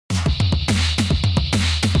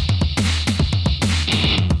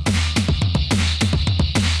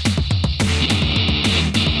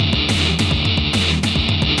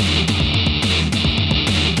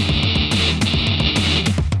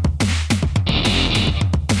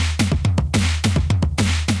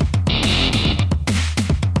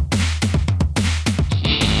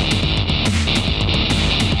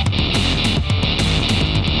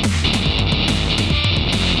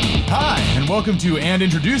welcome to And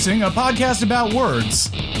Introducing, a podcast about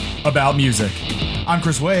words, about music. I'm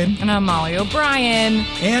Chris Wade. And I'm Molly O'Brien.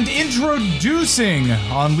 And introducing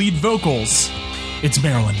on lead vocals, it's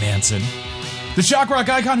Marilyn Manson. The shock rock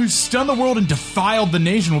icon who stunned the world and defiled the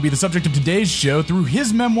nation will be the subject of today's show through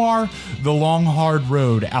his memoir, The Long Hard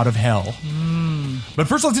Road Out of Hell. But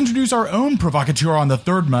first, let's introduce our own provocateur on the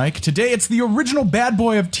third mic. Today, it's the original bad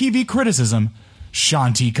boy of TV criticism,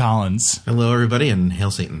 Sean T. Collins. Hello, everybody, and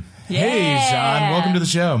hail Satan. Hey, Sean. Welcome to the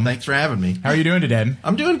show. Thanks for having me. How are you doing today?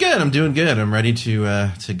 I'm doing good. I'm ready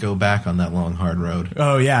to go back on that long, hard road.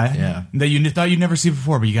 Oh, yeah? Yeah. That you thought you'd never see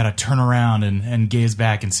before, but you got to turn around and gaze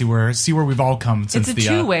back and see where we've all come since It's a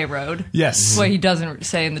two-way road. Yes. That's what he doesn't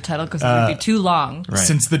say in the title because it would be too long. Right.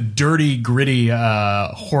 Since the dirty, gritty,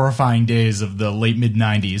 horrifying days of the late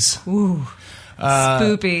mid-'90s. Ooh.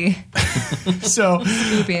 Spoopy. So,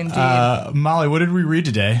 Spoopy indeed. Molly, what did we read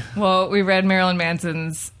today? Well, we read Marilyn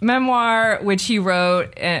Manson's memoir, which he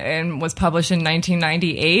wrote and was published in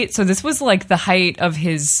 1998. So this was like the height of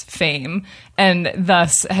his fame, and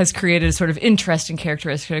thus has created a sort of interesting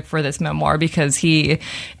characteristic for this memoir because he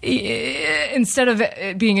instead of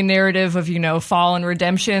it being a narrative of, fall and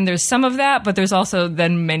redemption, there's some of that, but there's also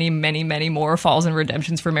then many, many, many more falls and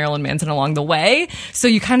redemptions for Marilyn Manson along the way. So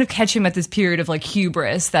you kind of catch him at this period of like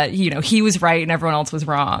hubris that, he was right and everyone else was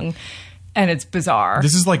wrong. And it's bizarre.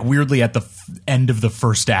 This is like weirdly at the end of the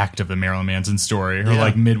first act of the Marilyn Manson story, or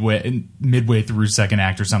like midway through second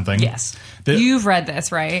act or something. Yes. You've read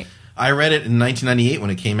this, right? I read it in 1998 when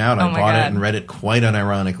it came out. I bought it and read it quite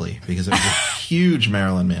unironically because I was a huge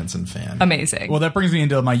Marilyn Manson fan. Amazing. Well, that brings me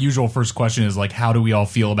into my usual first question is like, how do we all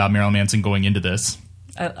feel about Marilyn Manson going into this?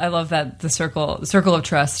 I love that the circle of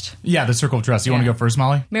trust. Yeah, the circle of trust. You want to go first,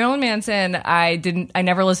 Molly? Marilyn Manson, I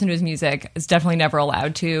never listened to his music. I was definitely never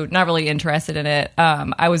allowed to. Not really interested in it.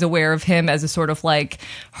 I was aware of him as a sort of like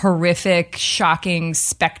horrific, shocking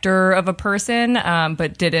specter of a person,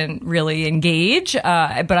 but didn't really engage.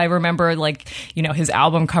 But I remember his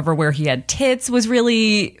album cover where he had tits was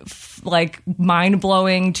really like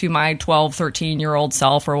mind-blowing to my 12, 13-year-old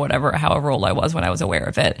self or whatever, however old I was when I was aware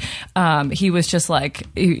of it. He was just like,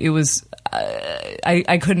 it was,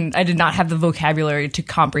 I did not have the vocabulary to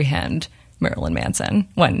comprehend Marilyn Manson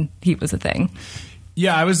when he was a thing.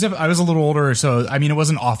 Yeah, I was a little older, so I mean, it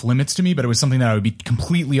wasn't off limits to me, but it was something that I would be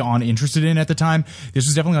completely uninterested in at the time. This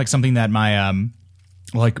was definitely like something that my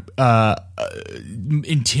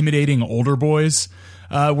intimidating older boys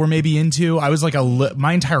were maybe into. I was like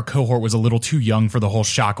my entire cohort was a little too young for the whole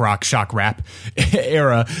shock rock, shock rap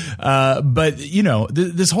era. But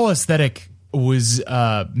this whole aesthetic was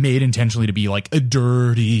made intentionally to be like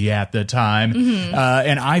dirty at the time. Mm-hmm.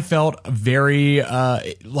 And I felt very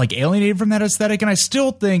alienated from that aesthetic. And I'm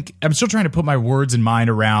still trying to put my words and mind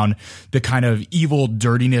around the kind of evil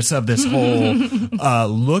dirtiness of this whole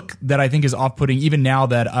look that I think is off-putting, even now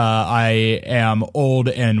that I am old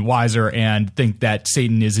and wiser and think that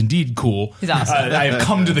Satan is indeed cool. He's awesome. I have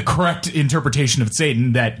come to the correct interpretation of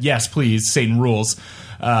Satan that, yes, please, Satan rules.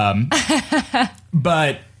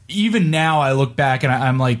 But even now I look back and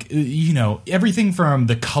I'm like, everything from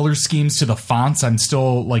the color schemes to the fonts, I'm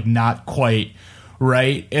still like not quite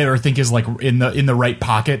right or think is like in the right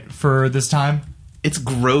pocket for this time. It's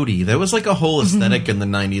grody. There was like a whole aesthetic in the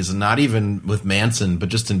 90s, and not even with Manson, but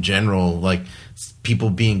just in general, like people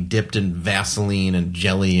being dipped in Vaseline and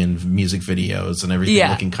jelly in music videos and everything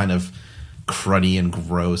looking kind of cruddy and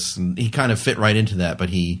gross. And he kind of fit right into that, but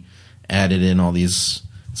he added in all these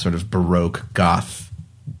sort of Baroque goth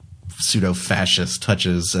pseudo-fascist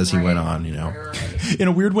touches as he went on, In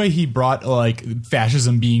a weird way, he brought like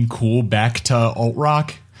fascism being cool back to alt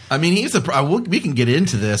rock. I mean, we can get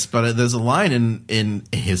into this, but there's a line in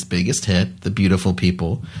his biggest hit, "The Beautiful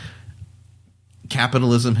People."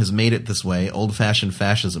 Capitalism has made it this way. Old-fashioned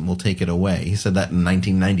fascism will take it away. He said that in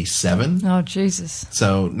 1997. Oh, Jesus!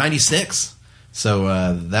 So 96.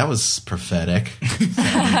 So that was prophetic. sad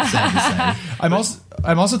to say.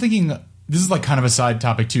 I'm also thinking. This is like kind of a side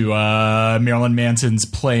topic to Marilyn Manson's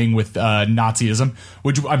playing with Nazism,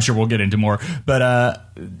 which I'm sure we'll get into more. But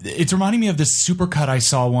it's reminding me of this supercut I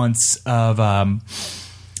saw once of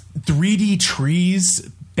 3D trees,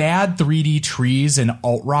 bad 3D trees and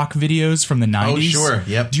alt rock videos from the 90s. Oh, sure.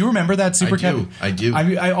 Yep. Do you remember that supercut? I do.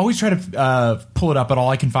 I always try to pull it up, but all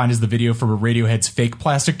I can find is the video for Radiohead's Fake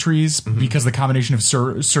Plastic Trees, because the combination of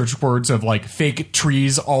search words of like fake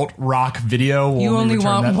trees, alt rock video. You only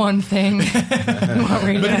want one thing. But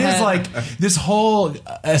it is like this whole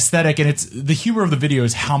aesthetic, and it's the humor of the video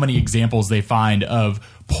is how many examples they find of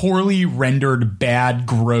poorly rendered, bad,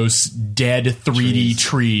 gross, dead 3D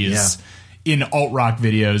trees. Yeah. In alt rock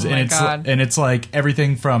videos, and it's like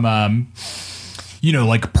everything from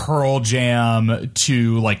like Pearl Jam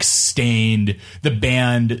to like Stained, the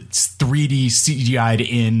band 3D CGI'd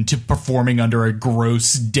into performing under a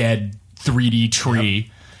gross dead 3D tree. Yep.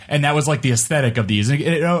 And that was like the aesthetic of these.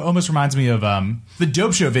 It almost reminds me of the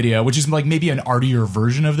Dope Show video, which is like maybe an artier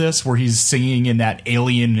version of this, where he's singing in that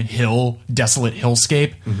alien hill, desolate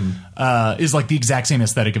hillscape. Is like the exact same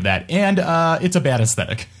aesthetic of that, and it's a bad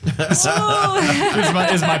aesthetic.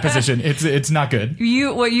 is my position. It's not good.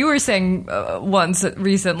 What you were saying once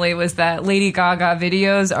recently was that Lady Gaga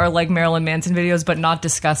videos are like Marilyn Manson videos, but not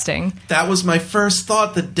disgusting. That was my first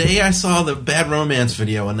thought the day I saw the Bad Romance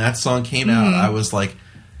video, and that song came out. I was like,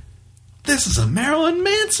 this is a Marilyn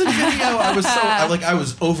Manson video. I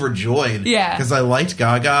was overjoyed. Yeah. Because I liked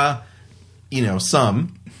Gaga,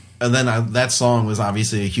 some. And then that song was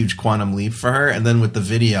obviously a huge quantum leap for her. And then with the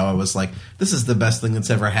video, I was like, this is the best thing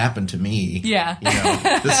that's ever happened to me. Yeah.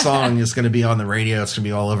 This song is going to be on the radio. It's going to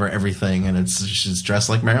be all over everything. And she's dressed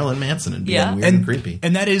like Marilyn Manson and being weird and creepy.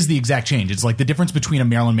 And that is the exact change. It's like the difference between a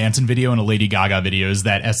Marilyn Manson video and a Lady Gaga video is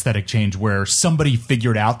that aesthetic change where somebody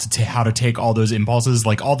figured out how to take all those impulses,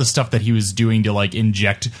 like all the stuff that he was doing to like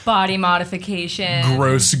inject body modification,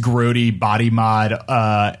 gross, grody body mod,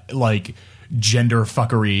 like gender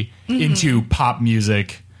fuckery into pop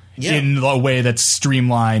music in a way that's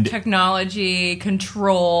streamlined. Technology,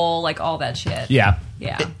 control, like all that shit. Yeah.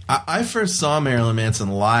 I first saw Marilyn Manson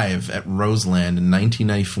live at Roseland in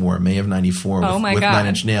 1994, May of 94, with 9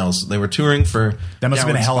 Inch Nails. They were touring for That must have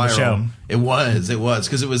been a hell of a show. It was,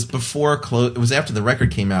 because it was before it was after the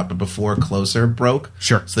record came out, but before Closer broke.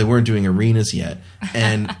 Sure. So they weren't doing arenas yet.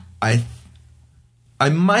 And I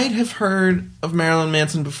might have heard of Marilyn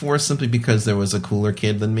Manson before simply because there was a cooler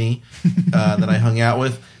kid than me that I hung out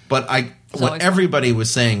with. But what everybody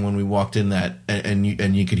was saying when we walked in that, and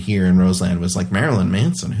you could hear in Roseland, was like, Marilyn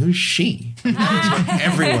Manson, who's she? That's what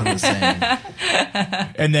everyone was saying.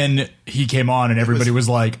 And then he came on and everybody was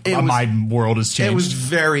like, my world has changed. It was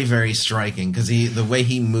very, very striking because the way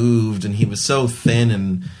he moved, and he was so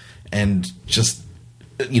thin and just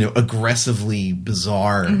aggressively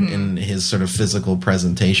bizarre in his sort of physical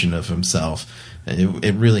presentation of himself.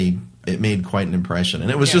 It made quite an impression.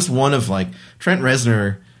 And it was just one of like, Trent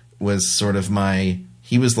Reznor was sort of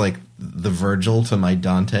he was like the Virgil to my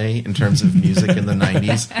Dante in terms of music in the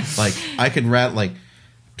 90s. Like I could rap like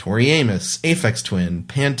Tori Amos, Aphex Twin,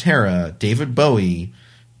 Pantera, David Bowie,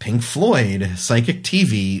 Pink Floyd, Psychic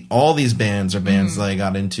TV. All these bands are bands that I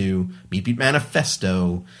got into. Meat Beat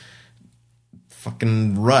Manifesto,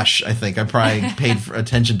 fucking Rush, I think I probably paid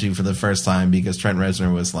attention to for the first time because Trent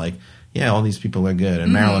Reznor was like, yeah, all these people are good.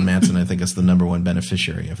 And Marilyn Manson, I think, is the number one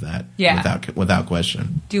beneficiary of that. Yeah. Without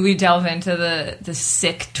question. Do we delve into the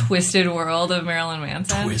sick, twisted world of Marilyn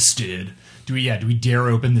Manson? Twisted. Do we dare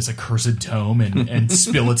open this accursed tome and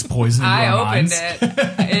spill its poison into our minds? I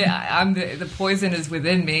opened it. The poison is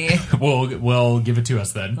within me. Well, give it to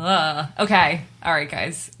us then. Okay. All right,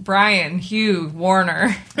 guys. Brian Hugh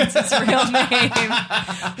Warner. That's his real name.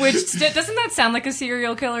 Which, doesn't that sound like a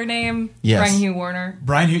serial killer name? Yes. Brian Hugh Warner.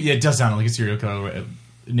 Brian Hugh, it does sound like a serial killer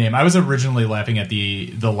name. I was originally laughing at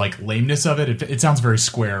the like lameness of it. It sounds very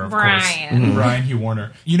square, of course. Brian Hugh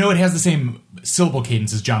Warner. It has the same syllable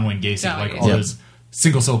cadence as John Wayne Gacy. All those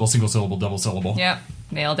single syllable, double syllable. Yep,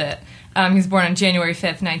 nailed it. He was born on January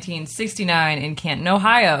 5th, 1969 in Canton,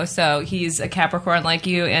 Ohio. So he's a Capricorn like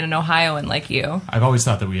you and an Ohioan like you. I've always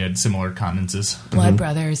thought that we had similar continences. Blood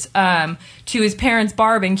brothers. To his parents,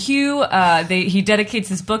 Barb and Hugh, he dedicates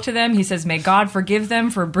this book to them. He says, may God forgive them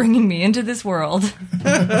for bringing me into this world.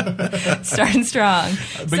 Starting strong.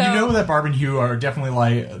 But that Barb and Hugh are definitely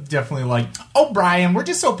like, oh, Brian, we're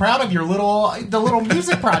just so proud of the little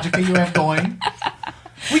music project that you have going.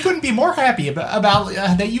 We couldn't be more happy about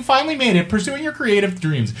that you finally made it, pursuing your creative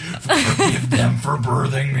dreams. Forgive them for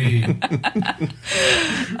birthing me.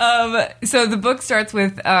 So the book starts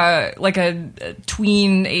with like a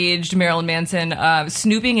tween-aged Marilyn Manson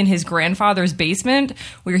snooping in his grandfather's basement,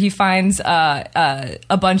 where he finds a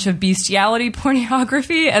bunch of bestiality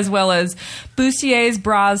pornography, as well as bustiers,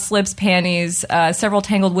 bras, slips, panties, several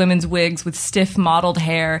tangled women's wigs with stiff mottled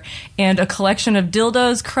hair, and a collection of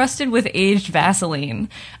dildos crusted with aged Vaseline.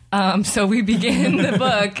 So we begin the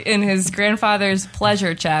book in his grandfather's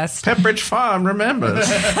pleasure chest. Pepperidge Farm remembers.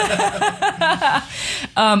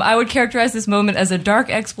 I would characterize this moment as a dark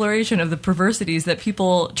exploration of the perversities that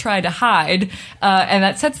people try to hide, and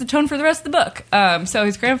that sets the tone for the rest of the book. So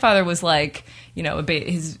his grandfather was like, a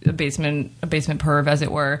basement perv, as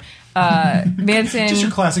it were. Manson, just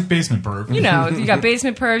your classic basement perv. You got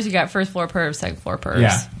basement pervs, you got first floor pervs, second floor pervs.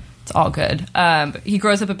 Yeah. It's all good. He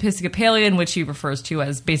grows up Episcopalian, which he refers to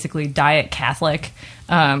as basically Diet Catholic.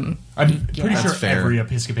 I'm pretty sure fair. every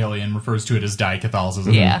Episcopalian refers to it as Diet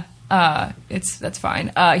Catholicism. Yeah. That's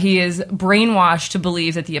fine. He is brainwashed to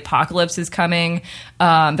believe that the apocalypse is coming,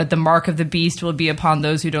 that the mark of the beast will be upon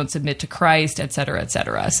those who don't submit to Christ, et cetera, et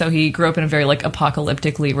cetera. So he grew up in a very like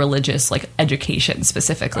apocalyptically religious like education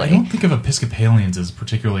specifically. I don't think of Episcopalians as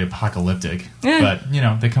particularly apocalyptic, but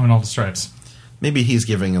they come in all the stripes. Maybe he's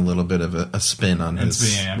giving a little bit of a spin on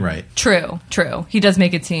his right. True. He does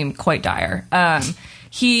make it seem quite dire.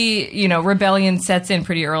 Rebellion sets in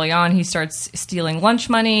pretty early on. He starts stealing lunch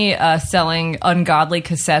money, selling ungodly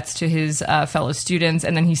cassettes to his fellow students,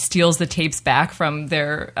 and then he steals the tapes back from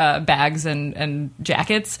their bags and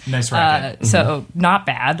jackets. Nice racket. So not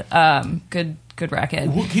bad. Good racket.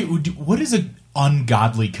 What is an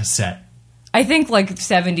ungodly cassette? I think like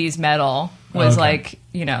 70s metal was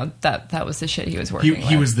that was the shit he was working with.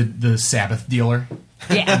 He was the Sabbath dealer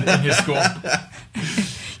Yeah. in his school.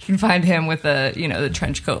 You can find him with the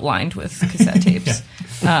trench coat lined with cassette tapes,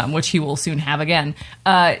 which he will soon have again.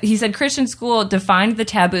 He said Christian school defined the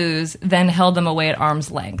taboos, then held them away at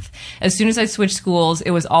arm's length. As soon as I switched schools,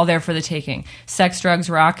 it was all there for the taking. Sex, drugs,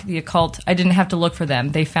 rock, the occult. I didn't have to look for them.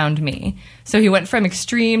 They found me. So he went from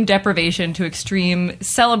extreme deprivation to extreme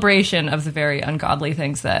celebration of the very ungodly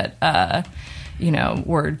things that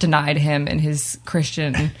were denied him in his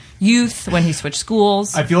Christian youth when he switched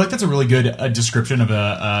schools. I feel like that's a really good description of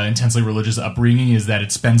a intensely religious upbringing, is that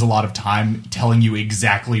it spends a lot of time telling you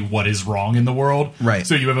exactly what is wrong in the world. Right.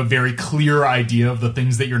 So you have a very clear idea of the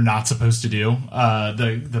things that you're not supposed to do,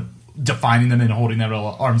 the defining them and holding them at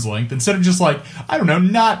arm's length, instead of just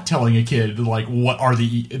not telling a kid what are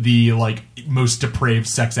the most depraved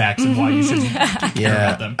sex acts and why you shouldn't care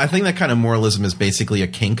about them. I think that kind of moralism is basically a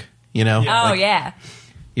kink. Yeah.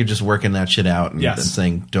 You're just working that shit out and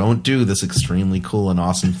saying, don't do this extremely cool and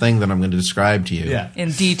awesome thing that I'm going to describe to you. Yeah.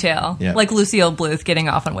 In detail. Yeah. Like Lucille Bluth getting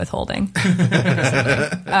off on withholding.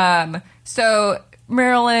 So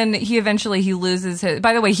Marilyn, he loses his...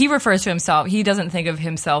 By the way, he refers to himself... He doesn't think of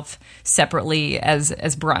himself separately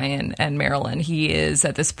as Brian and Marilyn. He is,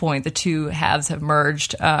 at this point, the two halves have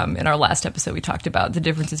merged. In our last episode, we talked about the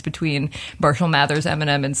differences between Marshall Mathers,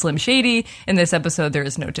 Eminem, and Slim Shady. In this episode, there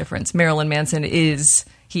is no difference. Marilyn Manson is...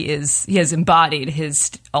 He has embodied his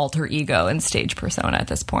alter ego and stage persona at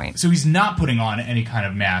this point. So he's not putting on any kind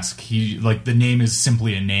of mask. The name is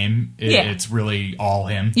simply a name. It's really all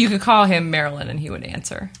him. You could call him Marilyn and he would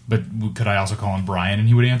answer. But could I also call him Brian and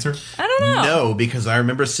he would answer? I don't know. No, because I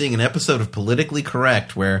remember seeing an episode of Politically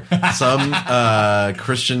Correct where some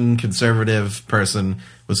Christian conservative person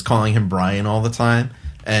was calling him Brian all the time.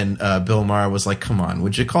 And Bill Maher was like, come on,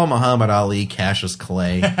 would you call Muhammad Ali Cassius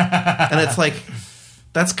Clay? And it's like...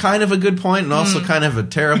 That's kind of a good point and also kind of a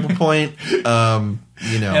terrible point.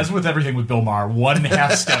 As with everything with Bill Maher,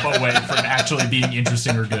 1.5 step away from actually being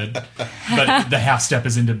interesting or good. But the half step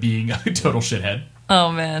is into being a total shithead.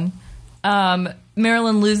 Oh, man.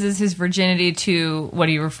 Marilyn loses his virginity to what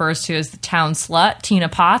he refers to as the town slut, Tina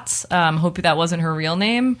Potts. Hope that wasn't her real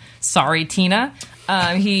name. Sorry, Tina.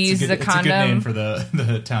 He uses a condom. It's a good name for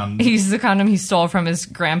the town. He uses a condom he stole from his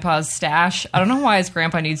grandpa's stash. I don't know why his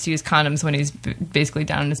grandpa needs to use condoms when he's basically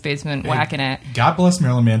down in his basement whacking it. God bless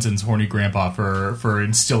Marilyn Manson's horny grandpa for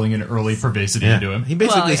instilling an early perversity into him. He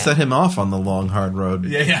basically set him off on the long, hard road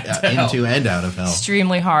into and out of hell.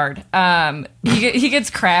 Extremely hard. He gets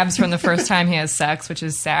crabs from the first time he has sex, which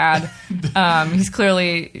is sad. He's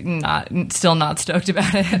clearly still not stoked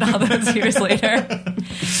about it all those years later.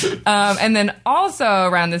 And then also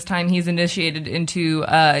around this time, he's initiated into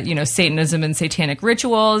Satanism and satanic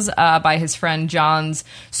rituals by his friend John's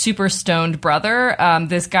super stoned brother.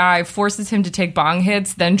 This guy forces him to take bong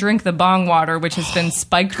hits, then drink the bong water, which has been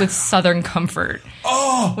spiked with Southern Comfort,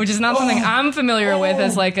 which is not something I'm familiar with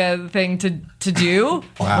as like a thing to do.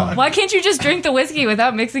 Wow. Why can't you just drink the whiskey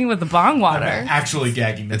without mixing with the bong water? I'm actually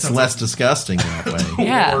gagging. It's less disgusting that way.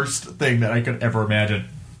 Yeah. The worst thing that I could ever imagine.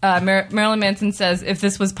 Marilyn Manson says, if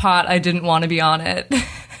this was pot, I didn't want to be on it.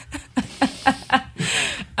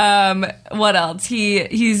 What else?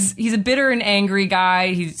 He's a bitter and angry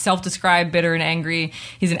guy. He's self-described bitter and angry.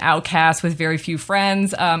 He's an outcast with very few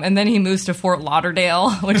friends. And then he moves to Fort Lauderdale,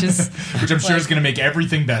 which I'm sure is going to make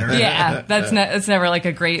everything better. Yeah, that's never like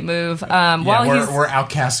a great move. Where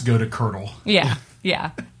outcasts go to curdle. Yeah.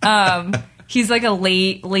 He's like a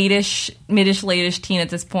late-ish teen at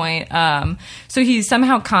this point. So he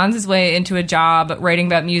somehow cons his way into a job writing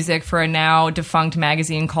about music for a now defunct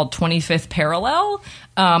magazine called 25th Parallel.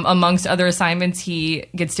 Amongst other assignments, he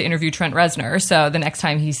gets to interview Trent Reznor. So the next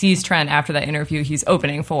time he sees Trent after that interview, he's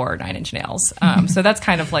opening for Nine Inch Nails. So that's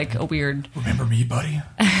kind of like a weird... Remember me, buddy?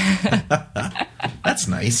 That's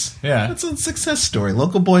nice. Yeah. That's a success story.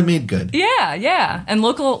 Local boy made good. Yeah. And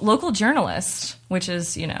local journalist, which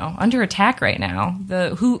is, under attack right now.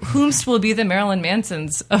 Whomst will be the Marilyn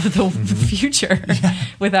Mansons of the future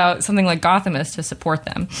without something like Gothamist to support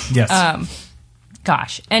them. Yes.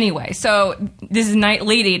 Gosh. Anyway, so this is late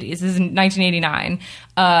 80s. This is 1989.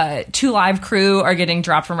 Two Live Crew are getting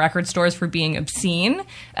dropped from record stores for being obscene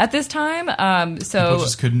at this time. People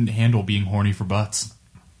just couldn't handle being horny for butts.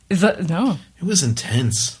 No. It was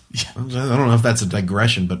intense. Yeah. I don't know if that's a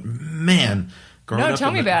digression, but man, growing up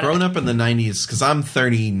in the 90s, because I'm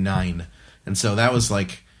 39, and so that was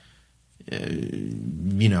like,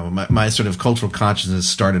 my sort of cultural consciousness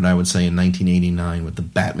started, I would say, in 1989 with the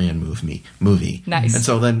Batman movie. Nice.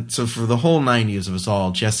 And so for the whole 90s, it was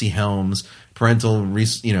all Jesse Helms, Parental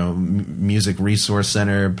Music Resource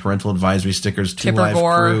Center, Parental Advisory Stickers, Two Live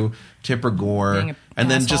Crew, Tipper Gore, and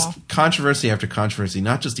then just controversy after controversy,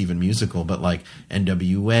 not just even musical, but like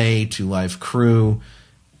NWA, Two Live Crew,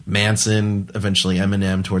 Manson, eventually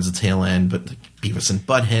Eminem towards the tail end, but Beavis and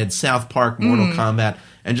Butthead, South Park, Mortal Kombat,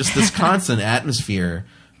 and just this constant atmosphere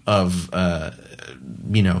of, that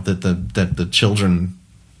the children,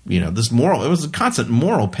 this moral, it was a constant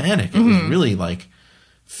moral panic. It was really like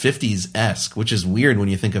 50s-esque, which is weird when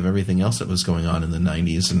you think of everything else that was going on in the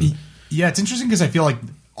 90s. And yeah, it's interesting because I feel like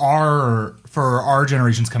for our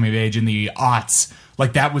generations coming of age in the aughts,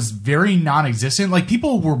 like that was very non-existent. Like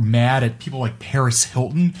people were mad at people like Paris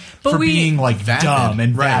Hilton for being like vapid, dumb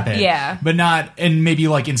and vapid, but not, and maybe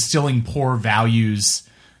like instilling poor values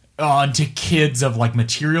onto kids of like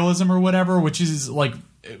materialism or whatever, which is like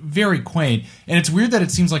very quaint. And it's weird that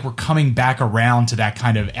it seems like we're coming back around to that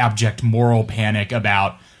kind of abject moral panic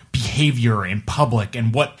about behavior in public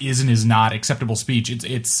and what is and is not acceptable speech.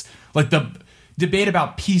 It's like the debate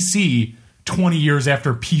about PC 20 years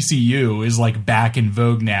after PCU is like back in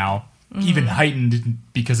vogue now, even heightened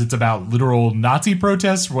because it's about literal Nazi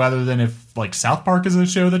protests rather than if like South Park is a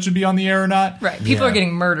show that should be on the air or not. Right. People are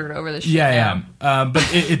getting murdered over this shit. Yeah.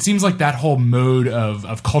 But it seems like that whole mode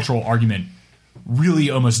of cultural argument really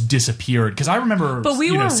almost disappeared, because I remember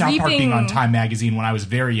South Park being on Time Magazine when I was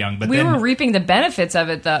very young, but we were reaping the benefits of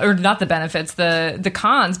it, or not the benefits, the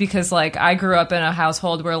cons, because like I grew up in a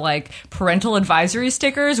household where like parental advisory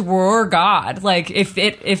stickers were God. Like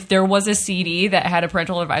if there was a CD that had a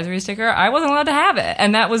parental advisory sticker, I wasn't allowed to have it,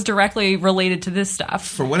 and that was directly related to this stuff.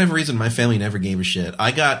 For whatever reason, my family never gave a shit.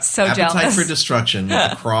 I got Appetite jealous. for Destruction with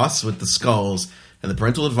the cross with the skulls and the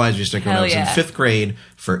parental advisory sticker when I was in 5th grade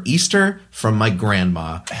for Easter from my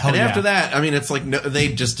grandma. After that, I mean, it's like they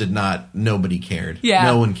just did not. Nobody cared. Yeah,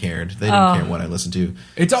 no one cared. They didn't care what I listened to.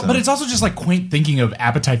 But it's also just like quaint thinking of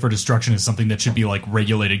Appetite for Destruction as something that should be like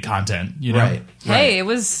regulated content. Right. Hey, it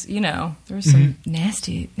was there was some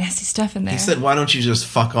nasty stuff in there. He said, "Why don't you just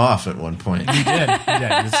fuck off?" At one point. He did.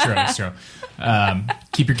 It's true.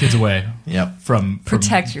 Keep your kids away. Yep. From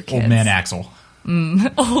protect your kids. Old man Axel.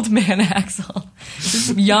 Old man Axel.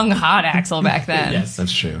 Young hot Axel back then. Yes,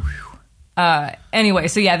 that's true. Anyway,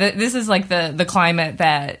 so yeah, this is like the climate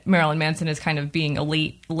that Marilyn Manson is kind of being a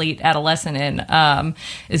late adolescent in,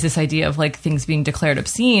 is this idea of like things being declared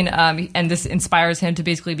obscene, and this inspires him to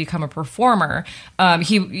basically become a performer.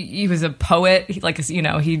 He was a poet,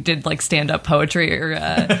 he did like stand-up poetry or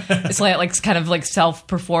like kind of like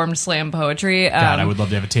self-performed slam poetry. God, I would love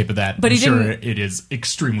to have a tape of that. But I'm sure it is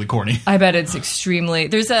extremely corny. I bet it's extremely.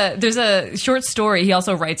 There's a short story. He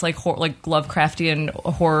also writes like Lovecraftian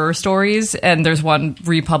horror stories, and there's one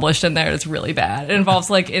republished in there that's really bad. It involves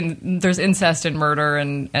there's incest and murder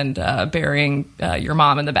and burying your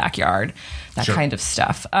mom in the backyard, that kind of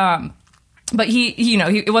stuff. But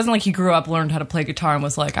it wasn't like he grew up, learned how to play guitar, and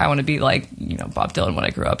was like, I want to be like, Bob Dylan when I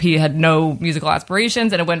grew up. He had no musical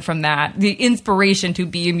aspirations, and it went from that. The inspiration to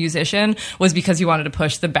be a musician was because he wanted to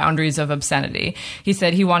push the boundaries of obscenity. He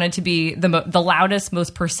said he wanted to be the loudest,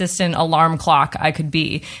 most persistent alarm clock I could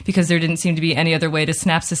be, because there didn't seem to be any other way to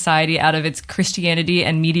snap society out of its Christianity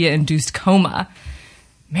and media-induced coma.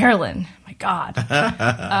 Marilyn, my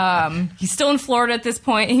God. He's still in Florida at this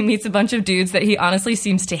point. He meets a bunch of dudes that he honestly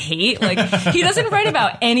seems to hate. Like, he doesn't write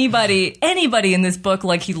about anybody in this book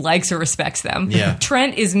like he likes or respects them. Yeah.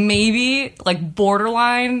 Trent is maybe like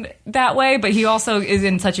borderline that way, but he also is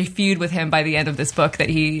in such a feud with him by the end of this book that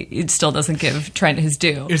he still doesn't give Trent his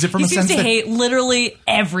due. Is it from he a seems sense to that- hate literally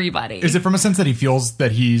everybody. Is it from a sense that he feels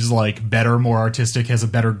that he's like better, more artistic, has a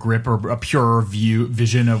better grip or a purer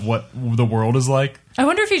vision of what the world is like? I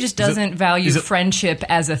wonder if he just doesn't value is it- friendship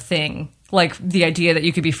as a thing. Like the idea that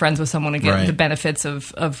you could be friends with someone and get Right. the benefits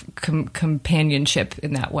of companionship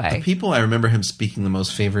in that way. People I remember him speaking the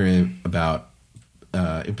most favorably about,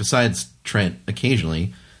 besides Trent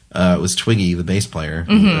occasionally, was Twiggy, the bass player,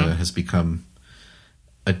 who has become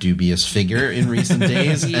a dubious figure in recent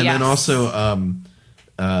days. And then Yes. also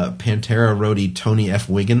Pantera roadie Tony F.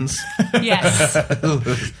 Wiggins, Yes. who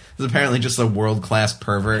is apparently just a world-class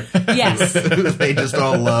pervert. Yes. Who they just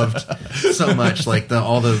all loved so much. Like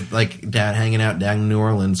all the dad hanging out down in New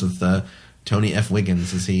Orleans with Tony F.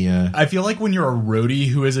 Wiggins as he... I feel like when you're a roadie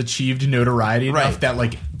who has achieved notoriety enough Right.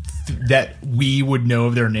 that that we would know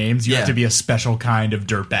of their names, you Yeah. have to be a special kind of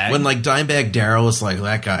dirtbag. when Dimebag Darrell was like,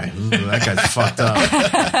 that guy's fucked up.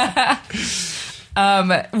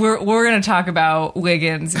 We're going to talk about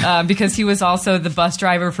Wiggins because he was also the bus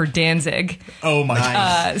driver for Danzig. Oh my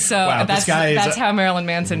god! So Wow, that's this guy is that's how Marilyn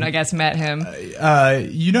Manson, I guess, met him.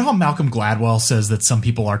 You know how Malcolm Gladwell says that some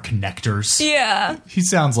people are connectors? Yeah. He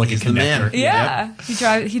sounds like He's a the man. connector. Yeah.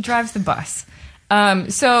 He drives the bus.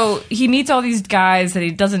 So he meets all these guys that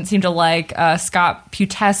he doesn't seem to like. Scott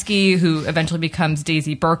Putesky, who eventually becomes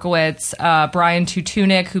Daisy Berkowitz. Brian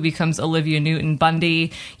Tutunick, who becomes Olivia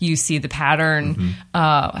Newton-Bundy. You see the pattern.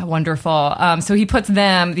 Wonderful. So he puts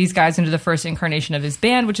these guys, into the first incarnation of his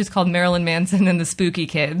band, which is called Marilyn Manson and the Spooky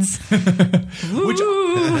Kids. Which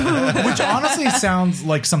honestly sounds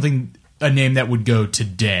like a name that would go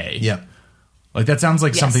today. Yep. Like that sounds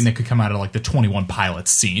like Yes. something that could come out of like the 21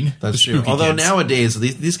 Pilots scene. That's The true. Spooky Although Kids. nowadays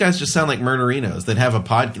these guys just sound like murderinos. They have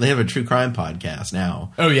a true crime podcast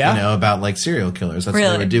now. Oh, yeah? About like serial killers. That's what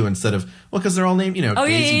Really? they would do instead of because they're all named Oh,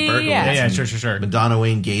 Daisy yeah, Berkowitz, yeah. Yeah, and sure. Madonna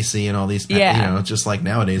Wayne Gacy, and all these. Yeah. It's just like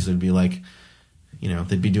nowadays it'd be like.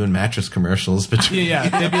 They'd be doing mattress commercials between. Yeah.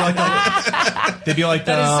 They'd be like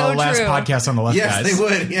the That is so last true. podcast on the left Yes, guys. they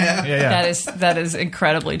would. Yeah. Yeah. That is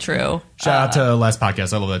incredibly true. Shout out to Last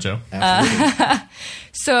Podcast. I love that show. Absolutely.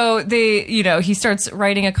 So he starts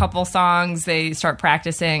writing a couple songs. They start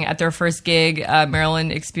practicing. At their first gig,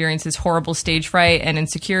 Marilyn experiences horrible stage fright and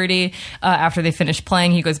insecurity. After they finish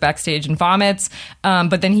playing, he goes backstage and vomits.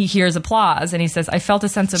 But then he hears applause and he says, "I felt a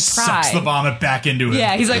sense of pride." Sucks the vomit back into it.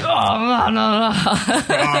 Yeah, he's like, "Oh no."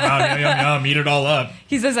 Yum, eat it all up.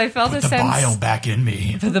 He says, "I felt a The sense." bile back in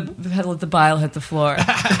me. Let the bile hit the floor.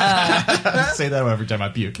 Say that every time I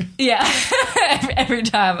puke. Yeah, every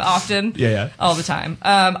time, often. Yeah. All the time.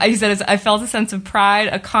 He said, "I felt a sense of pride,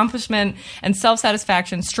 accomplishment, and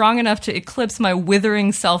self-satisfaction strong enough to eclipse my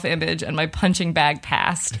withering self-image and my punching bag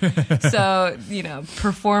past." So,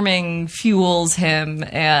 performing fuels him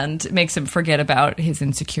and makes him forget about his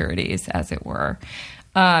insecurities, as it were.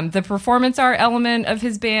 The performance art element of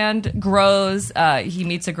his band grows. He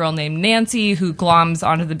meets a girl named Nancy who gloms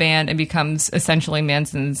onto the band and becomes essentially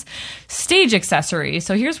Manson's stage accessory.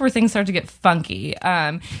 So here's where things start to get funky.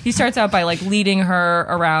 He starts out by leading her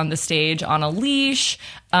around the stage on a leash.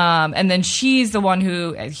 And then she's the one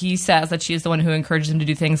he says that she's the one who encourages him to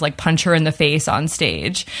do things like punch her in the face on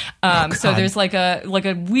stage. So there's like a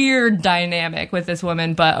weird dynamic with this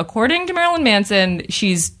woman, but according to Marilyn Manson,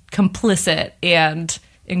 she's complicit and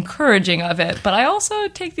encouraging of it. But I also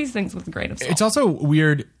take these things with a grain of salt. It's also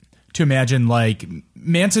weird to imagine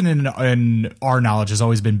Manson in our knowledge has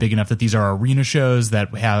always been big enough that these are arena shows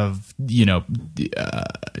that have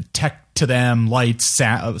tech to them, lights,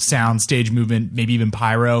 sound, stage movement, maybe even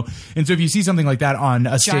pyro. And so if you see something like that on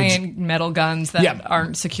a stage, giant metal guns that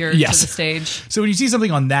aren't secured to the stage. So when you see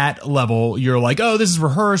something on that level, you're like, oh, this is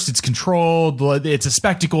rehearsed, it's controlled, it's a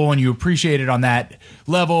spectacle, and you appreciate it on that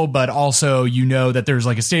level, but also that there's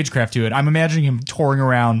a stagecraft to it. I'm imagining him touring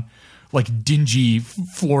around dingy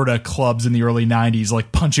Florida clubs in the early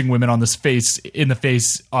 90s, punching women in the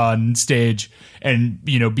face on stage, and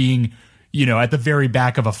being at the very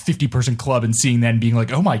back of a 50-person club and seeing that and being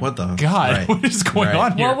like, oh my God, right. what is going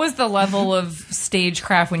on here? What was the level of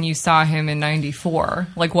stagecraft when you saw him in '94?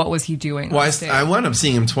 What was he doing? Well, on stage? I wound up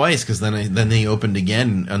seeing him twice because then they opened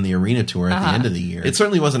again on the arena tour at the end of the year. It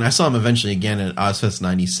certainly wasn't. I saw him eventually again at Ozfest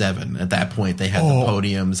 '97. At that point, they had the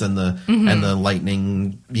podiums and the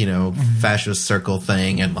lightning, fascist circle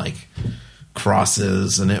thing and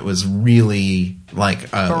crosses, and it was really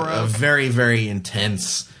a very, very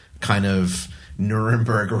intense kind of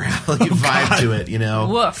Nuremberg rally vibe to it,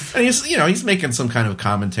 Woof. And he's making some kind of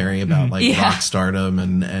commentary about rock stardom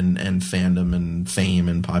and fandom and fame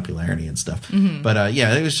and popularity and stuff. But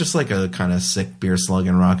it was just like a kind of sick beer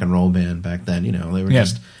slugging rock and roll band back then. They were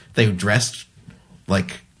they dressed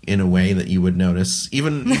like in a way that you would notice,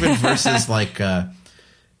 even versus like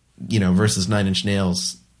versus Nine Inch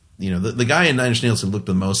Nails. The guy in Nine Inch Nails who looked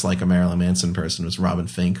the most like a Marilyn Manson person was Robin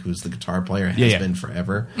Fink, who's the guitar player, has been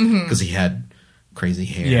forever, because he had crazy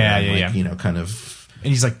hair, kind of, and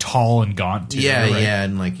he's like tall and gaunt too,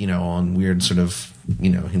 and like on weird sort of, he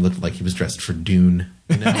looked like he was dressed for Dune,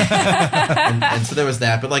 and so there was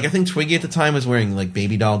that. But like I think Twiggy at the time was wearing like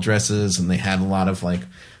baby doll dresses, and they had a lot of like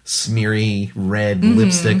smeary red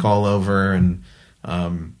lipstick all over, and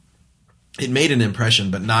it made an impression,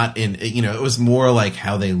 but not in, it was more like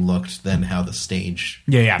how they looked than how the stage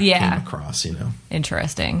came across,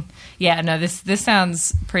 Interesting. Yeah, no, this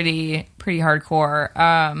sounds pretty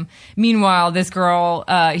hardcore. Meanwhile, this girl,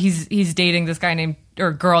 he's dating this guy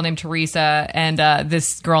girl named Teresa, and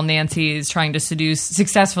this girl Nancy is trying to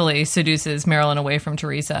successfully seduces Marilyn away from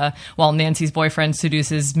Teresa, while Nancy's boyfriend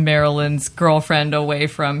seduces Marilyn's girlfriend away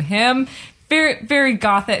from him. Very, very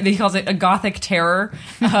gothic. He calls it a gothic terror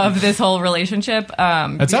of this whole relationship.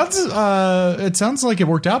 It sounds like it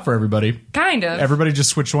worked out for everybody. Kind of. Everybody just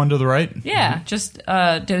switched one to the right. Yeah, just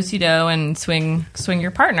do-si-do and swing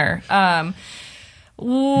your partner.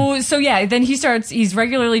 So yeah, then he's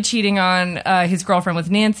regularly cheating on his girlfriend with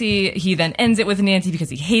Nancy. He then ends it with Nancy because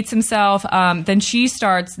he hates himself. Then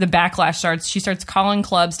the backlash starts. She starts calling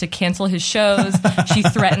clubs to cancel his shows. She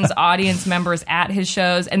threatens audience members at his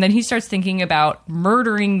shows. And then he starts thinking about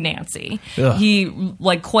murdering Nancy. Ugh. He,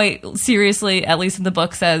 like, quite seriously, at least in the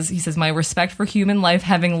book, says, my respect for human life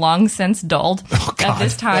having long since dulled. At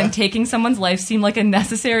this time, taking someone's life seemed like a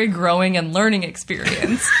necessary growing and learning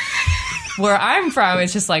experience. Where I'm from,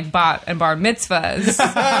 it's just like bat and bar mitzvahs.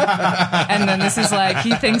 And then this is like,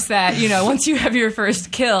 he thinks that, once you have your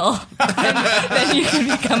first kill, then you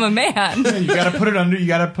can become a man. You gotta put it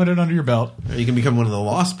under your belt. You can become one of the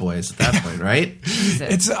Lost Boys at that point, right?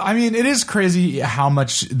 It is crazy how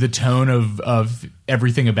much the tone of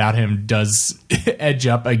everything about him does edge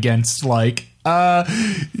up against like, a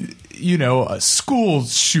school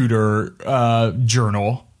shooter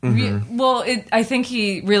journal. Mm-hmm. Well, I think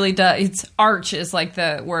he really does. It's arch is like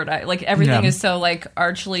the word. Everything is so like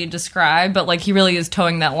archly described, but like he really is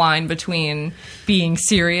towing that line between being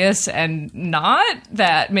serious and not.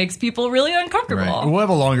 That makes people really uncomfortable. Right. We'll have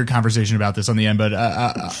a longer conversation about this on the end, but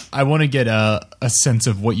I want to get a sense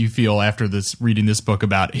of what you feel after reading this book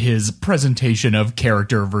about his presentation of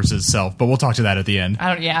character versus self. But we'll talk to that at the end.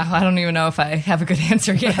 I don't even know if I have a good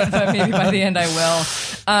answer yet, but maybe by the end I will.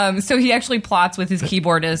 So he actually plots with his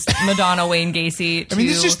keyboardist Madonna Wayne Gacy.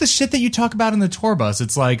 It's just the shit that you talk about in the tour bus.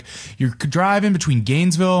 It's like you're driving between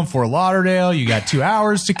Gainesville and Fort Lauderdale. You got 2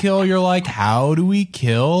 hours to kill. You're like, how do we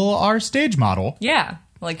kill our stage model? Yeah.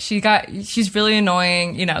 Like she's really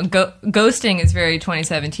annoying. Ghosting is very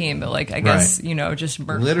 2017, but like I guess just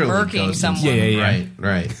murking someone. Yeah.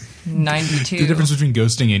 Right. 92. The difference between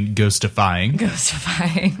ghosting and ghostifying.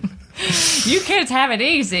 You kids have it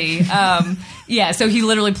easy. So he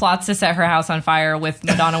literally plots to set her house on fire with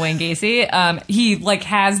Madonna Wayne Gacy. He like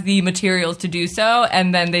has the materials to do so,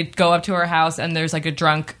 and then they go up to her house, and there's like a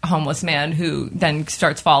drunk homeless man who then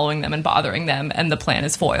starts following them and bothering them, and the plan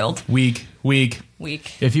is foiled. Weak.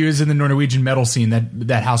 If he was in the Norwegian metal scene,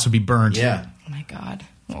 that house would be burned. Yeah. Oh my God.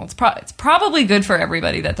 Well, it's probably good for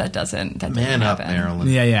everybody that doesn't man up, happen. Marilyn.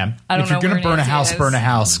 Yeah. If you're going to burn a house, burn a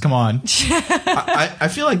house. Come on. I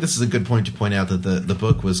feel like this is a good point to point out that the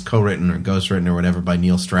book was co-written or ghostwritten or whatever by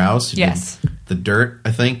Neil Strauss. Yes. The Dirt,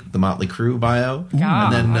 I think, the Motley Crue bio.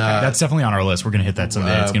 And then that's definitely on our list. We're going to hit that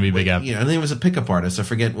someday. It's going to be a big up. And then he was a pickup artist. I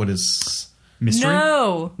forget what his... Mystery?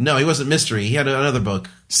 No, he wasn't Mystery. He had another book.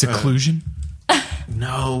 Seclusion?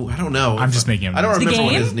 No, I don't know. I'm just making him. I don't remember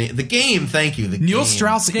what his name. The Game. Thank you. Neil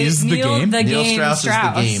Strauss is the Game. Neil Strauss is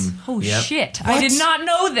the Game. Oh shit! What? I did not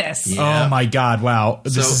know this. Yeah. Oh my God! Wow.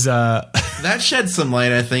 This is that sheds some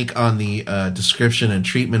light, I think, on the description and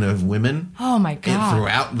treatment of women. Oh my God!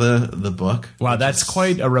 Throughout the book. Wow, that's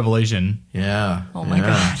quite a revelation. Yeah. Oh my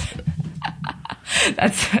God.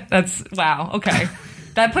 That's wow. Okay.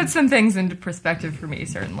 That puts some things into perspective for me,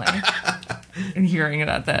 certainly. hearing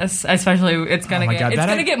about this. Especially, it's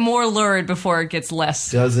gonna get more lurid before it gets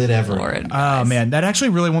less. Does it ever? Lurid. Oh man, that actually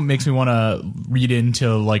really makes me want to read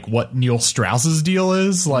into like what Neil Strauss's deal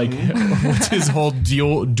is, like what's his whole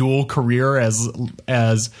dual career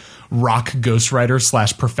as rock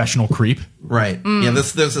ghostwriter / professional creep. Right. Yeah.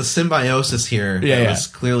 There's a symbiosis here. Yeah. That was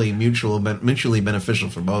clearly mutually beneficial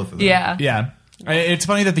for both of them. Yeah. Yeah. It's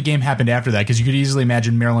funny that the game happened after that, because you could easily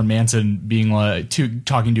imagine Marilyn Manson being like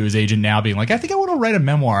talking to his agent now, being like, "I think I want to write a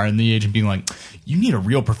memoir," and the agent being like, "You need a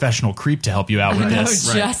real professional creep to help you out with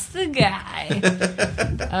this." Just the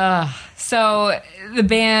guy. So the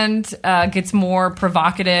band gets more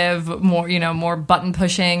provocative, more button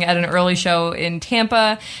pushing. At an early show in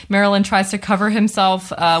Tampa, Marilyn tries to cover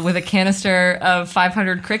himself with a canister of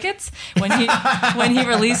 500 crickets. When he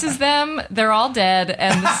releases them, they're all dead,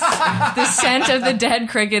 and the scent of the dead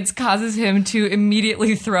crickets causes him to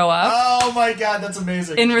immediately throw up. Oh my god, that's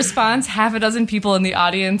amazing. In response, half a dozen people in the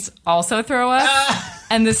audience also throw up,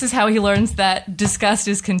 and this is how he learns that disgust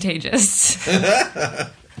is contagious.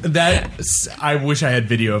 I wish I had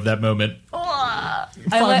video of that moment.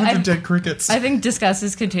 500 dead crickets. I think Disgust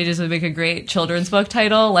is Contagious would make a great children's book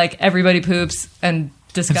title, like Everybody Poops and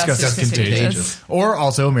Disgust is Contagious. Or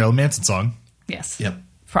also a Marilyn Manson song. Yes. Yep.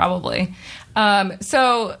 Probably. The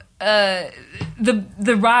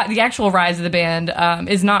actual rise of the band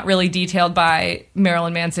is not really detailed by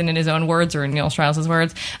Marilyn Manson in his own words or in Neil Strauss's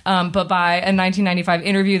words, but by a 1995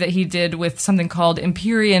 interview that he did with something called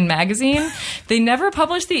Empyrean magazine. They never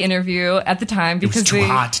published the interview at the time because it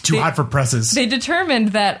was too hot for presses. They determined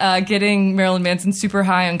that getting Marilyn Manson super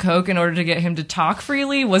high on coke in order to get him to talk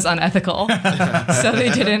freely was unethical, so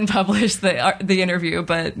they didn't publish the interview.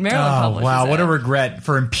 But Marilyn published it. Wow, what a regret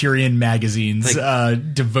for Empyrean magazine's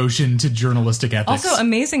devotion to journalistic ethics. Also,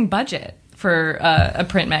 amazing budget for a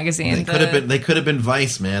print magazine. They could have been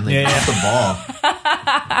Vice, man. They dropped the ball.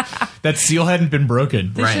 That seal hadn't been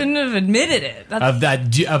broken. They shouldn't have admitted it.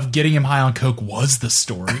 Of getting him high on coke was the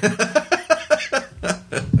story.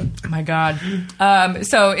 My God.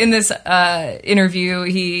 So in this interview,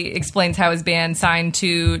 he explains how his band signed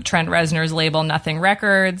to Trent Reznor's label Nothing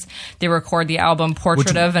Records. They record the album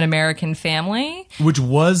Portrait of an American Family. Which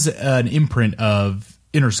was an imprint of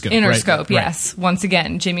Interscope. Interscope, right? yes. Right. Once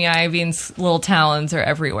again, Jimmy Iovine's little talons are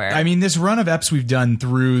everywhere. I mean, this run of EPs we've done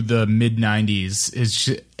through the mid-90s,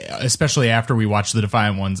 is especially after we watched the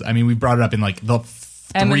Defiant ones. I mean, we brought it up in like the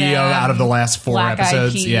Eminem, out of the last 4 Black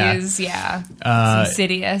episodes. Eyed Peas, yeah.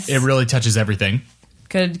 Insidious. It really touches everything.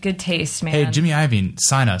 Good taste, man. Hey, Jimmy Iovine,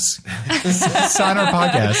 sign us. Sign our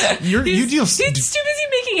podcast. He's too busy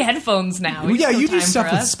making headphones now. You do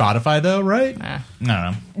stuff with Spotify, though, right? I don't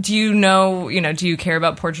know. Do you know, do you care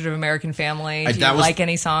about Portrait of American Family? Do you like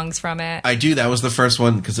any songs from it? I do. That was the first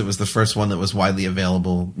one because it was the first one that was widely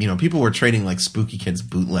available. People were trading like Spooky Kids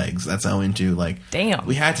bootlegs. That's how into damn.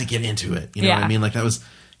 We had to get into it. You know what I mean? Like that was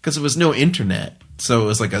because it was no internet. So it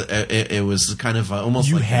was like it was kind of almost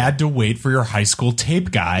you like had to wait for your high school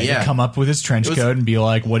tape guy to come up with his trench coat and be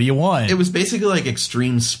like, "What do you want?" It was basically like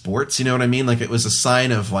extreme sports. You know what I mean? Like it was a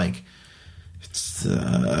sign of like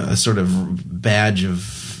a sort of badge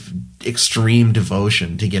of extreme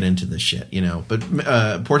devotion to get into this shit. But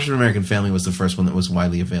Portrait of an American Family was the first one that was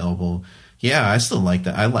widely available. Yeah, I still like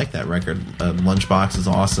that. I like that record. Lunchbox is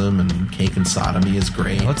awesome, and Cake and Sodomy is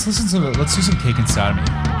great. Let's do some Cake and Sodomy.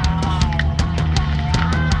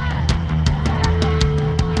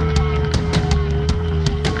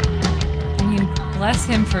 Bless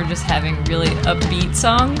him for just having really upbeat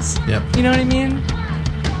songs. Yep. You know what I mean?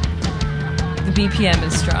 The BPM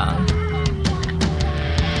is strong.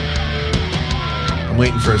 I'm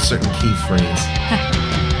waiting for a certain key phrase.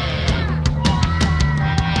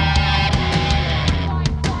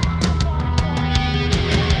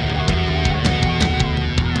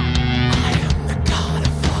 I am the god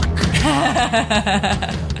of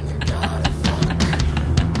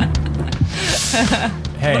fuck.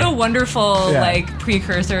 Hey. What a wonderful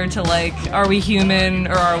precursor to Are We Human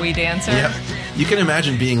or Are We Dancer? Yep. You can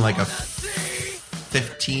imagine being like a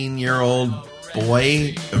 15-year-old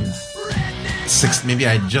boy, maybe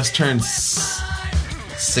I just turned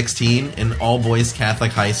 16 in all boys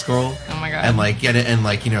Catholic high school. Oh my god! And get it, and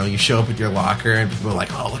you show up at your locker and people are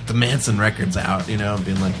like, "Oh, look, the Manson record's out," being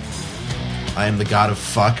like, I am the god of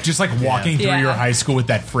fuck. Just walking through your high school with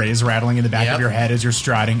that phrase rattling in the back of your head as you're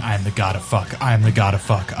striding. I am the god of fuck. I am the god of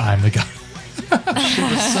fuck. I am the god.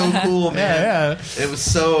 It was so cool, man. Yeah. It was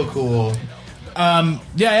so cool. I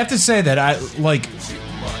have to say that I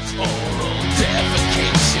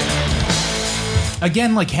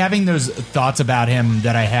again, having those thoughts about him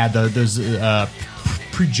that I had, those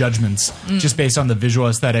prejudgments just based on the visual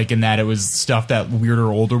aesthetic and that it was stuff that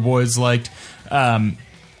weirder older boys liked.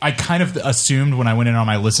 I kind of assumed when I went in on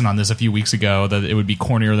my listen on this a few weeks ago that it would be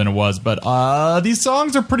cornier than it was, but these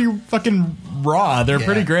songs are pretty fucking raw. They're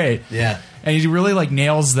pretty great. Yeah. And he really like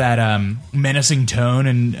nails that menacing tone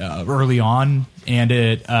and early on, and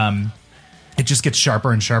it just gets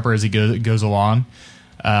sharper and sharper as he goes along.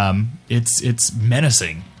 It's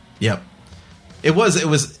menacing. Yep. It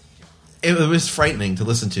was frightening to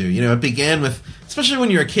listen to. You know, it began with, especially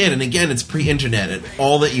when you're a kid, and again, it's pre-internet, and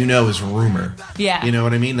all that you know is rumor. Yeah. You know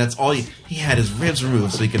what I mean? That's all he had his ribs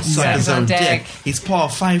removed so he could suck his own dick. He's Paul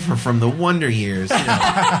Pfeiffer from the Wonder Years. You know?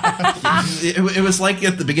 it was like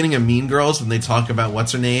at the beginning of Mean Girls when they talk about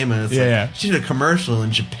what's her name, and it's like, she did a commercial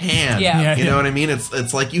in Japan. Yeah. You know what I mean?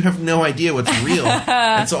 It's like you have no idea what's real.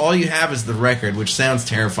 And so all you have is the record, which sounds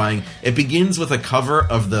terrifying. It begins with a cover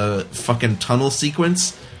of the fucking tunnel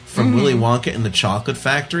sequence from Willy Wonka in the Chocolate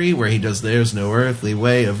Factory, where he does "There's no earthly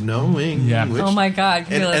way of knowing." Yeah. Which, Oh my god!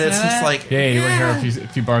 Can you listen and it's to just that? like, You want to hear a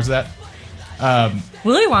few bars of that?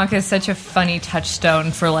 Willy Wonka is such a funny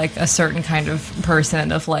touchstone for like a certain kind of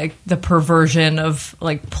person, of like the perversion of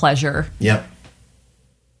like pleasure. yep.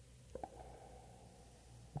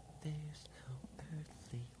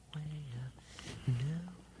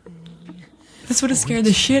 This would have scared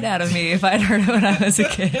the shit out of me if I'd heard it when I was a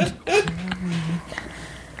kid.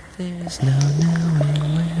 There's no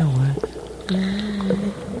knowing where we're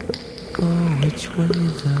going, which way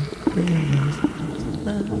the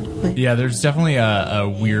Yeah, there's definitely a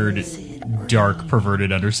weird, dark,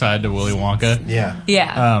 perverted underside to Willy Wonka. Yeah.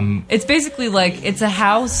 Yeah. It's basically like it's a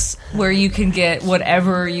house where you can get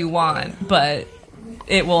whatever you want, but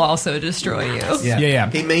it will also destroy you.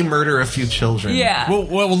 Yeah. He may murder a few children. Yeah.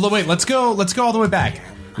 Well, wait. Let's go all the way back.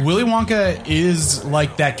 Willy Wonka is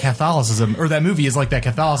like that Catholicism, or that movie is like that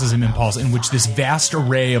Catholicism impulse in which this vast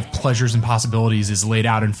array of pleasures and possibilities is laid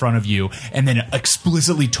out in front of you and then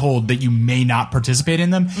explicitly told that you may not participate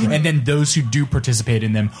in them. Right. And then those who do participate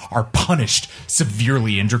in them are punished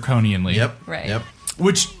severely and draconianly. Yep. Right. Yep.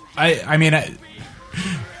 Which, I mean, and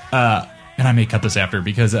I may cut this after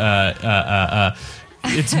because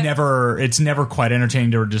it's never quite entertaining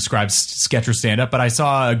to describe sketch or stand up, but I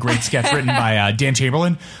saw a great sketch written by Dan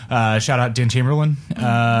Chamberlain. Shout out Dan Chamberlain.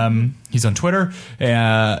 He's on Twitter.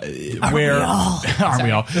 Aren't we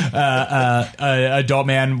all? Adult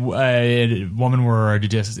man, woman were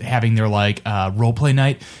just having their like role play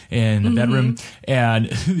night in the bedroom, and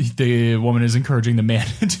the woman is encouraging the man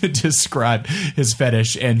to describe his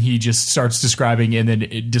fetish, and he just starts describing, and then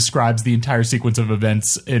it describes the entire sequence of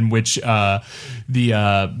events in which the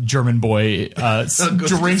German boy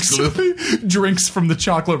drinks from the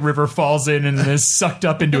chocolate river, falls in, and then is sucked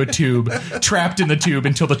up into a tube, trapped in the tube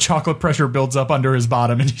until the chocolate pressure builds up under his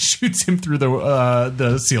bottom, and he shoots him through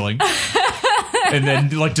the ceiling, and then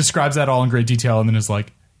like describes that all in great detail, and then is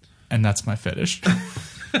like, and that's my fetish.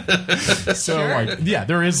 So like, yeah,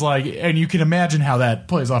 there is like, and you can imagine how that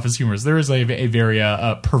plays off as humorous. There is a very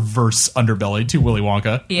perverse underbelly to Willy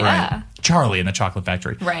Wonka. Yeah. Right. Charlie in the Chocolate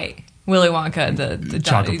Factory. Right. Willy Wonka, the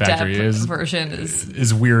Chocolate Factory version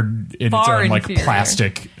is weird in its own like inferior.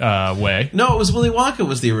 plastic way. No, it was Willy Wonka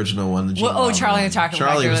was the original one. Charlie and the Chocolate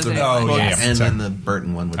Charlie Factory was the was it. book, yeah. and Sorry. then the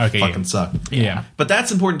Burton one, which Okay, fucking sucked. Yeah. But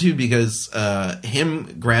that's important too because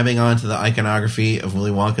him grabbing onto the iconography of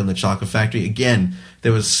Willy Wonka and the Chocolate Factory, again,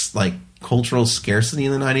 there was like cultural scarcity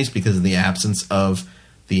in the 90s because of the absence of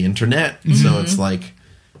the internet. So it's like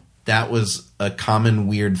that was a common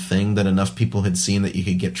weird thing that enough people had seen that you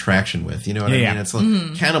could get traction with. You know what I mean? It's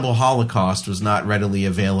like Cannibal Holocaust was not readily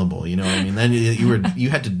available. You know what I mean? Then you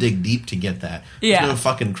had to dig deep to get that. There's no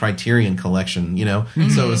fucking Criterion collection, you know?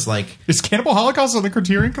 So it's like... Is Cannibal Holocaust on the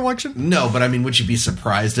Criterion Collection? No, but I mean, would you be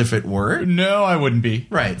surprised if it were? No, I wouldn't be.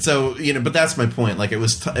 Right. So, you know, but that's my point. Like, it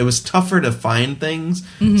was tougher to find things.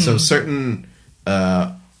 So certain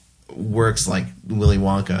works like Willy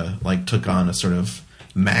Wonka, like, took on a sort of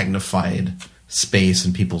magnified space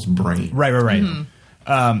in people's brain. Right.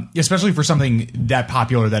 Especially for something that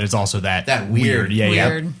popular that is also that weird.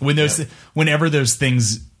 Yeah. Whenever those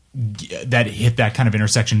things that hit that kind of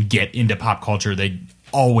intersection get into pop culture, they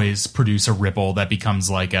always produce a ripple that becomes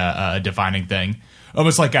like a defining thing.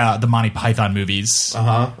 Almost like the Monty Python movies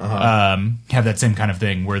have that same kind of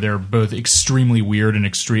thing where they're both extremely weird and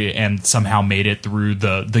extreme and somehow made it through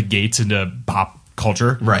the gates into pop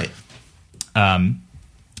culture. Right.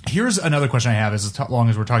 Here's another question I have as long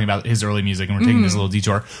as we're talking about his early music and we're taking this little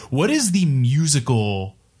detour. What is the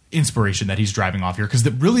musical inspiration that he's driving off here? Because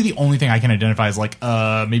really the only thing I can identify is like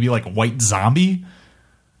maybe like White Zombie.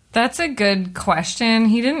 That's a good question.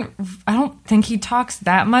 I don't think he talks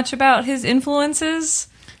that much about his influences.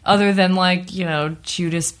 other than like, you know,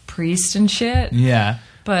 Judas Priest and shit. Yeah.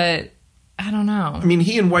 But I don't know. I mean,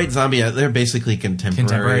 he and White Zombie, they're basically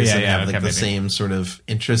contemporaries and have like okay, the maybe. same sort of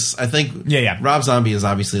interests. I think Yeah. Rob Zombie is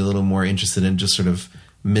obviously a little more interested in just sort of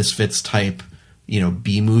Misfits type, you know,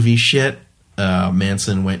 B-movie shit.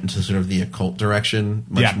 Manson went into sort of the occult direction,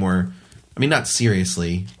 much more. I mean, not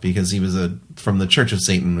seriously, because he was from the Church of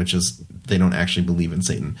Satan, which is they don't actually believe in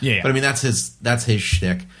Satan. Yeah. But I mean, that's his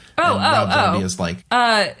shtick. Oh, and Rob Zombie is like,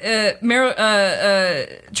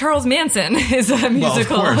 Charles Manson is a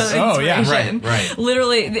musical course. Oh, yeah. inspiration. Right.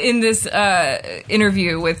 Literally, in this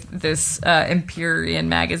interview with this Empyrean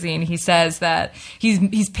magazine, he says that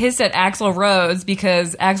he's pissed at Axl Rose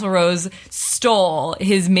because Axl Rose stole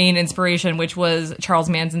his main inspiration, which was Charles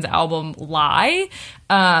Manson's album Lie.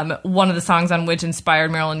 One of the songs on which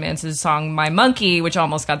inspired Marilyn Manson's song My Monkey, which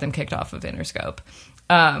almost got them kicked off of Interscope.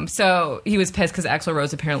 So he was pissed because Axl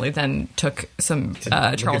Rose apparently then took some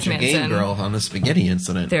Charles look at your Manson. game girl on the spaghetti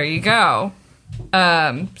incident. There you go.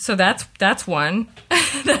 So that's one.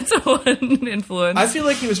 That's one influence. I feel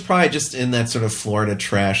like he was probably just in that sort of Florida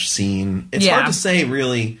trash scene. It's Yeah. hard to say,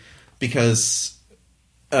 really, because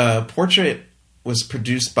Portrait was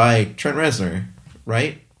produced by Trent Reznor,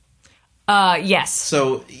 right? Yes.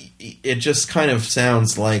 So it just kind of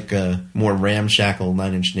sounds like a more ramshackle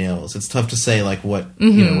Nine Inch Nails. It's tough to say, like, what,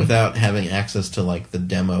 you know, without having access to, like, the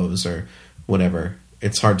demos or whatever.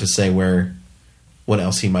 It's hard to say what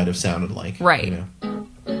else he might have sounded like. Right. You know?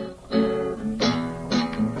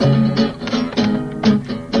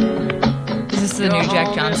 Is this the new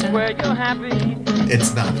Jack Johnson?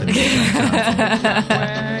 It's not the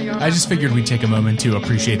I just figured we'd take a moment to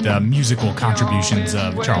appreciate the musical contributions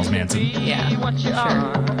of Charles Manson. Yeah. Sure.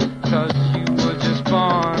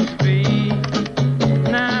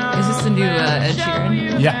 Is this the new Ed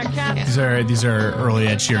Sheeran? Yeah. These are early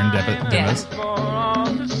Ed Sheeran demos.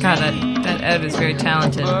 God, that Ed is very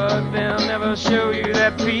talented.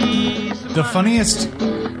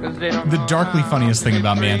 The darkly funniest thing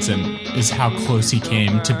about Manson is how close he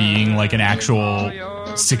came to being like an actual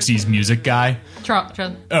 60s music guy.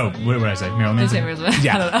 Oh, what did I say? Marilyn Manson?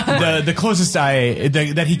 Yeah. The closest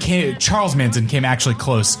that he came, Charles Manson came actually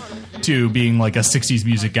close to being like a 60s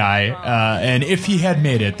music guy. And if he had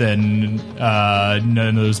made it, then none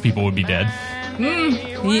of those people would be dead.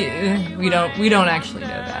 We don't actually know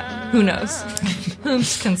that. Who knows? Who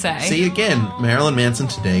can say? See, again, Marilyn Manson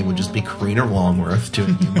today would just be Karina Longworth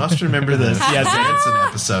doing You Must Remember This. Yes. Manson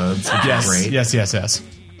episodes. Great. Yes.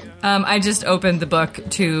 I just opened the book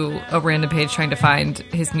to a random page trying to find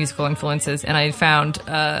his musical influences, and I found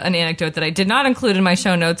an anecdote that I did not include in my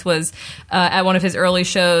show notes was at one of his early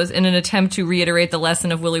shows, in an attempt to reiterate the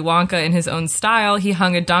lesson of Willy Wonka in his own style, he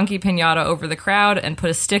hung a donkey piñata over the crowd and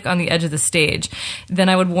put a stick on the edge of the stage. Then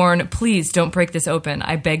I would warn, please don't break this open.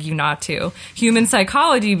 I beg you not to. Human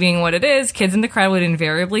psychology being what it is, kids in the crowd would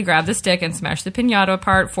invariably grab the stick and smash the piñata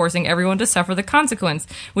apart, forcing everyone to suffer the consequence,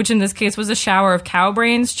 which in this case was a shower of cow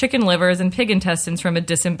brains, chicken livers, and pig intestines from a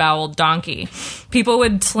disemboweled donkey. People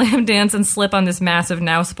would slam dance and slip on this massive,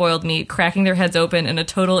 now spoiled meat, cracking their heads open in a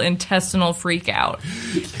total intestinal freakout.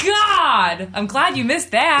 God! I'm glad you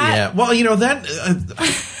missed that. Yeah, well, you know, that,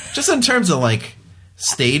 just in terms of, like,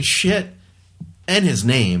 stage shit and his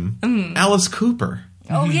name, Alice Cooper.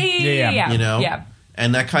 Oh, yeah. You know? Yeah.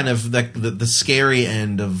 And that kind of, the scary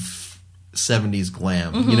end of 70s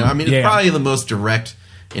glam. You know, I mean, it's Yeah. probably the most direct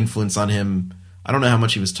influence on him. I don't know how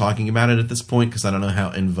much he was talking about it at this point, because I don't know how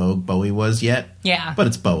in vogue Bowie was yet. Yeah. But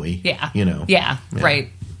it's Bowie. Yeah. You know? Yeah, right.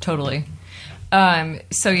 Totally.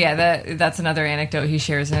 So yeah, that's another anecdote he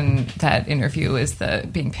shares in that interview is the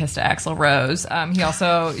being pissed at Axl Rose. He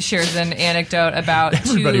also shares an anecdote about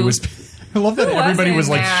Everybody was. I love that everybody was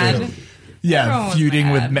like, mad? Everyone was feuding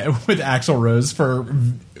mad. with Axl Rose for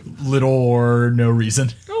little or no reason.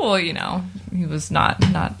 Well, you know, he was not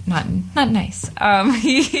nice.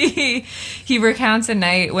 He recounts a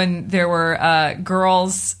night when there were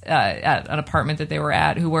girls at an apartment that they were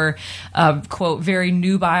at who were quote very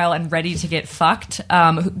nubile and ready to get fucked.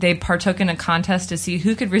 They partook in a contest to see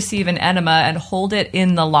who could receive an enema and hold it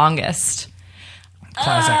in the longest.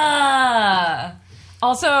 Classic.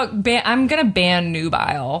 Also, I'm going to ban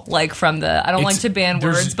nubile, like from the... I don't like to ban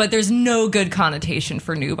words, but there's no good connotation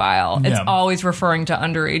for nubile. It's always referring to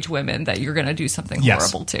underage women that you're going to do something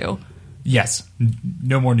horrible to. Yes.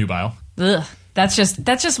 No more nubile. Ugh. That's just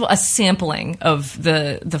a sampling of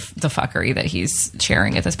the fuckery that he's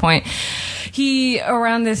sharing at this point. He,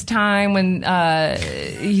 around this time when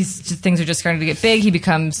things are just starting to get big, he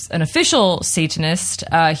becomes an official Satanist.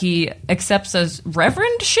 He accepts a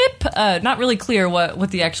reverendship. Not really clear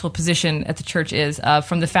what the actual position at the church is,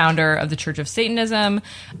 from the founder of the Church of Satanism.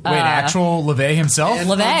 Wait, actual LaVey himself?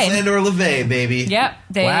 Alexander LaVey, baby. Yep,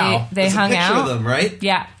 they Wow. they There's a hung picture out. of them, right?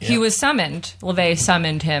 Yeah, he was summoned. LaVey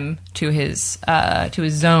summoned him to his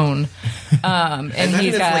zone, and Imagine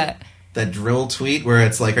he's it's got. like that drill tweet where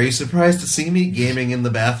it's like, "Are you surprised to see me gaming in the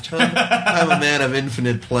bathtub? I'm a man of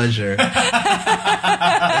infinite pleasure."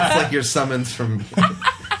 That's like your summons from.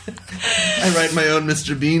 I write my own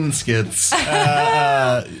Mr. Bean skits.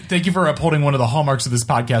 Thank you for upholding one of the hallmarks of this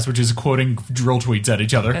podcast, which is quoting drill tweets at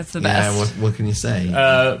each other. That's the Yeah, best. what can you say?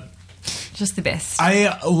 Just the best.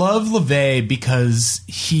 I love LaVey because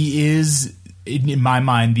he is, in my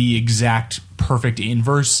mind, the exact perfect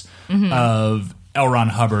inverse of L. Ron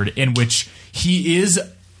Hubbard, in which he is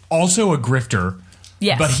also a grifter.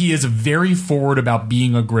 Yes. But he is very forward about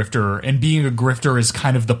being a grifter, and being a grifter is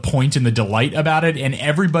kind of the point and the delight about it, and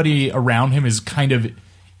everybody around him is kind of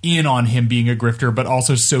in on him being a grifter, but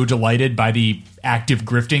also so delighted by the active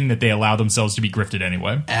grifting that they allow themselves to be grifted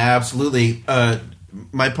anyway. Absolutely.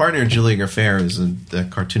 My partner, Julia Graffair, is a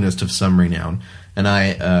cartoonist of some renown, and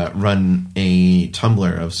I run a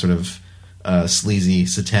Tumblr of sort of sleazy,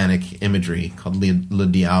 satanic imagery called Le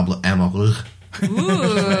Diable Amoureux. Ooh.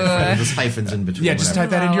 There's hyphens in between. Yeah, just whatever.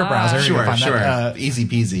 type that into your browser. You'll Sure, find sure. that. Easy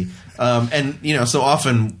peasy. And, so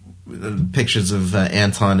often pictures of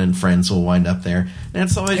Anton and friends will wind up there. And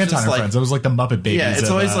it's always Anton just and like... Friends. It was like the Muppet Babies. Yeah, it's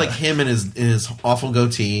of, always like him in his awful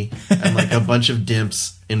goatee and like a bunch of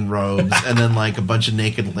dimps in robes and then like a bunch of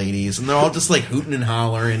naked ladies. And they're all just like hooting and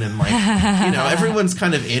hollering and like, everyone's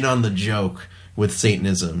kind of in on the joke with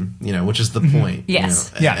Satanism, which is the point. Yes.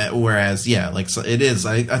 Yeah. Whereas, like so it is.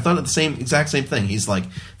 I thought it the exact same thing. He's like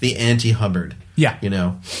the anti-Hubbard. Yeah.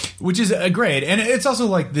 Which is great. And it's also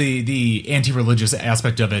like the anti-religious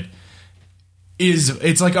aspect of it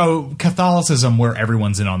it's like Catholicism where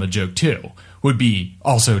everyone's in on the joke too would be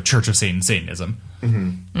also Church of Satanism.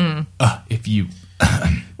 Mm-hmm. If you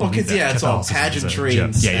because it's all pageantry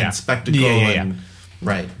and spectacle and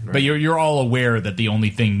right. But you're all aware that the only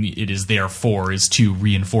thing it is there for is to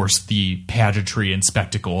reinforce the pageantry and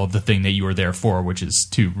spectacle of the thing that you are there for, which is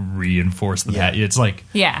to reinforce the It's like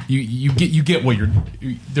you get what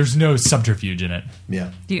there's no subterfuge in it.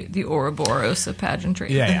 Yeah. The Ouroboros of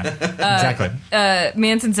pageantry. Yeah. Exactly.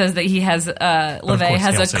 Manson says that he has LaVey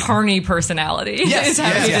has a carny personality. Yes, is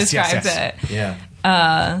how he describes it.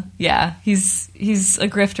 Yeah. He's a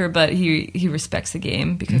grifter, but he respects the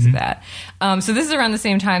game because of that. So this is around the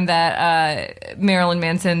same time that Marilyn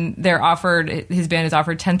Manson, his band is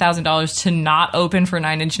offered $10,000 to not open for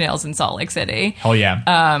Nine Inch Nails in Salt Lake City. Hell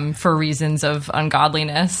yeah. For reasons of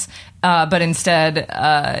ungodliness. But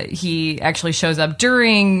instead, he actually shows up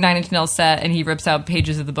during Nine Inch Nails set and he rips out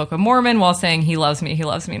pages of the Book of Mormon while saying, "He loves me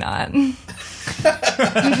not." Which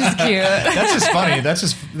is cute. That's just funny.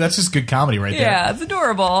 That's just good comedy right there. Yeah, it's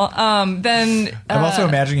adorable. Then I'm also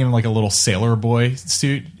imagining him in like a little sailor boy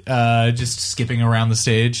suit, just skipping around the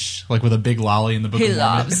stage, like with a big lolly in the Book he of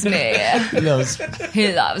Mormon. loves me.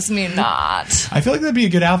 He loves me not. I feel like that'd be a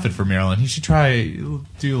good outfit for Marilyn. He should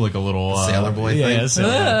do like a little sailor boy thing. Yeah,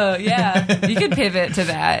 sailor boy. Yeah, you could pivot to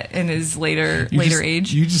that in his later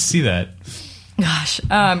age. You just see that. Gosh,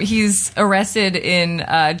 he's arrested in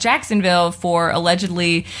Jacksonville for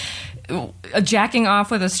allegedly jacking off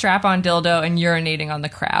with a strap-on dildo and urinating on the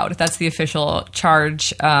crowd. That's the official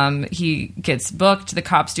charge. He gets booked. The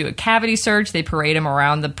cops do a cavity search. They parade him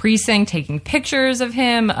around the precinct, taking pictures of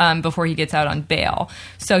him before he gets out on bail.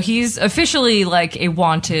 So he's officially like a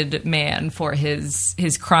wanted man for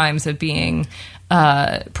his crimes of being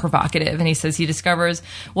provocative. And he says he discovers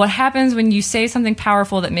what happens when you say something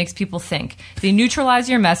powerful that makes people think. They neutralize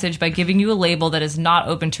your message by giving you a label that is not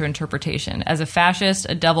open to interpretation as a fascist,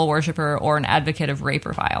 a devil worshiper, or an advocate of rape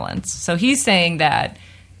or violence. So he's saying that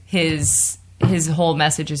his whole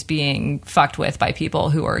message is being fucked with by people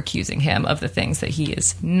who are accusing him of the things that he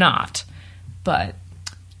is not. But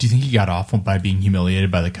do you think he got off by being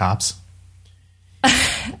humiliated by the cops?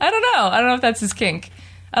 I don't know. I don't know if that's his kink.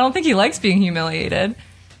 I don't think he likes being humiliated.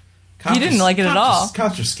 He didn't like it at all.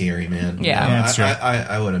 Cops are scary, man. Yeah. That's true.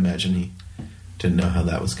 I would imagine he didn't know how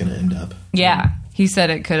that was going to end up. Yeah. He said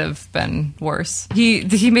it could have been worse.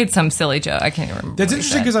 He made some silly joke. I can't even remember. That's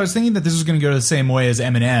interesting because I was thinking that this was going to go the same way as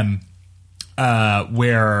Eminem,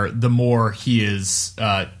 where the more he is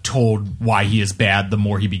told why he is bad, the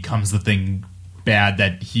more he becomes the thing bad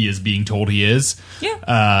that he is being told he is.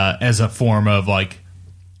 Yeah. As a form of like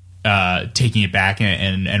taking it back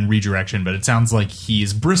and redirection, but it sounds like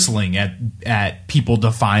he's bristling at people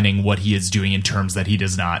defining what he is doing in terms that he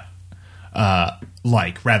does not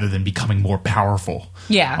like, rather than becoming more powerful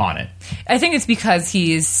on it. I think it's because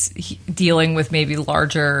he's dealing with maybe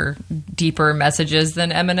larger, deeper messages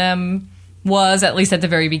than Eminem was, at least at the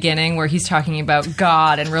very beginning, where he's talking about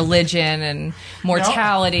God and religion and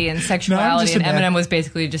mortality and sexuality, and Eminem was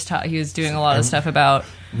basically just he was doing a lot of stuff about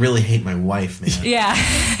really hate my wife, man. Yeah,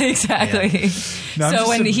 exactly. Yeah. So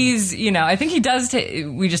when he's, I think he does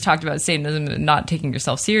we just talked about Satanism and not taking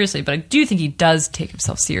yourself seriously, but I do think he does take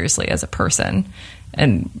himself seriously as a person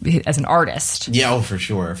and as an artist. Yeah, for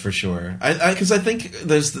sure. Because I think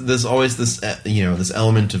there's always this, this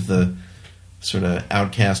element of the sort of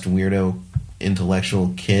outcast, weirdo,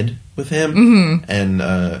 intellectual kid with him. Mm-hmm. And,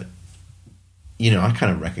 I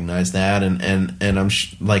kind of recognize that. And I'm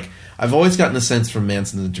I've always gotten a sense from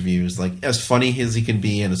Manson's interviews, like, as funny as he can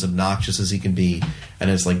be and as obnoxious as he can be and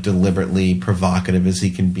as, like, deliberately provocative as he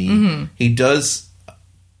can be, mm-hmm. he does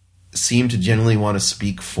seem to generally want to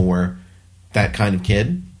speak for that kind of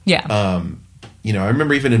kid. Yeah. I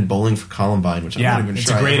remember even in Bowling for Columbine, which I'm not even sure it's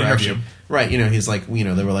a great interview. Right, he's like, they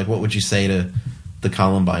were like, what would you say to the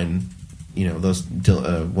Columbine, those,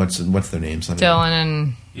 what's their names?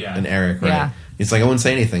 Dylan and Eric, right? Yeah. He's like, I wouldn't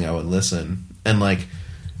say anything, I would listen. And, like,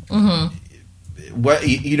 what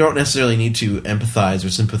you don't necessarily need to empathize or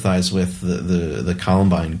sympathize with the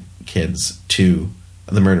Columbine kids, to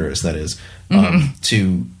the murderers, that is,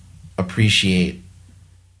 to appreciate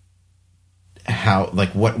how, like,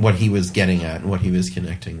 what he was getting at and what he was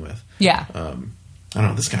connecting with. Yeah. I don't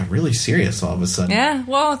know, this got really serious all of a sudden. Yeah,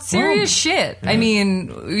 well, it's serious shit. Yeah. I mean,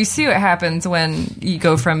 you see what happens when you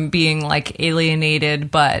go from being, like, alienated,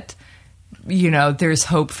 but, there's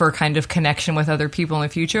hope for kind of connection with other people in the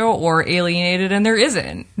future, or alienated and there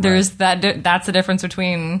isn't. There's that's the difference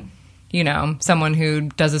between, someone who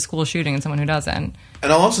does a school shooting and someone who doesn't.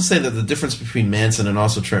 And I'll also say that the difference between Manson and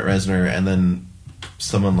also Trent Reznor and then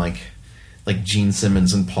someone like Gene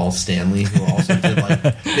Simmons and Paul Stanley, who also did,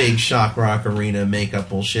 like, big shock rock arena makeup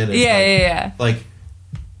bullshit. Yeah. Like,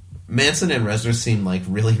 Manson and Reznor seem, like,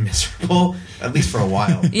 really miserable, at least for a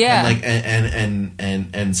while. Yeah. And,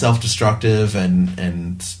 like, and self-destructive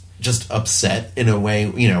and just upset in a way,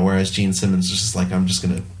 whereas Gene Simmons is just like, I'm just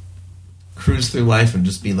going to cruise through life and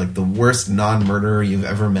just be, like, the worst non-murderer you've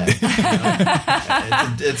ever met.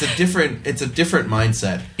 It's a different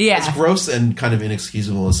mindset. Yeah. As gross and kind of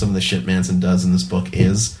inexcusable as some of the shit Manson does in this book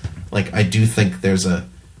is, like, I do think there's a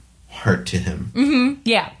heart to him. Mm-hmm.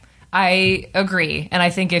 Yeah, I agree. And I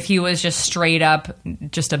think if he was just straight up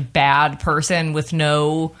just a bad person with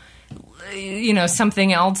no,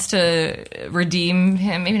 something else to redeem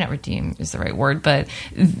him, maybe not redeem is the right word, but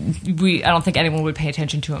I don't think anyone would pay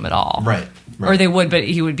attention to him at all. Right. Or they would, but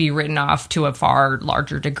he would be written off to a far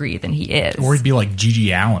larger degree than he is. Or he'd be like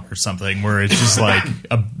Gigi Allen or something, where it's just like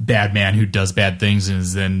a bad man who does bad things and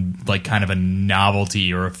is then, like, kind of a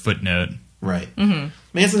novelty or a footnote. Right. Mm-hmm.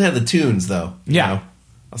 Manson had the tunes, though. Yeah.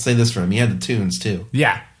 I'll say this for him. He had the tunes, too.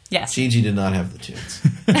 Yeah. Yes. Gigi did not have the tunes.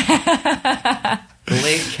 The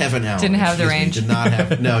late Kevin Allen didn't have the range. He did not have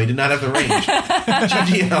the range.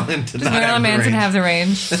 Gigi Allen did not have the range. Manson have the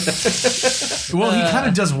range? Well, he kind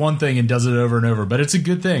of does one thing and does it over and over, but it's a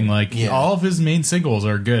good thing. Like, all of his main singles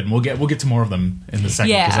are good, and we'll get to more of them in the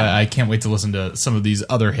second, because I can't wait to listen to some of these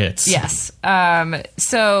other hits. Yes.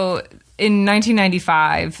 So in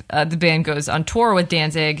 1995, the band goes on tour with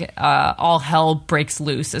Danzig. All hell breaks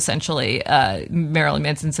loose, essentially. Marilyn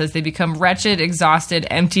Manson says they become wretched, exhausted,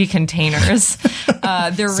 empty containers.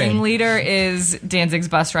 Their ringleader is Danzig's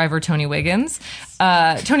bus driver, Tony Wiggins.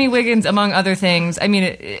 Tony Wiggins, among other things, I mean,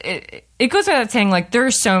 it goes without saying, like,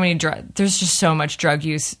 there's just so much drug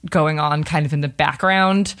use going on kind of in the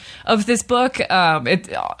background of this book.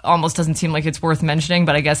 It almost doesn't seem like it's worth mentioning,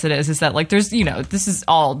 but I guess it is that, like, there's, this is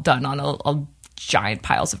all done on a giant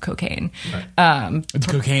piles of cocaine. Right.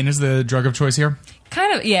 Cocaine is the drug of choice here?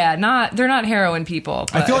 Kind of, yeah. They're not heroin people.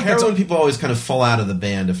 But I feel like heroin people always kind of fall out of the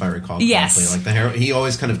band, if I recall correctly. Yes. Like, he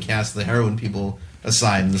always kind of casts the heroin people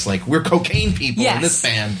aside and it's like, we're cocaine people in this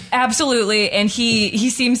band. Absolutely. And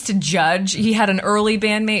he seems to judge. He had an early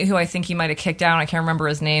bandmate who I think he might have kicked out. I can't remember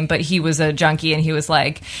his name, but he was a junkie, and he was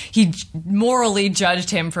like, he morally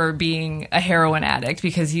judged him for being a heroin addict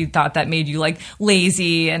because he thought that made you, like,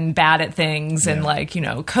 lazy and bad at things, and, like,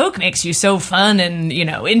 coke makes you so fun and,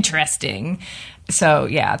 interesting. So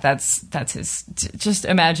yeah, that's his. Just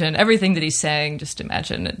imagine everything that he's saying. Just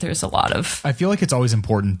imagine there's a lot of. I feel like it's always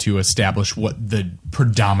important to establish what the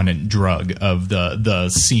predominant drug of the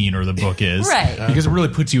scene or the book is, Right. Because it really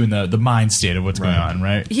puts you in the mind state of what's going on,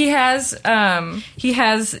 right? He has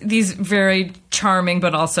these very charming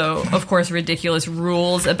but also, of course, ridiculous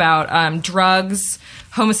rules about drugs,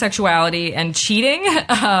 homosexuality, and cheating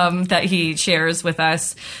that he shares with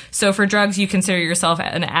us. So for drugs, you consider yourself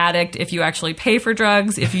an addict if you actually pay for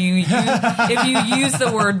drugs, if you use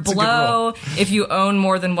the word blow, if you own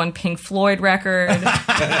more than one Pink Floyd record,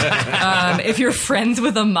 if you're friends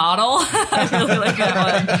with a model. I really like that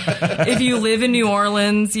one. If you live in New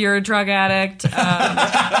Orleans, you're a drug addict.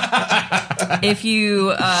 If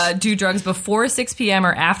you do drugs before 6 p.m.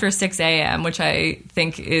 or after 6 a.m., which I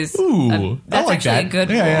think is Ooh, that's I like actually that. a good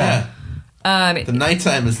rule. Yeah. The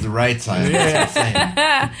nighttime is the right time. That's what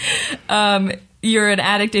I'm saying. You're an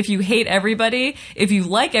addict if you hate everybody. If you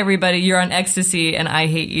like everybody, you're on ecstasy and I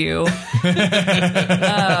hate you.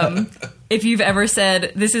 If you've ever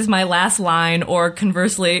said, "This is my last line," or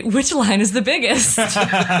conversely, "Which line is the biggest?"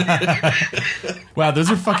 Wow, those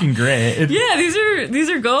are fucking great. Yeah, these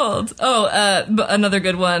are gold. Oh, but another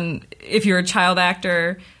good one. If you're a child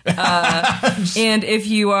actor, and if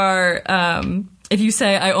you are, if you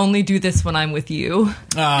say, "I only do this when I'm with you."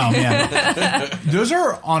 Oh man, those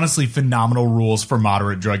are honestly phenomenal rules for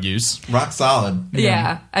moderate drug use. Rock solid.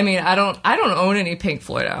 Yeah, I mean, I don't own any Pink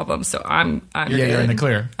Floyd albums, so I'm good. You're in the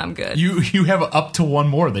clear. I'm good. You have up to one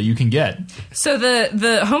more that you can get. So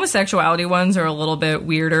the homosexuality ones are a little bit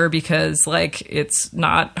weirder because like it's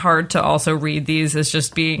not hard to also read these as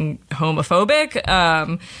just being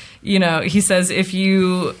homophobic. He says if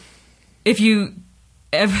you've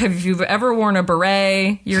ever worn a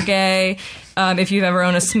beret, you're gay. If you've ever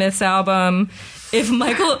owned a Smiths album, if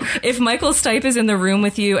Michael Stipe is in the room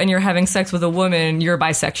with you and you're having sex with a woman, you're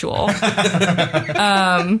bisexual.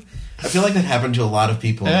 I feel like that happened to a lot of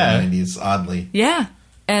people in the 90s, oddly. Yeah.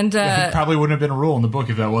 And It probably wouldn't have been a rule in the book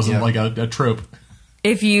if that wasn't like a trope.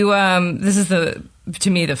 if you this is to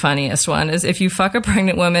me the funniest one is if you fuck a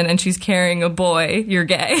pregnant woman and she's carrying a boy, you're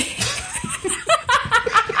gay.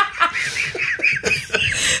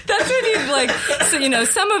 That's what he's like. So,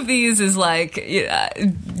 some of these is like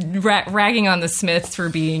ragging on the Smiths for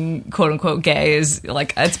being quote unquote gay is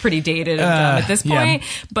like, it's pretty dated and dumb at this point. Yeah.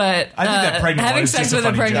 But I think that pregnant having one is sex just a with a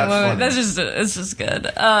funny pregnant joke. woman, it's just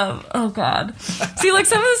good. Oh God. See, like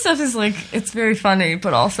some of the stuff is like, it's very funny,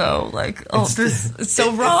 but also like, it's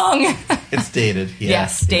so wrong. It's dated. Yeah.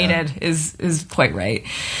 Yes, dated is quite right.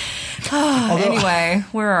 Anyway,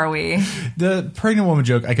 where are we? The pregnant woman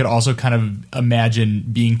joke, I could also kind of imagine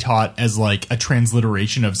being taught as like a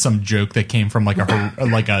transliteration of some joke that came from like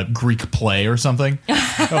a Greek play or something.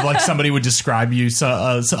 Of like somebody would describe you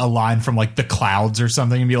a line from like The Clouds or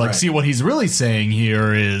something and be like, see, what he's really saying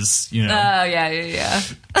here is,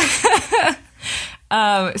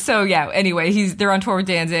 Oh, yeah. Anyway, they're on tour with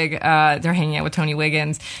Danzig. They're hanging out with Tony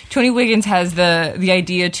Wiggins. Tony Wiggins has the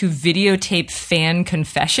idea to videotape fan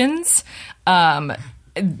confessions.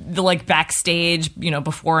 Like backstage,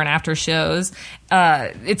 before and after shows.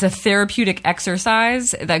 It's a therapeutic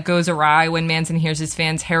exercise that goes awry when Manson hears his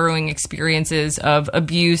fans' harrowing experiences of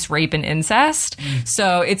abuse, rape, and incest.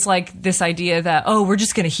 So it's like this idea that, we're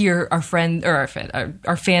just going to hear our friend or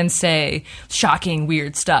our fans say shocking,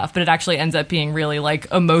 weird stuff, but it actually ends up being really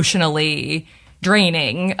like emotionally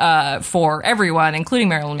draining for everyone, including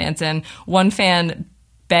Marilyn Manson. One fan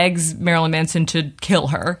begs Marilyn Manson to kill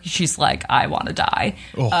her. She's like, I want to die.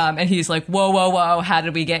 And he's like, whoa, how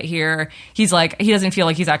did we get here? He's like, he doesn't feel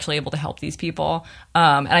like he's actually able to help these people.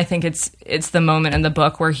 And I think it's the moment in the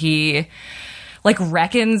book where he like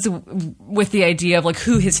reckons with the idea of like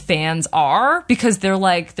who his fans are, because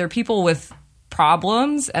they're people with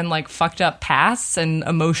problems and like fucked up pasts and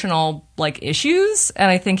emotional like issues. And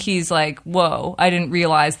I think he's like, whoa, I didn't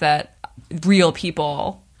realize that real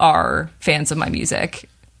people are fans of my music.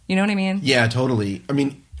 You know what I mean? Yeah, totally. I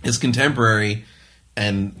mean, his contemporary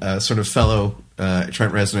and sort of fellow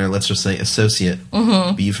Trent Reznor, let's just say associate,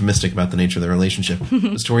 to be euphemistic about the nature of their relationship,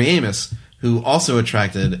 was Tori Amos, who also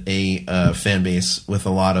attracted a fan base with a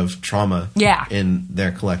lot of trauma in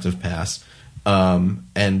their collective past.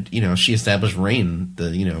 And, she established RAINN,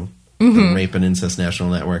 the Rape and Incest National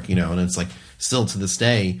Network, and it's like still to this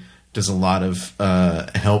day does a lot of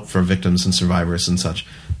help for victims and survivors and such.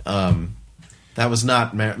 That was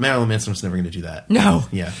not Marilyn Manson was never going to do that. No.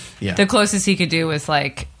 Yeah. The closest he could do was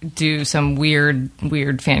like do some weird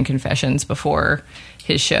fan confessions before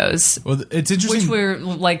his shows. Well, it's interesting, which were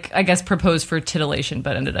like, I guess, proposed for titillation,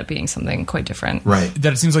 but ended up being something quite different. Right.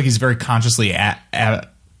 that it seems like he's very consciously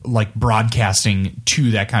like broadcasting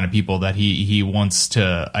to that kind of people that he wants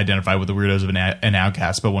to identify with the weirdos of an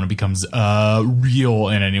outcast, but when it becomes real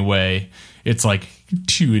in any way, it's like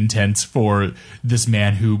too intense for this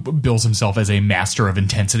man who bills himself as a master of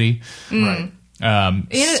intensity. Right. I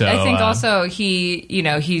think also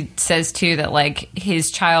he says too that like his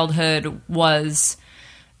childhood was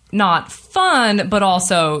not fun, but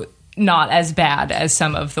also not as bad as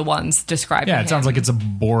some of the ones described. Yeah, it sounds like it's a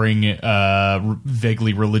boring,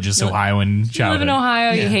 vaguely religious Ohioan childhood. You live in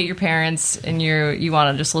Ohio, Yeah. you hate your parents, and you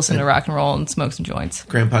want to just listen to rock and roll and smoke some joints.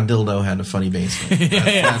 Grandpa Dildo had a funny basement.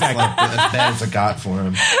 That's like as bad as it got for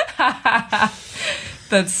him.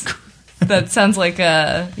 That sounds like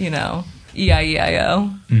a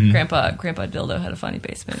E-I-E-I-O. Grandpa Dildo had a funny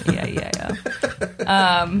basement.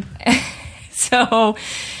 E-I-E-I-O. So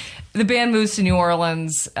the band moves to New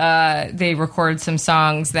Orleans. They record some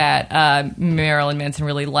songs that Marilyn Manson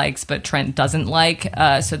really likes, but Trent doesn't like.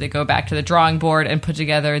 So they go back to the drawing board and put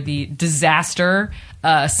together the disaster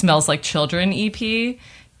Smells Like Children EP.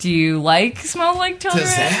 Do you like Smells Like Children?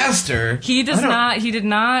 Disaster. He does not. He did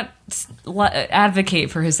not advocate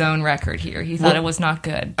for his own record here. He thought it was not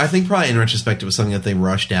good. I think probably in retrospect it was something that they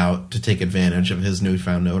rushed out to take advantage of his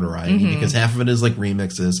newfound notoriety because half of it is like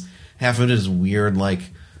remixes, half of it is weird like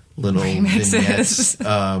little vignettes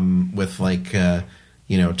with like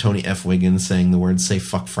Tony F. Wiggins saying the words "say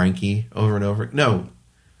fuck Frankie" over and over. No,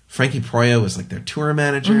 Frankie Proyo was like their tour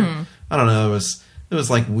manager. I don't know. It was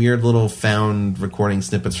like weird little found recording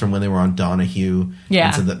snippets from when they were on Donahue. Yeah.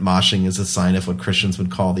 And said that moshing is a sign of what Christians would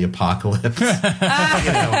call the apocalypse. And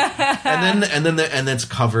then it's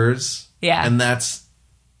covers. Yeah. And that's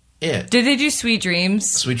it. Did they do Sweet Dreams?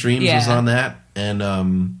 Sweet Dreams was on that. And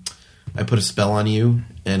I Put a Spell on You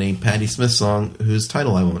and a Patti Smith song whose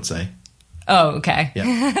title I won't say. Oh, okay.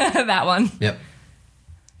 Yeah. That one. Yep.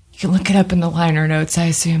 You can look it up in the liner notes, I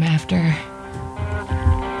assume, after.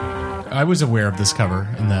 I was aware of this cover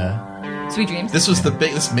in the. Sweet Dreams. This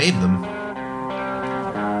made them.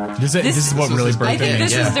 This is what really was broke I think them.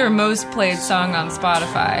 this Yeah. is their most played song on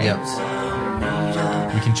Spotify. Yep.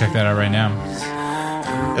 We can check that out right now.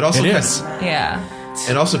 It also It is. Yeah.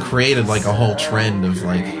 It also created like a whole trend of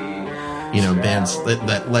like bands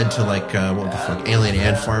that led to like what the fuck, Alien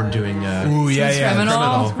Ant Farm doing Ooh, yeah.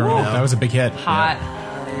 Criminal. Criminal. That was a big hit. Hot.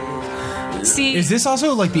 See, Is this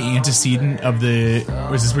also like the antecedent of the?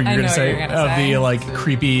 Was this what I you're know gonna what say? you're gonna Of say. the like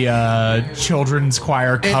creepy children's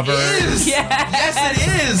choir cover? It is. Yeah. Yes, it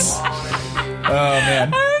is. Oh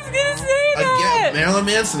man. I was gonna say that. Again, Marilyn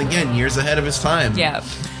Manson again, years ahead of his time. Yeah.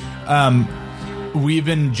 We've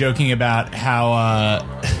been joking about how.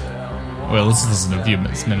 Well, let's listen to a few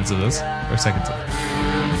minutes of this or seconds of it.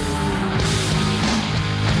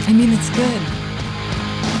 I mean, it's good.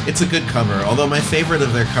 It's a good cover. Although my favorite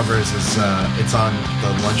of their covers is it's on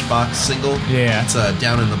the Lunchbox single. Yeah. It's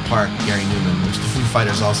Down in the Park, Gary Newman, which the Foo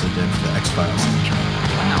Fighters also did for the X-Files soundtrack.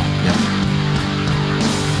 Wow. Yep.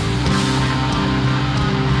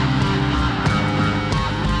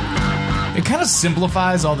 It kind of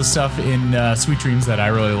simplifies all the stuff in Sweet Dreams that I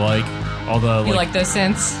really like. All the You like those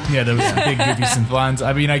synths? yeah, those big goofy synth lines.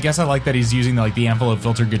 I mean, I guess I like that he's using like the envelope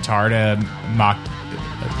filter guitar to mock.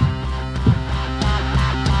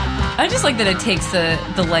 I just like that it takes the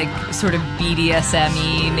like sort of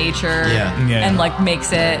BDSM-y nature Yeah. and like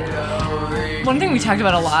makes it. One thing we talked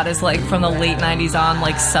about a lot is like from the late 90s on,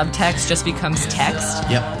 like subtext just becomes text.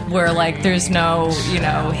 Yep. Where like there's no,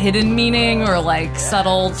 hidden meaning or like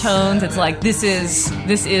subtle tones. It's like this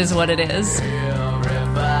is what it is.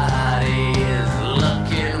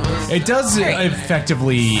 It does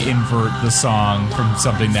effectively invert the song from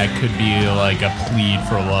something that could be like a plead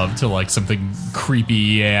for love to like something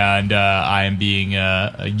creepy and I am being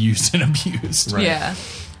used and abused. Right. Yeah.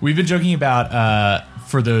 We've been joking about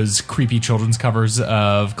for those creepy children's covers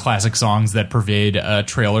of classic songs that pervade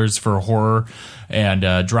trailers for horror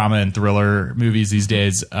and drama and thriller movies these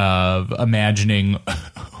days, of imagining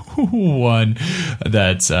one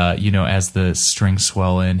that's as the strings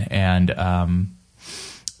swell in and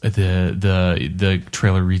the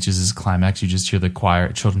trailer reaches its climax, you just hear the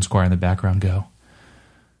children's choir in the background go,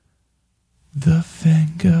 "The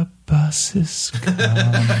Venga bus is coming.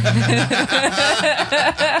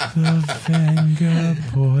 The Venga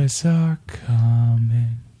boys are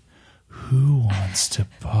coming. Who wants to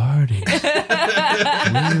party? We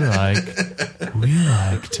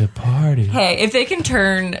like to party." Hey, if they can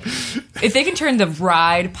turn the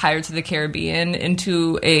ride Pirates of the Caribbean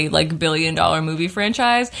into a like $1 billion movie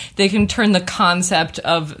franchise, they can turn the concept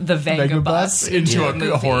of the Venga bus into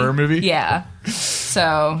a horror movie. Yeah.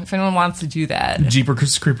 So if anyone wants to do that,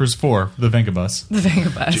 Jeepers Creepers 4, the Venga bus. the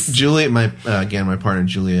Venga bus. Julia, my partner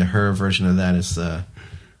Julia, her version of that is oh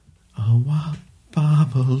wow.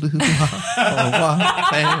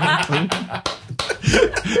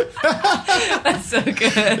 That's so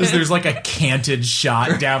good. There's like a canted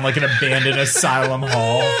shot down like an abandoned asylum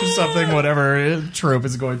hall or something, whatever trope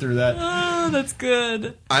is going through that. Oh, that's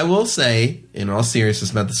good. I will say, in all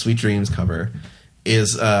seriousness, about the Sweet Dreams cover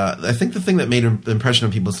is I think the thing that made an impression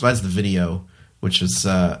on people, besides the video, which is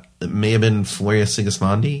it may have been Floria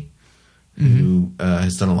Sigismondi, who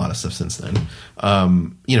has done a lot of stuff since then.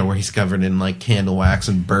 Where he's covered in like candle wax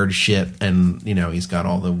and bird shit, and he's got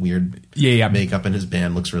all the weird makeup, and his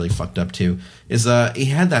band looks really fucked up too. Is he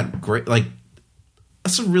had that great, like,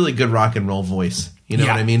 that's a really good rock and roll voice. You know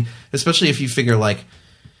what I mean? Especially if you figure like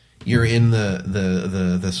you're in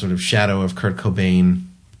the sort of shadow of Kurt Cobain.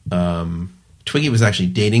 Twiggy was actually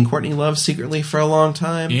dating Courtney Love secretly for a long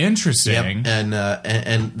time. Interesting. Yep.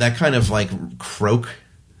 And that kind of like croak,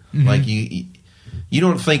 like you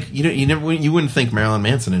don't think you wouldn't think Marilyn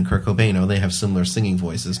Manson and Kurt Cobain, they have similar singing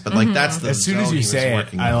voices, but like that's the as soon as you say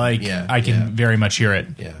it, I can very much hear it.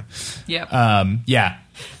 Yep.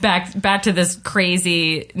 Back to this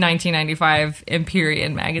crazy 1995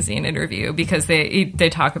 Empyrean magazine interview, because they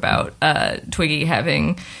talk about Twiggy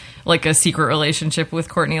having like a secret relationship with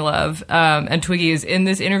Courtney Love, and Twiggy is in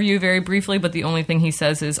this interview very briefly, but the only thing he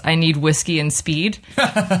says is, "I need whiskey and speed."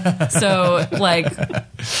 So like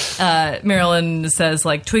Marilyn says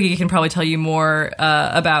like Twiggy can probably tell you more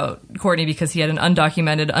about Courtney because he had an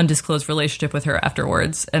undocumented, undisclosed relationship with her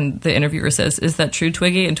afterwards. And the interviewer says, "Is that true,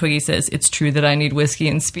 Twiggy?" And Twiggy says, "It's true that I need whiskey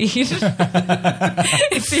and speed."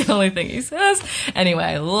 It's the only thing he says.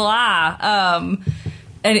 Anyway,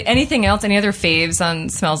 anything else? Any other faves on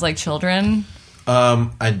Smells Like Children?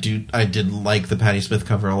 I did like the Patti Smith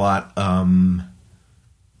cover a lot. The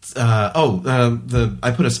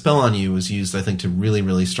I Put a Spell on You was used, I think, to really,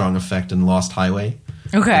 really strong effect in Lost Highway.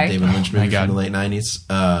 Okay. The David Lynch movie from the late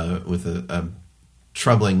 90s, with a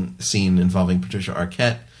troubling scene involving Patricia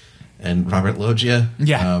Arquette and Robert Loggia.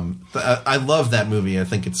 Yeah. I love that movie. I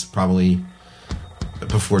think it's probably,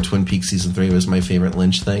 before Twin Peaks season 3, was my favorite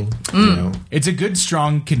Lynch thing. It's a good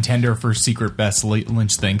strong contender for secret best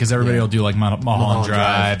Lynch thing, because everybody will do like Mulholland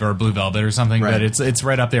Drive or Blue Velvet or something, but it's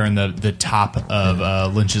right up there in the top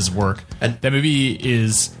of Lynch's work. And that movie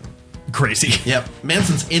is crazy. Yep.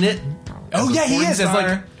 Manson's in it. Oh yeah, he is. It's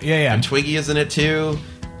like, and Twiggy is in it too,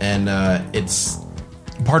 and it's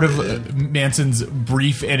part of Manson's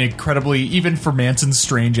brief and incredibly, even for Manson's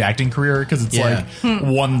strange acting career, because it's like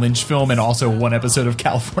one Lynch film and also one episode of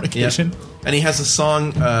Californication. Yep. And he has a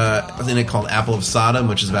song in it called Apple of Sodom,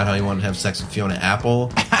 which is about how he wanted to have sex with Fiona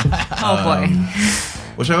Apple. Oh boy.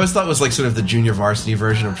 Which I always thought was like sort of the junior varsity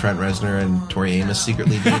version of Trent Reznor and Tori Amos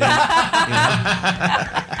secretly dating.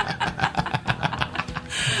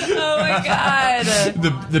 Oh my god.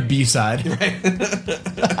 The B-side. Right.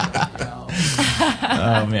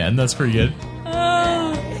 Oh man, that's pretty good.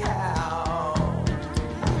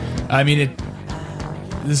 I mean,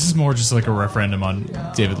 this is more just like a referendum on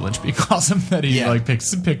David Lynch being awesome, that he like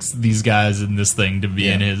picks these guys in this thing to be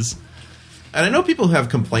in his. And I know people who have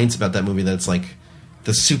complaints about that movie, that it's like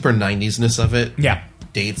the super 90s-ness of it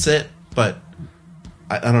dates it, but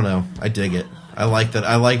I don't know. I dig it. I like that.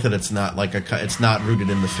 I like that it's not like it's not rooted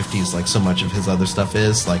in the 50s like so much of his other stuff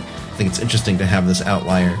is. Like, I think it's interesting to have this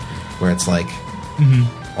outlier where it's like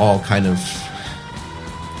all kind of,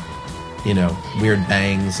 weird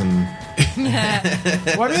bangs and.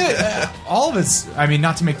 All of it's. I mean,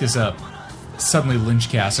 not to make this up. Suddenly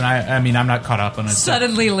Lynchcast, and I mean, I'm not caught up on it.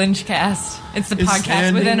 Suddenly Lynchcast. It's the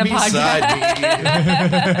podcast within a podcast.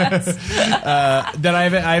 That I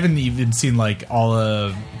haven't even seen like all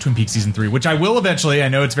of Twin Peaks season 3, which I will eventually. I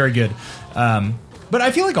know it's very good, but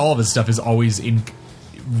I feel like all of his stuff is always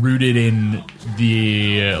rooted in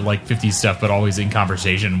the like 50s stuff, but always in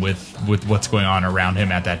conversation with what's going on around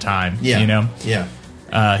him at that time. Yeah,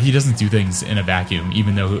 he doesn't do things in a vacuum,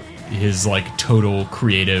 even though his like total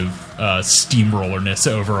creative steamrollerness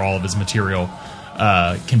over all of his material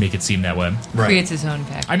can make it seem that way. Right. Creates his own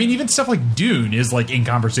vacuum. I mean, even stuff like Dune is like in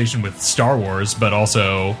conversation with Star Wars, but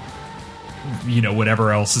also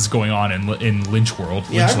whatever else is going on in Lynch world.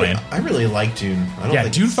 Yeah, I really like Dune.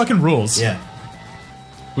 Dune fucking rules. Yeah.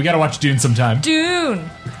 We gotta watch Dune sometime. Dune.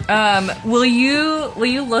 Will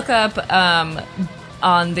you look up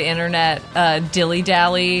on the internet Dilly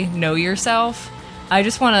Dally Know Yourself? I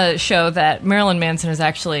just want to show that Marilyn Manson is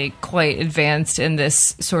actually quite advanced in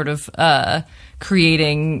this sort of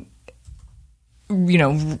creating,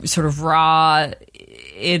 sort of raw,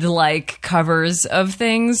 id-like covers of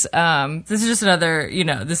things. This is just another,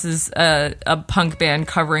 this is a punk band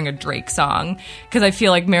covering a Drake song, because I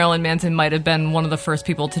feel like Marilyn Manson might have been one of the first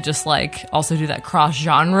people to just like also do that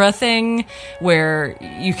cross-genre thing where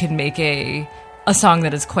you can make a a song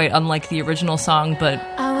that is quite unlike the original song, but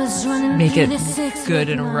make it good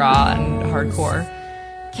and raw and hardcore.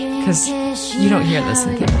 Because you don't hear this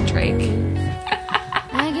in Pink Drake.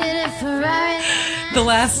 The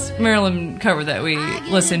last Marilyn cover that we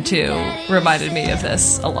listened to reminded me of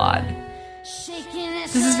this a lot.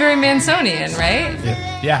 This is very Mansonian, right?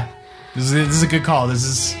 Yeah. This is a good call. This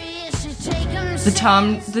is the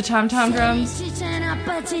tom drums. It's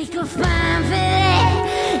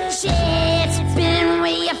been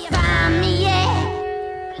where you find me, yeah.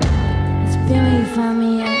 It's been where you find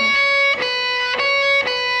me, yeah.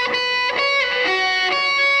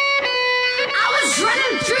 I was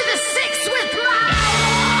running through the six with my.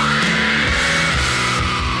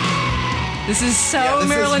 This is so This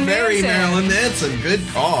Marilyn is very Manson. Marilyn Manson. Good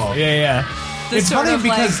call. yeah. The It's sort funny of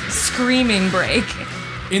because like screaming break.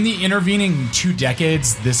 in the intervening 2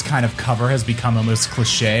 decades, this kind of cover has become almost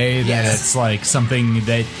cliche. That Yes. it's like something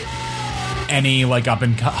that any like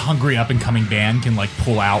hungry up and coming band can like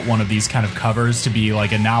pull out one of these kind of covers to be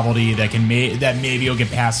like a novelty that can that maybe will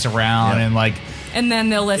get passed around Yep. and like And then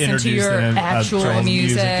they'll listen to introduce your them, actual trans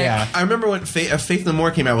music. Yeah. I remember when Faith No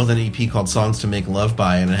More came out with an EP called Songs to Make Love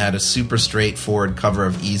By, and it had a super straightforward cover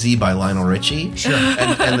of Easy by Lionel Richie. Sure.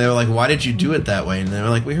 And they were like, why did you do it that way? And they were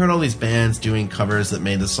like, we heard all these bands doing covers that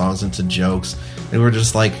made the songs into jokes. And we're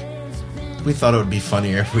just like, we thought it would be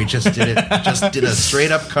funnier if we just did a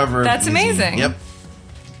straight up cover That's of Easy. amazing. Yep.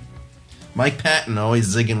 Mike Patton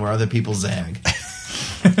always zigging where other people zag.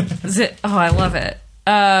 Oh, I love it.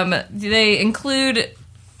 They include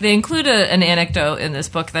an anecdote in this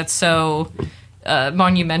book that's so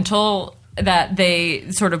monumental that they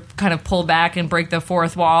sort of kind of pull back and break the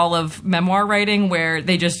fourth wall of memoir writing, where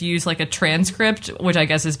they just use like a transcript, which I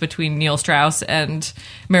guess is between Neil Strauss and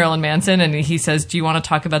Marilyn Manson, and he says, "Do you want to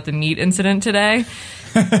talk about the meat incident today?"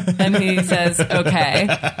 And he says, "Okay."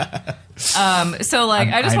 So like,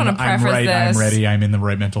 I just want to preface I'm right, this. I'm ready. I'm in the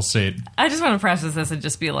right mental state. I just want to preface this and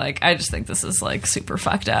just be like, I just think this is like super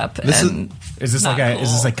fucked up. This and Is this not like cool.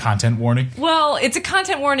 is this like content warning? Well, it's a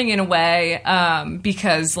content warning in a way,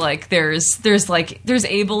 because like there's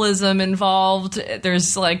ableism involved.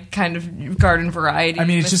 There's like kind of garden variety. I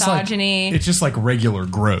mean, it's misogyny, just like regular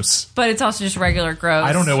gross. but it's also just regular gross.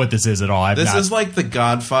 I don't know what this is at all. This is like the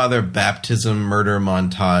Godfather baptism murder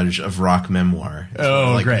montage of rock memoir.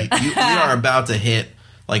 Oh, like, great. We are about to hit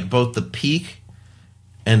like both the peak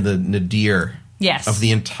and the nadir Yes. of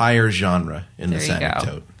the entire genre in There this you go.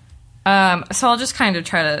 anecdote. So I'll just kind of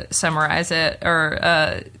try to summarize it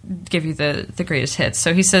or give you the greatest hits.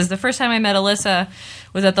 So he says, the first time I met Alyssa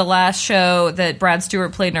was at the last show that Brad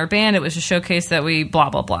Stewart played in our band. It was a showcase that we blah,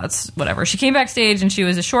 blah, blah. It's whatever. She came backstage and she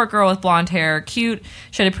was a short girl with blonde hair, cute.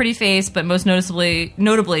 She had a pretty face, but most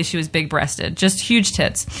notably, she was big-breasted. Just huge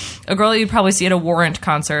tits. A girl you'd probably see at a Warrant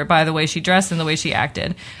concert by the way she dressed and the way she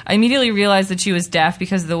acted. I immediately realized that she was deaf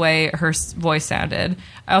because of the way her voice sounded.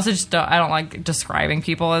 I also just don't like describing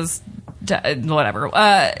people as whatever.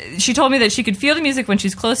 She told me that she could feel the music when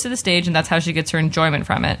she's close to the stage, and that's how she gets her enjoyment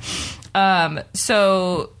from it.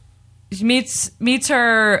 So he meets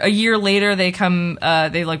her a year later. They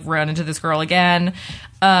like run into this girl again.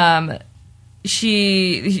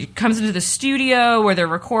 He comes into the studio where they're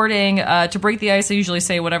recording. To break the ice, I usually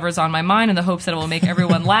say whatever's on my mind in the hopes that it will make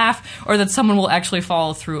everyone laugh or that someone will actually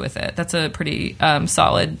follow through with it. That's a pretty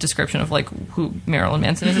solid description of like who Marilyn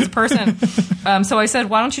Manson is as a person. So I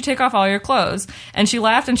said, why don't you take off all your clothes? And she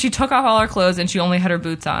laughed and she took off all her clothes and she only had her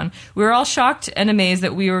boots on. We were all shocked and amazed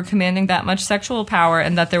that we were commanding that much sexual power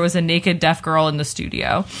and that there was a naked deaf girl in the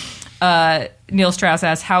studio. Neil Strauss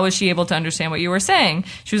asked, how was she able to understand what you were saying?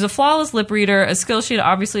 She was a flawless lip reader, a skill she had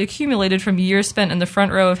obviously accumulated from years spent in the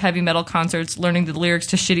front row of heavy metal concerts, learning the lyrics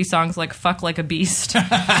to shitty songs like Fuck Like a Beast.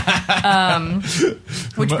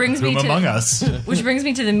 Which brings me among us? Which brings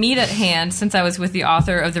me to the meat at hand, since I was with the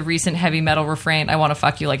author of the recent heavy metal refrain, I Want to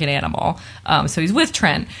Fuck You Like an Animal. So he's with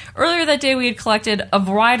Trent. Earlier that day, we had collected a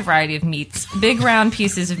wide variety of meats. Big round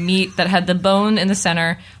pieces of meat that had the bone in the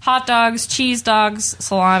center, hot dogs, cheese dogs,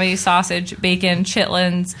 salami, sausage, bacon,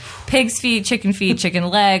 chitlins, pig's feet, chicken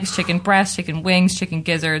legs, chicken breasts, chicken wings, chicken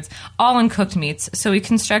gizzards, all uncooked meats. So we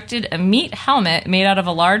constructed a meat helmet made out of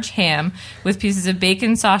a large ham with pieces of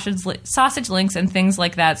bacon, sausage links, and things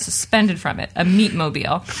like that suspended from it, a meat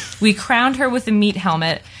mobile. We crowned her with a meat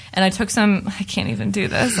helmet, and I took some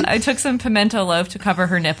pimento loaf to cover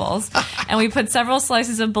her nipples, and we put several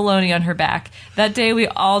slices of bologna on her back. That day, we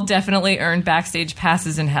all definitely earned backstage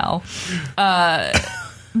passes in hell.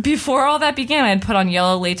 Before all that began, I had put on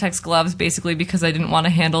yellow latex gloves basically because I didn't want to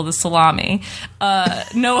handle the salami.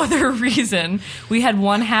 No other reason. We had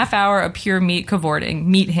 1/2 hour of pure meat cavorting,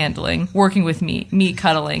 meat handling, working with meat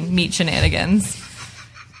cuddling, meat shenanigans.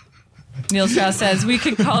 Neil Strauss says, we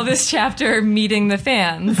could call this chapter Meeting the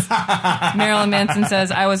Fans. Marilyn Manson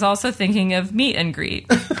says, I was also thinking of meet and greet.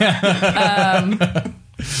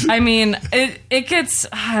 I mean, it gets,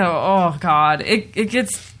 oh God, it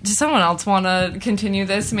gets, does someone else want to continue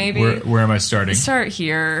this maybe? Where am I starting? Start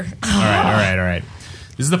here. All right.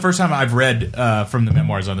 This is the first time I've read from the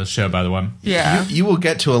memoirs on this show, by the way. Yeah. You will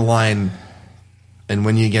get to a line, and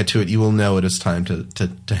when you get to it, you will know it is time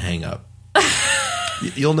to hang up.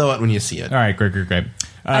 You'll know it when you see it. All right, great.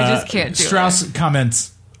 I just can't do Strauss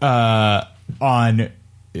comments on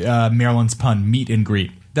Marilyn's pun, meet and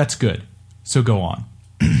greet. That's good. So go on.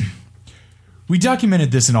 We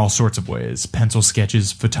documented this in all sorts of ways. Pencil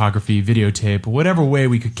sketches, photography, videotape, whatever way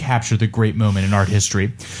we could capture the great moment in art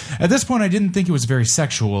history. At this point, I didn't think it was very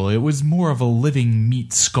sexual. It was more of a living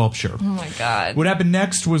meat sculpture. Oh my God. What happened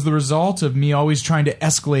next was the result of me always trying to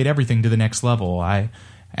escalate everything to the next level. I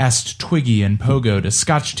asked Twiggy and Pogo to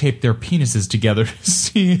scotch tape their penises together to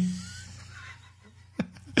see...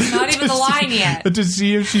 Not even the line yet. To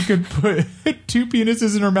see if she could put 2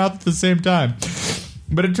 penises in her mouth at the same time.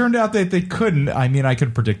 But it turned out that they couldn't. I mean, I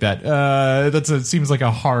could predict that. It seems like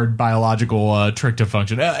a hard biological trick to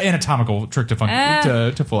function, anatomical trick to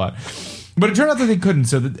function to pull out. But it turned out that they couldn't,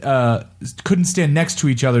 so that couldn't stand next to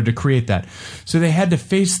each other to create that. So they had to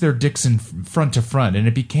face their dicks in front to front, and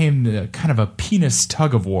it became kind of a penis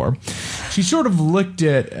tug of war. She sort of licked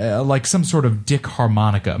it like some sort of dick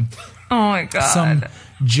harmonica. Oh my God. Some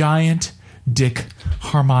giant dick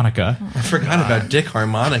harmonica. I forgot about Dick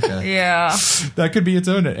Harmonica. Yeah. That could be its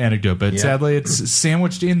own anecdote, but sadly it's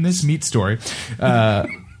sandwiched in this meat story.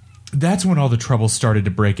 That's when all the trouble started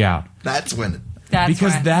to break out. That's when...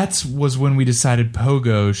 That was when we decided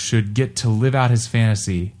Pogo should get to live out his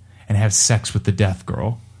fantasy and have sex with the death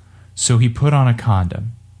girl. So he put on a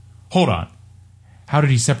condom. Hold on. How did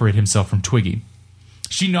he separate himself from Twiggy?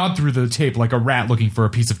 She gnawed through the tape like a rat looking for a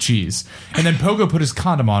piece of cheese. And then Pogo put his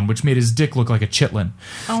condom on, which made his dick look like a chitlin.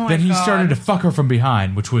 Oh my then he God. started to fuck her from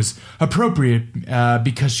behind, which was appropriate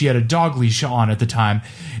because she had a dog leash on at the time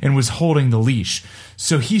and was holding the leash.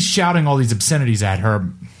 So he's shouting all these obscenities at her.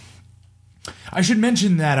 I should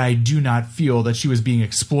mention that I do not feel that she was being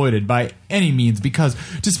exploited by any means because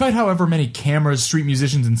despite however many cameras, street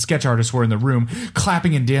musicians, and sketch artists were in the room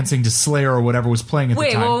clapping and dancing to Slayer or whatever was playing at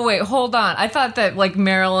the time. Wait, hold on. I thought that like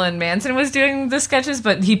Marilyn Manson was doing the sketches,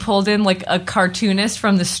 but he pulled in like a cartoonist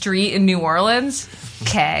from the street in New Orleans.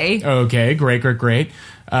 Okay, great.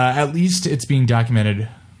 At least it's being documented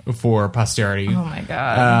for posterity. Oh my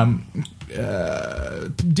God.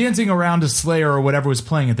 Dancing around to Slayer or whatever was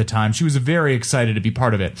playing at the time. She was very excited to be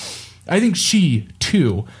part of it. I think she,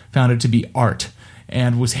 too, found it to be art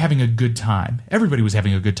and was having a good time. Everybody was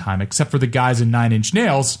having a good time, except for the guys in 9 Inch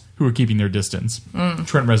Nails who were keeping their distance.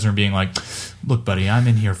 Trent Reznor being like, look, buddy, I'm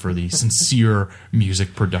in here for the sincere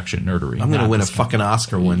music production nerdery. I'm going to win a fucking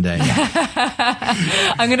Oscar one day.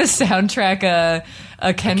 I'm going to soundtrack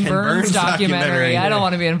a Ken Burns documentary. I don't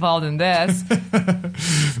want to be involved in this.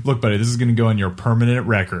 Look, buddy, this is going to go on your permanent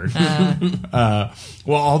record. While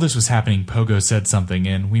all this was happening, Pogo said something,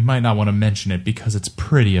 and we might not want to mention it because it's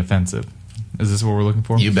pretty offensive. Is this what we're looking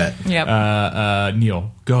for? You bet. Yep.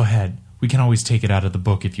 Neil, go ahead. We can always take it out of the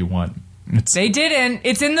book if you want. They didn't.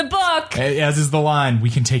 It's in the book. As is the line,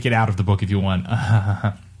 we can take it out of the book if you want.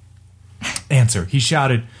 Answer. He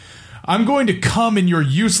shouted, I'm going to come in your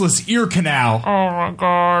useless ear canal. Oh my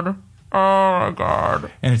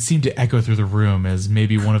God. And it seemed to echo through the room as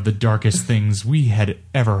maybe one of the darkest things we had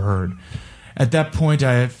ever heard. At that point,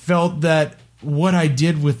 I felt that what I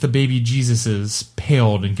did with the baby Jesuses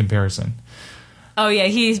paled in comparison. Oh yeah,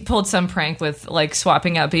 he pulled some prank with like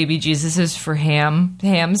swapping out baby Jesuses for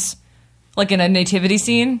hams, like in a nativity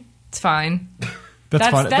scene. It's fine.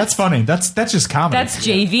 That's funny. That's just comedy. That's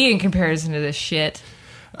JV in comparison to this shit.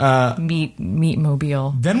 Meat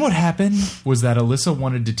mobile. Then what happened was that Alyssa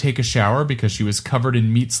wanted to take a shower because she was covered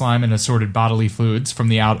in meat slime and assorted bodily fluids from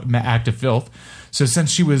the act of filth. So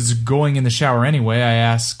since she was going in the shower anyway, I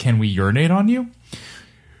asked, can we urinate on you?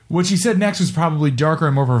 What she said next was probably darker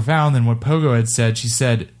and more profound than what Pogo had said. She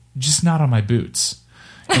said, just not on my boots.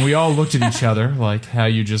 And we all looked at each other like how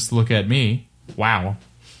you just look at me. Wow.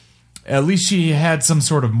 At least she had some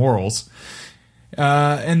sort of morals.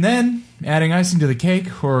 And then, adding icing to the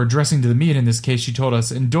cake, or dressing to the meat in this case, she told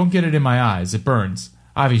us, and don't get it in my eyes, it burns.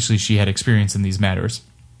 Obviously, she had experience in these matters.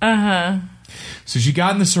 So she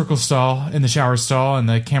got in the shower stall, and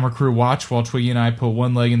the camera crew watched while Twiggy and I put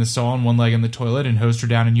one leg in the stall and one leg in the toilet and hosed her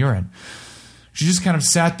down in urine. She just kind of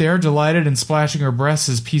sat there, delighted and splashing her breasts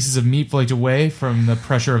as pieces of meat flaked away from the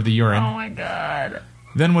pressure of the urine. Oh my God.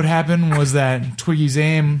 Then what happened was that Twiggy's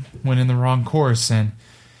aim went in the wrong course and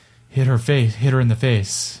hit her in the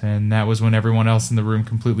face. And that was when everyone else in the room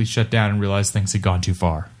completely shut down and realized things had gone too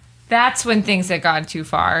far. That's when things had gone too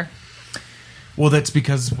far. Well, that's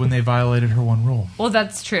because when they violated her one rule. Well,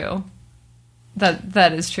 that's true.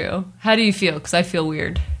 That is true. How do you feel? Because I feel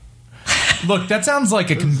weird. Look, that sounds like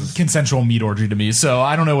a consensual meat orgy to me, so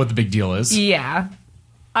I don't know what the big deal is. Yeah.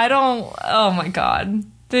 I don't... Oh, my God.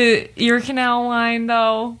 The ear canal line,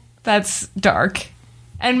 though, that's dark.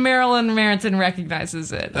 And Marilyn Manson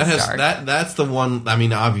recognizes it. Dark. That's the one... I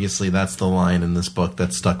mean, obviously, that's the line in this book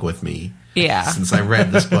that stuck with me. Yeah. Since I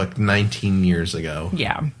read this book 19 years ago.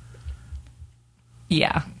 Yeah.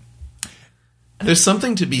 Yeah. There's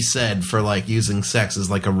something to be said for, like, using sex as,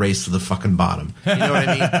 like, a race to the fucking bottom. You know what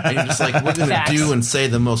I mean? And you're just like, we're going to do and say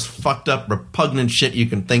the most fucked up, repugnant shit you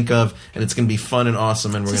can think of, and it's going to be fun and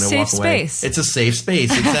awesome, and we're going to walk away. Space. It's a safe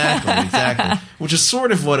space. Exactly. Which is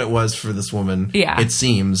sort of what it was for this woman, it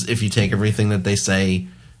seems, if you take everything that they say,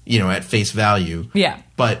 you know, at face value. Yeah.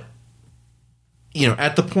 But, you know,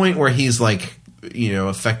 at the point where he's, like, you know,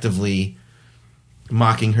 effectively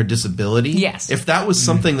mocking her disability. Yes. If that was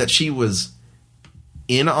something that she was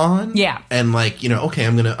in on, and like, you know, okay,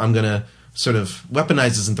 I'm gonna sort of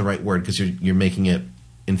weaponize isn't the right word because you're making it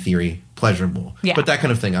in theory pleasurable, but that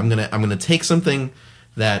kind of thing. I'm gonna take something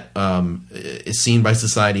that is seen by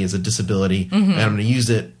society as a disability, and I'm gonna use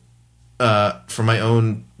it for my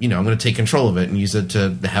own. You know, I'm gonna take control of it and use it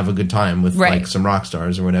to have a good time with like some rock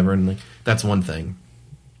stars or whatever, and like that's one thing.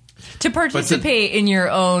 To participate in your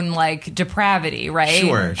own, like, depravity, right?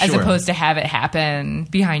 Sure. As opposed to have it happen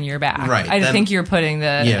behind your back. Right. I think you're putting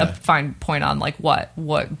a fine point on, like, what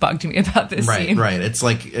bugged me about this scene. Right. It's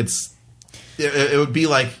like, it would be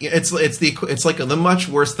like, it's like the much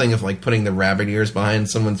worse thing of, like, putting the rabbit ears behind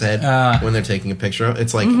someone's head when they're taking a picture.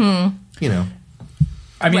 It's like, you know.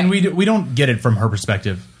 I mean, we don't get it from her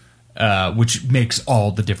perspective, which makes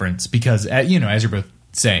all the difference because, you know, as you're both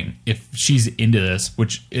saying, if she's into this,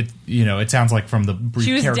 which it sounds like from the brief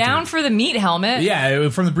she was down for the meat helmet. Yeah,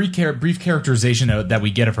 from the brief characterization that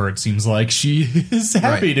we get of her, it seems like she is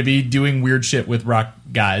happy to be doing weird shit with rock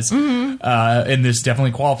guys, and this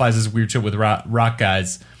definitely qualifies as weird shit with rock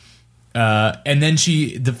guys. And then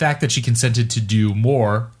the fact that she consented to do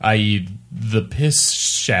more, i.e., the piss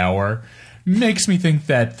shower, makes me think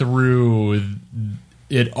that through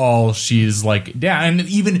it all, she's like down, and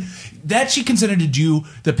even that she consented to do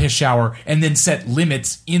the piss shower and then set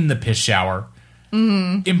limits in the piss shower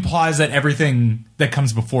implies that everything that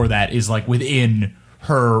comes before that is like within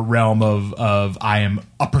her realm of I am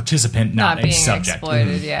a participant, not a being subject.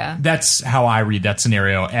 Exploited, yeah. That's how I read that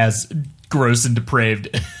scenario, as gross and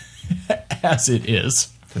depraved as it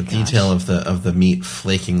is. The detail of the meat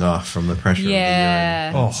flaking off from the pressure of the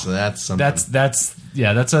urine. Oh, so that's something. That's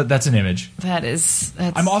an image. That's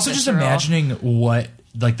I'm also just imagining what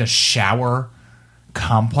like the shower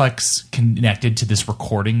complex connected to this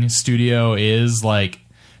recording studio is like.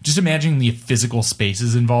 Just imagining the physical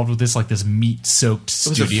spaces involved with this, like this meat-soaked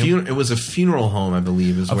studio. It was a funeral home, I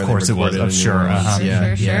believe. Is of where course they it was. recorded Sure.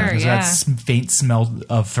 There's that faint smell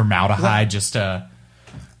of formaldehyde just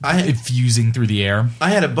infusing through the air. I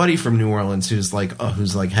had a buddy from New Orleans who's like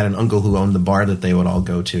had an uncle who owned the bar that they would all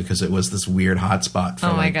go to because it was this weird hot spot. For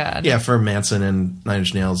my God. Yeah, for Manson and Nine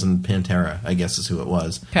Inch Nails and Pantera, I guess is who it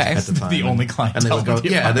was at the time. The only clientele. And they would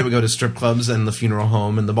go. They would go to strip clubs and the funeral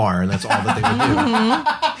home and the bar, and that's all that they would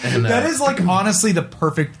do. And, that is like honestly the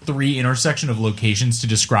perfect 3 intersection of locations to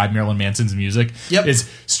describe Marilyn Manson's music. Yep. Is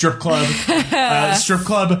strip club,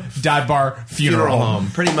 dive bar, funeral home.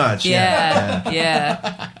 Pretty much. Yeah.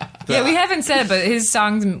 Yeah, we haven't said it, but his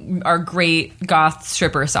songs are great goth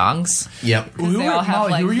stripper songs. Yep. They all have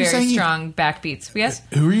like very strong backbeats. Yes.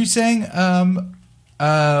 Who were you saying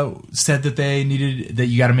said that they needed that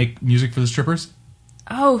you got to make music for the strippers?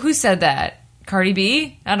 Oh, who said that? Cardi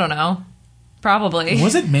B? I don't know. Probably.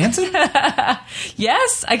 Was it Manson?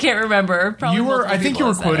 Yes, I can't remember. Probably I think you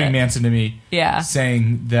were quoting Manson to me. Yeah.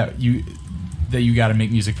 Saying that you got to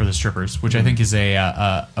make music for the strippers, which I think is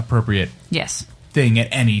a appropriate thing at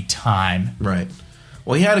any time. Right.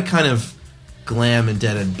 Well, he had a kind of glam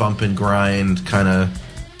indebted bump and grind kind of,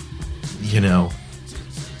 you know,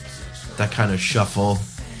 that kind of shuffle.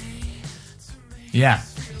 Yeah.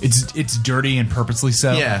 It's dirty and purposely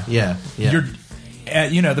so. Yeah. You're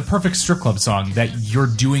the perfect strip club song that you're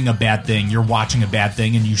doing a bad thing, you're watching a bad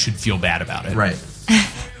thing, and you should feel bad about it. Right.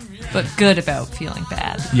 but good about feeling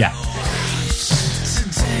bad. Yeah.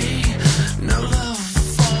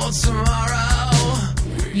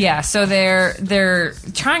 Yeah, so they're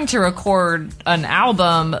trying to record an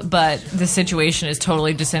album, but the situation is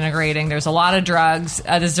totally disintegrating. There's a lot of drugs.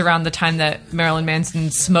 This is around the time that Marilyn Manson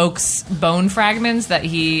smokes bone fragments that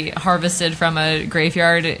he harvested from a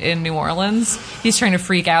graveyard in New Orleans. He's trying to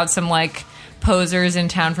freak out some like posers in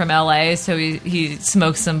town from LA, so he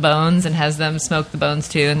smokes some bones and has them smoke the bones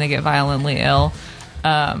too, and they get violently ill.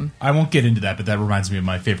 I won't get into that, but that reminds me of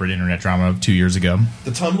my favorite internet drama of 2 years ago. The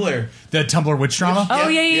Tumblr. The Tumblr witch drama? Oh,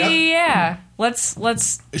 Yeah. yeah. Let's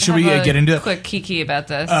Should have we a get into it? quick kiki about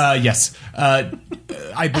this. Yes. I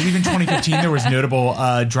believe in 2015 there was notable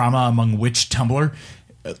drama among witch Tumblr.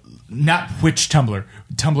 Not witch Tumblr.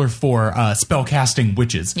 Tumblr for spellcasting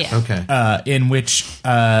witches. Yeah. Okay. In which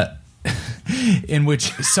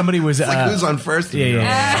somebody was... Like who's on first?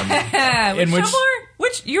 Yeah. Which in which- Tumblr?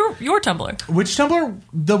 Which your Tumblr? Witch Tumblr?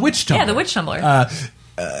 The witch Tumblr. Yeah, the witch Tumblr.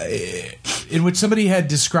 In which somebody had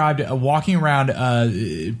described walking around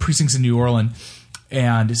precincts in New Orleans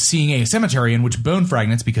and seeing a cemetery in which bone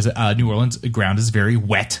fragments, because New Orleans ground is very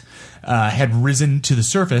wet, had risen to the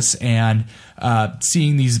surface, and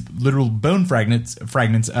seeing these literal bone fragments Aren't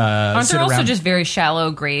sit there also around. just very shallow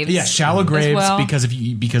graves? Yeah, shallow as graves well? because if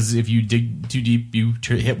you dig too deep, you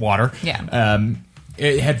hit water. Yeah.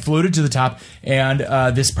 It had floated to the top, and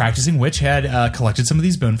this practicing witch had collected some of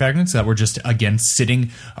these bone fragments that were just, again, sitting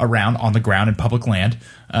around on the ground in public land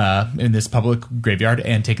in this public graveyard,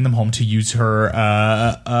 and taking them home to use her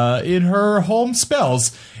in her home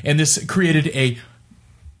spells. And this created a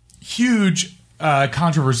huge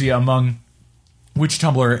controversy among witch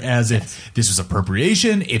Tumblr, as if this was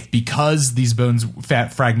appropriation, if because these bones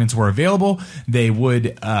fat fragments were available, they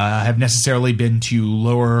would have necessarily been to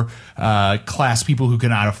lower class people who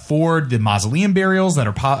cannot afford the mausoleum burials that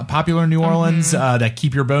are popular in New Orleans that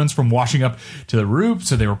keep your bones from washing up to the roof.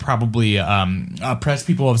 So they were probably oppressed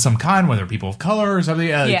people of some kind, whether people of color or something.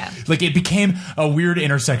 Like it became a weird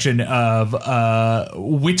intersection of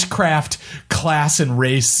witchcraft, class, and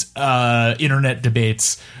race internet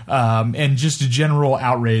debates, and just a general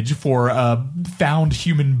outrage for found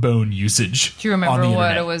human bone usage. Do you on remember the what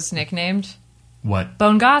internet. it was nicknamed? What?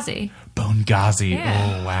 Bongazi. Bongazi.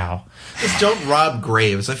 Yeah. Oh, wow. Just don't rob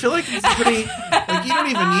graves. I feel like it's pretty. Like you don't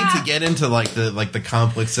even need to get into the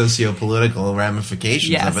complex socio-political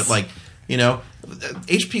ramifications of Yes. it. Like, you know,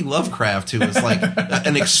 H.P. Lovecraft, who was like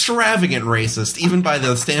an extravagant racist, even by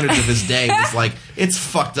the standards of his day, was like, it's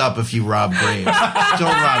fucked up if you rob graves. Don't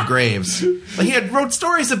rob graves. Like he wrote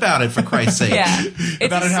stories about it, for Christ's sake. Yeah. It's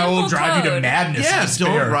About a how it will simple drive you to code. madness. Yeah, and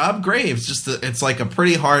despair. don't rob graves. Just it's like a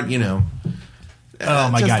pretty hard, you know.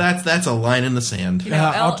 Oh, my God. That's a line in the sand. You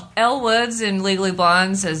know, Elle Woods in Legally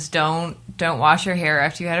Blonde says, don't wash your hair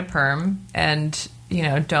after you had a perm, and you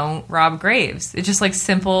know, don't rob graves. It's just like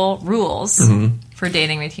simple rules for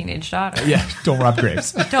dating my teenage daughter. Yeah, don't rob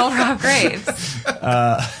graves. Don't rob graves.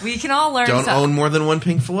 We can all learn. Don't some- own more than one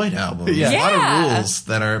Pink Floyd album. Yeah. There's a lot Yeah. of rules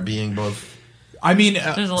that are being both I mean,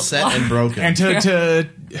 There's a set lot- and broken. and to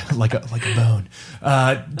like a bone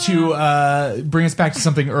to bring us back to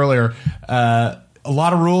something earlier. A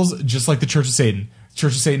lot of rules, just like the Church of Satan.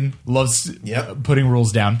 Church of Satan loves putting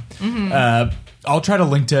rules down. I'll try to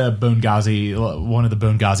link to Bongazi, one of the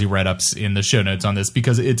Bongazi write-ups in the show notes on this,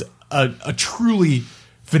 because it's a truly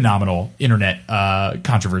phenomenal internet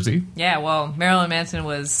controversy. Yeah, well, Marilyn Manson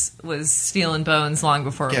was stealing bones long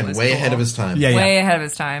before it Again, was way cool. ahead of his time. Yeah, Way ahead of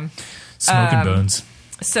his time. Smoking bones.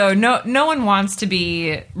 So no one wants to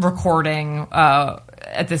be recording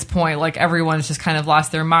at this point. Like everyone's just kind of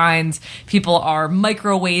lost their minds. People are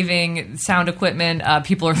microwaving sound equipment.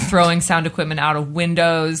 People are throwing sound equipment out of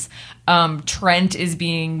windows. Trent is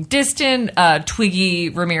being distant. Twiggy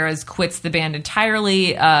Ramirez quits the band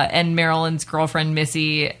entirely. And Marilyn's girlfriend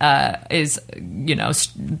Missy is, you know,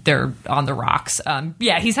 they're on the rocks.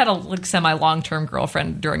 Yeah, he's had a semi long-term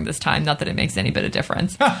girlfriend during this time. Not that it makes any bit of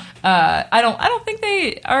difference. I don't think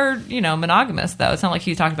they are, you know, monogamous though. It's not like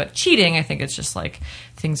he talked about cheating. I think it's just like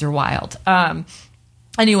things are wild.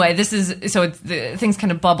 Anyway, things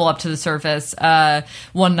kind of bubble up to the surface.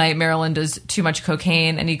 One night, Marilyn does too much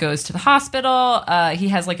cocaine and he goes to the hospital. He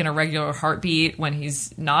has like an irregular heartbeat when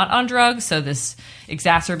he's not on drugs, so this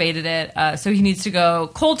exacerbated it. So he needs to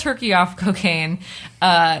go cold turkey off cocaine.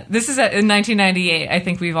 This is in 1998. I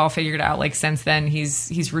think we've all figured out, like, since then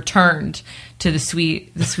he's returned to the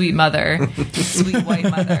sweet mother, the sweet white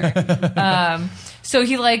mother. So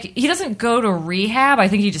he doesn't go to rehab. I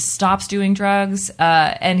think he just stops doing drugs.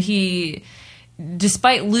 And he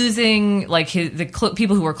despite losing like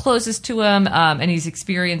people who were closest to him, and he's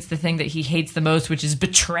experienced the thing that he hates the most, which is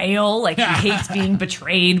betrayal. Like he hates being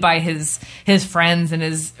betrayed by his friends and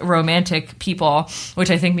his romantic people, which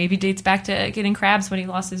I think maybe dates back to getting crabs when he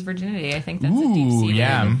lost his virginity. I think that's a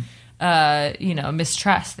deep-seated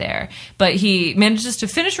mistrust there. But he manages to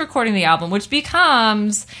finish recording the album, which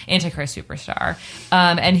becomes Antichrist Superstar.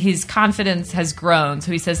 And his confidence has grown.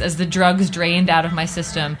 So he says, as the drugs drained out of my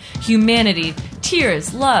system, humanity,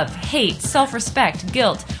 tears, love, hate, self-respect,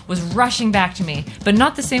 guilt was rushing back to me, but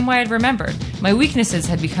not the same way I'd remembered. My weaknesses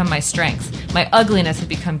had become my strengths. My ugliness had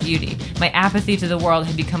become beauty. My apathy to the world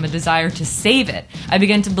had become a desire to save it. I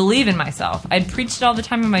began to believe in myself. I'd preached it all the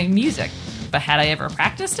time in my music. But had I ever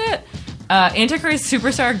practiced it? Antichrist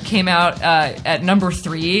Superstar came out at number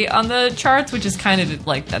 3 on the charts, which is kind of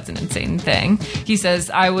like, that's an insane thing. He says,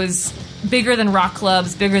 I was bigger than rock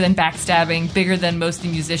clubs, bigger than backstabbing, bigger than most of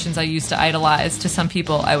the musicians I used to idolize. To some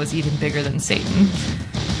people, I was even bigger than Satan.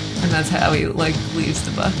 And that's how he leaves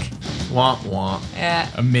the book. Womp womp. Yeah.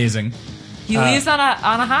 Amazing. He leaves on a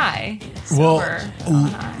high.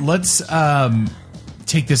 Let's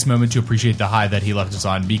take this moment to appreciate the high that he left us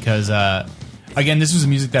on, because again, this was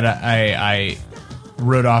music that I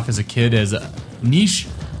wrote off as a kid as niche,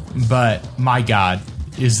 but my God,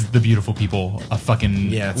 is The Beautiful People a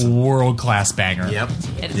fucking world-class banger. Yep.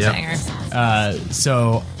 It's a banger.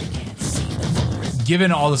 So,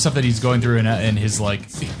 given all the stuff that he's going through and his like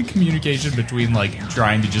communication between like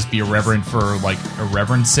trying to just be irreverent for like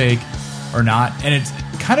irreverence sake or not, and it's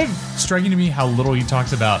kind of striking to me how little he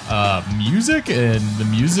talks about music and the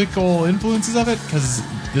musical influences of it, because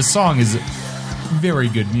this song is very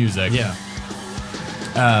good music. Yeah.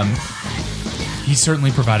 He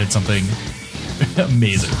certainly provided something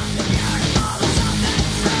amazing.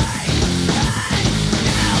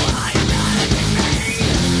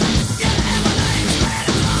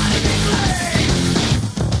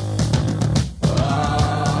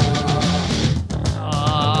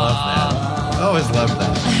 Always loved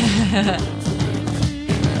that.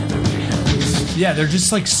 Yeah, there are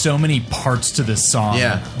just like so many parts to this song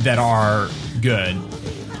that are good.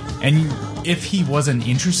 And if he wasn't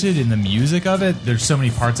interested in the music of it, there's so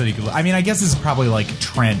many parts that he could. I mean, I guess this is probably like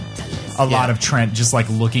Trent. A lot of Trent just like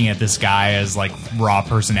looking at this guy as like raw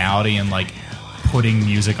personality and like putting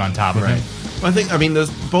music on top of it. Well, I mean,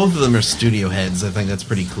 both of them are studio heads. I think that's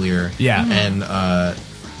pretty clear. Yeah. And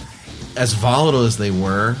as volatile as they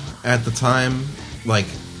were at the time, like,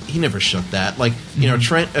 he never shook that. Like, you know,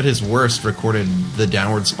 Trent at his worst recorded the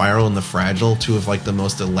Downward Spiral and the Fragile, two of like the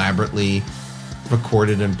most elaborately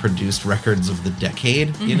recorded and produced records of the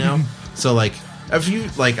decade, you know? So like, if you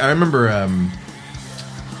like, I remember I'm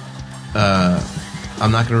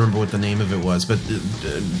not gonna remember what the name of it was, but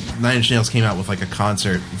Nine Inch Nails came out with like a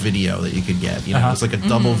concert video that you could get, you know? It was like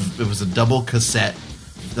a double cassette,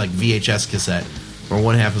 like VHS cassette, where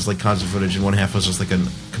one half was like concert footage and one half was just like a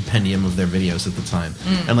compendium of their videos at the time.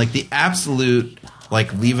 And like the absolute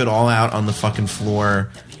like leave it all out on the fucking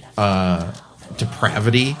floor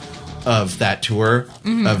depravity of that tour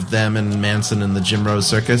of them and Manson and the Jim Rose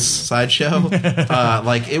Circus sideshow.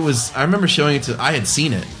 Like it was, I remember showing it to, I had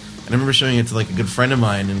seen it, and I remember showing it to like a good friend of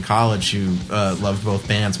mine in college who loved both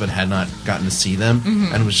bands but had not gotten to see them,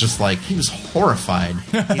 and was just like, he was horrified.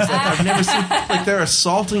 He's like, I've never seen, like, they're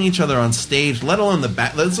assaulting each other on stage, let alone the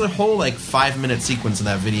back. There's a whole like 5-minute sequence in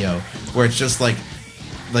that video where it's just like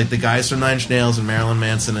the guys from Nine Inch Nails and Marilyn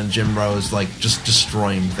Manson and Jim Rose like just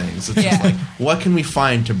destroying things. It's just like, what can we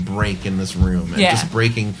find to break in this room? And just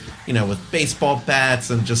breaking, you know, with baseball bats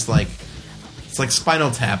and just like, it's like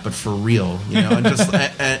Spinal Tap but for real, you know, and just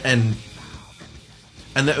and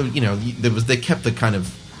you know, they kept the kind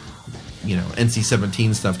of, you know,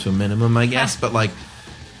 NC-17 stuff to a minimum, I guess, but like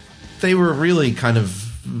they were really kind of,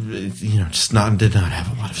 you know, just did not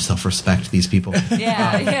have a lot of self-respect, these people. But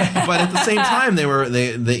at the same time, they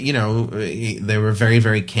you know, they were very,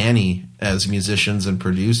 very canny as musicians and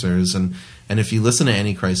producers, and if you listen to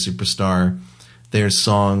Antichrist Superstar, there's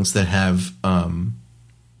songs that have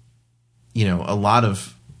you know, a lot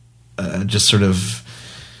of just sort of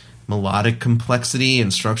melodic complexity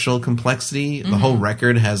and structural complexity. The whole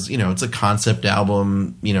record has, you know, it's a concept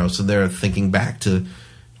album, you know, so they're thinking back to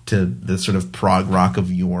the sort of prog rock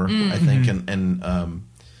of yore, I think, and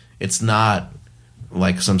it's not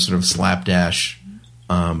like some sort of slapdash,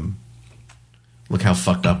 look how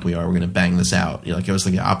fucked up we are, we're gonna bang this out. You know, like, it was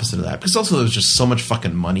like the opposite of that. Because also there was just so much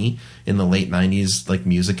fucking money in the late 90s, like,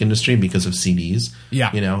 music industry because of CDs.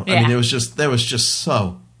 Yeah. You know? I mean, there was just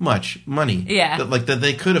so much money. That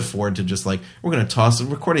they could afford to just, like, we're gonna toss the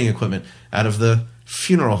recording equipment out of the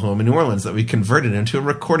funeral home in New Orleans that we converted into a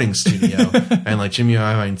recording studio. And like Jimmy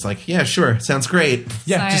Iovine's like, yeah, sure, sounds great.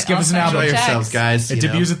 Yeah, just give us an album. Enjoy yourselves, guys. It you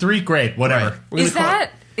know? debuts at 3, great, whatever. Right. We're gonna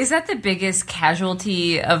Is that the biggest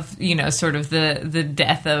casualty of, you know, sort of the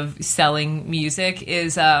death of selling music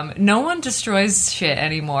is no one destroys shit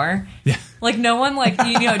anymore. Yeah. Like no one, like,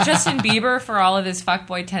 you know, Justin Bieber, for all of his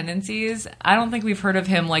fuckboy tendencies, I don't think we've heard of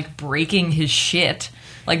him like breaking his shit,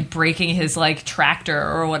 like breaking his like tractor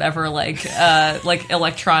or whatever, like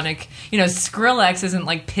electronic, you know, Skrillex isn't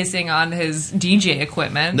like pissing on his DJ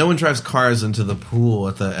equipment. No one drives cars into the pool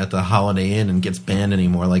at the Holiday Inn and gets banned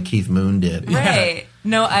anymore like Keith Moon did. Right.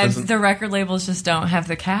 No, the record labels just don't have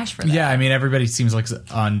the cash for that. Yeah, I mean, everybody seems like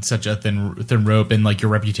on such a thin rope, and like your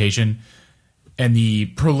reputation and the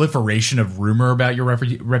proliferation of rumor about your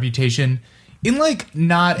reputation in like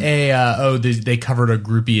not a they covered a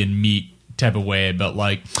groupie in meat type of way, but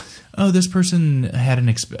like, oh, this person had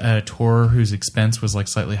a tour whose expense was like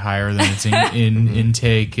slightly higher than its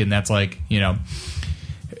intake, and that's like, you know,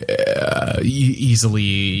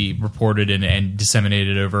 easily reported and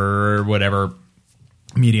disseminated over whatever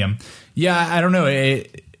medium. Yeah, I don't know.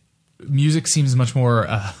 Music seems much more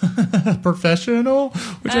professional,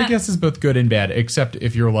 which I guess is both good and bad, except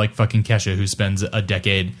if you're like fucking Kesha, who spends a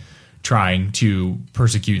decade trying to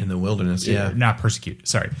persecute In the wilderness, yeah. Not persecute,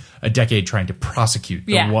 sorry. A decade trying to prosecute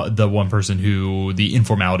Yeah. the one person who the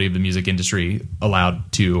informality of the music industry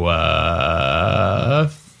allowed to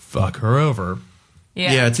fuck her over.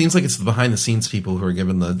 Yeah, it seems like it's the behind the scenes people who are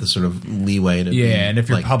given the sort of leeway to Yeah, and if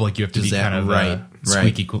you're like, public, you have to be kind of right.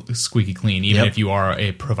 squeaky clean, even Yep. if you are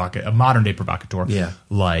a modern day provocateur, Yeah.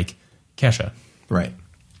 like Kesha. Right.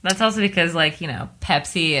 That's also because, like, you know,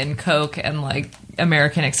 Pepsi and Coke and like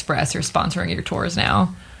American Express are sponsoring your tours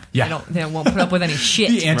now. Yeah. They won't put up with any shit.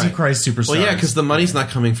 The Antichrist superstars. Well, yeah, because the money's not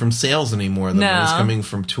coming from sales anymore. The No. money's coming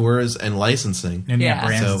from tours and licensing. and Yeah.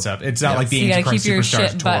 brands So- and stuff. It's not yeah. like So the you gotta Antichrist keep your Superstars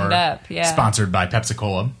shit tour buttoned up, yeah. sponsored by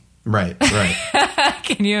Pepsi-Cola. Right.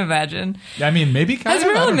 Can you imagine? I mean, maybe kind Has of.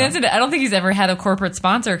 I Marilyn don't know. Manson? I don't think he's ever had a corporate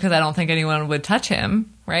sponsor because I don't think anyone would touch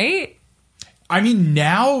him. Right? I mean,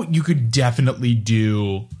 now you could definitely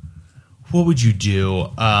do. What would you do?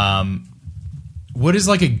 What is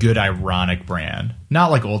like a good ironic brand?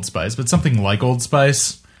 Not like Old Spice, but something like Old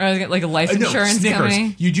Spice. Or like a life insurance Snickers.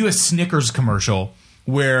 company. You do a Snickers commercial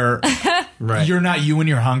where Right. you're not you when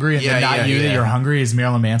you're hungry, and Yeah, then not yeah, you that yeah. you're hungry is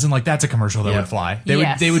Marilyn Manson. Like that's a commercial that Yeah. would fly.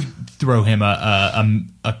 Yes. They would throw him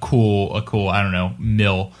a cool I don't know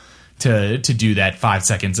mill to do that 5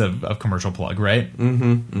 seconds of commercial plug, right?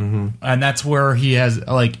 And that's where he has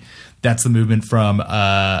like that's the movement from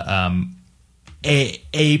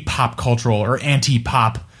a pop cultural or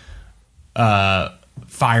anti-pop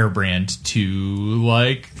firebrand to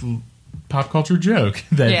like pop culture joke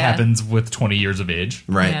that Yeah. happens with 20 years of age.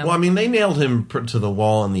 Right. Yeah. Well, I mean, they nailed him to the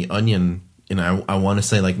wall in The Onion. I want to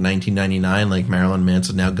say like 1999, like Marilyn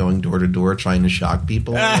Manson now going door to door trying to shock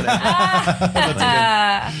people. There's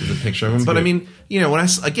a picture of him. But I mean, you know, when I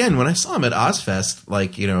saw him at Ozfest,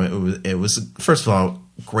 like, you know, it was first of all,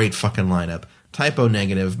 great fucking lineup. Typo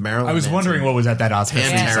Negative, Marilyn I was Manson, wondering what was at that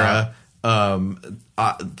Ozfest.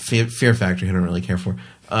 Pantera, Fear Factory, I don't really care for.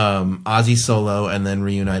 Ozzy Solo, and then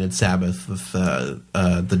Reunited Sabbath with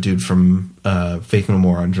the dude from Faith No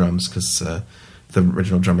More on drums because the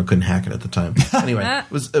original drummer couldn't hack it at the time. Anyway,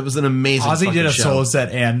 it was an amazing. Ozzy did a show. solo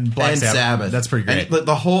set and Black And Sabbath. That's pretty great. And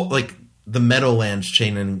the whole like the Meadowlands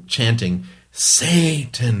chanting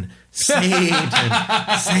Satan. Satan,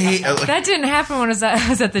 That didn't happen when I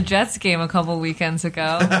was at the Jets game a couple weekends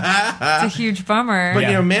ago. It's a huge bummer. But Yeah.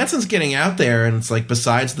 you know, Manson's getting out there, and it's like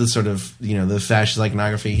besides the sort of the fascist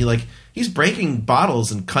iconography, he's breaking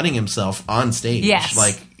bottles and cutting himself on stage. Yes.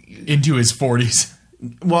 Like, Into his 40s.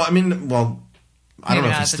 well, I don't know Maybe if not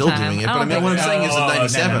he's at the still time. doing it, I but I don't mean, think what I'm so. saying is in Oh, no,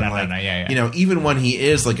 '97, no, yeah. you know, even when he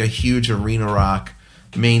is like a huge arena rock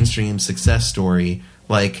mainstream success story,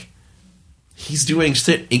 like. He's doing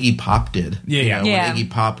shit Iggy Pop did. Yeah, You yeah. know, Yeah. When Iggy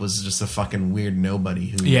Pop was just a fucking weird nobody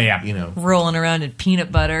who, Yeah. you know. Rolling around in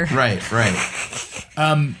peanut butter. Right.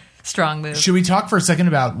 Strong move. Should we talk for a second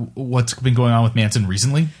about what's been going on with Manson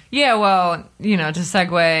recently? Yeah, well, you know, to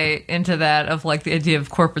segue into that of like the idea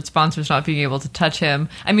of corporate sponsors not being able to touch him.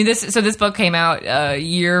 I mean, this book came out a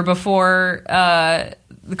year before the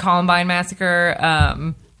Columbine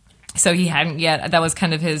massacre. So he hadn't yet. That was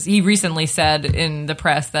kind of his. He recently said in the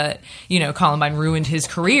press that Columbine ruined his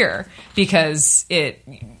career because he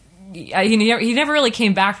never really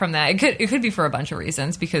came back from that. It could be for a bunch of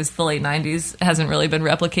reasons because the late 90s hasn't really been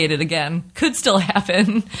replicated again. Could still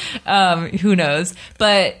happen. Who knows?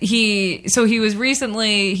 But he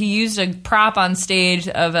used a prop on stage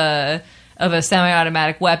of a of a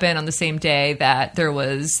semi-automatic weapon on the same day that there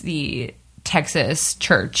was the Texas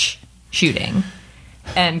church shooting,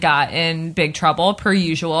 and got in big trouble per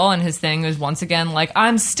usual. And his thing was once again like,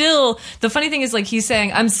 the funny thing is, like, he's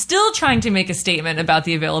saying, I'm still trying to make a statement about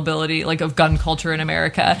the availability, like, of gun culture in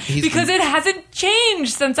America because it hasn't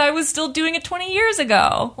changed since I was still doing it 20 years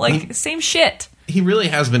ago. Like, same shit. He really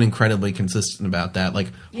has been incredibly consistent about that. Like,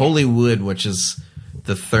 Holy Wood, which is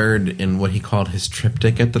the third in what he called his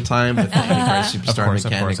triptych at the time with Antichrist, Superstar, Of course,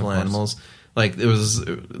 Mechanical of course. Animals. Like, it was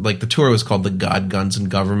like the tour was called the God, Guns, and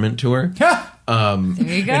Government Tour. There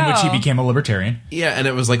you go. In which he became a libertarian. Yeah, and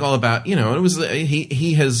it was like all about, you know, it was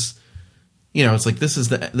he has, you know, it's like this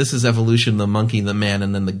is evolution, the monkey, the man,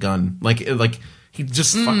 and then the gun. Like he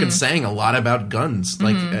just fucking sang a lot about guns.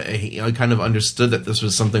 Like he kind of understood that this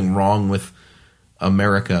was something wrong with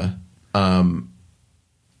America.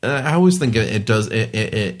 I always think it does.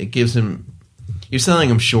 It gives him. You're selling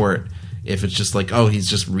him short if it's just like, oh, he's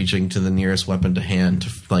just reaching to the nearest weapon to hand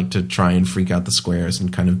to try and freak out the squares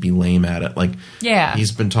and kind of be lame at it. Like, Yeah.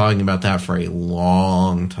 he's been talking about that for a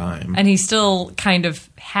long time. And he still kind of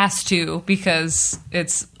has to because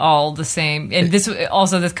it's all the same. And this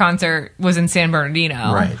concert was in San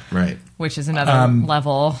Bernardino, Right. which is another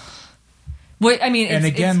level. I mean, And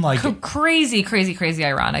again, it's like- crazy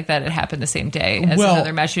ironic that it happened the same day as Well-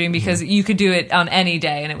 another mass shooting, because you could do it on any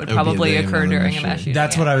day and it would It would be probably a day of occur another during mass a mass shooting. shooting.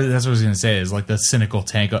 That's what I was going to say, is like the cynical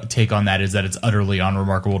take on that is that it's utterly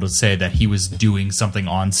unremarkable to say that he was doing something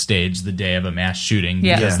on stage the day of a mass shooting,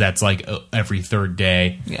 Yeah. because Yeah. that's like every third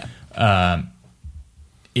day Yeah.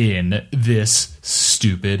 in this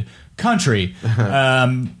stupid country.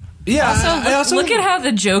 Yeah. Also, look at how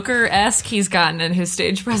the Joker-esque he's gotten in his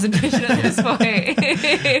stage presentation at this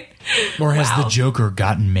point. Or has Wow. the Joker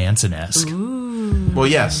gotten Manson-esque? Well,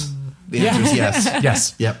 yes. The answer is yes.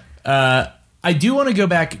 Yes. Yep. I do want to go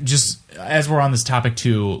back, just as we're on this topic,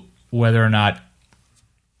 to whether or not,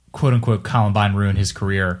 quote unquote, Columbine ruined his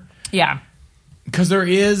career. Yeah. Because there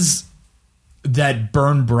is that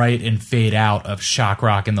burn bright and fade out of shock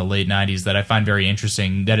rock in the late 90s that I find very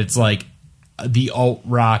interesting. That it's like the alt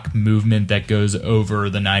rock movement that goes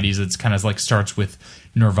over the 90s. It's kind of like starts with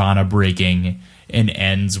Nirvana breaking and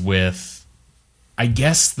ends with, I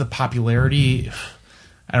guess, the popularity.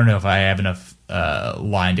 I don't know if I have enough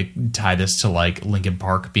line to tie this to like Linkin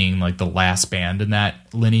Park being like the last band in that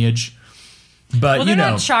lineage. But Well, you they're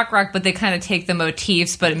know, not shock rock, but they kind of take the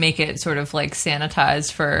motifs, but make it sort of like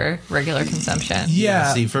sanitized for regular consumption.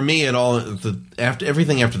 yeah. See, for me,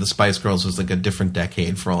 everything after the Spice Girls was like a different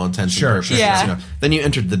decade for all intents Sure, and purposes. sure. Yeah. You know. Then you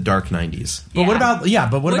entered the dark 90s. But what about what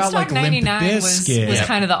about Woodstock like Limp 99 was Bizkit?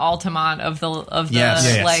 kind of the Altamont of the Yes.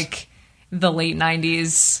 Yes. like the late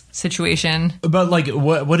 90s situation. But like,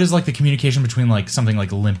 what is like the communication between like something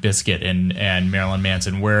like Limp Bizkit and Marilyn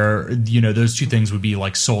Manson, where you know those two things would be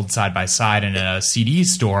like sold side by side in a CD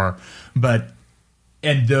store,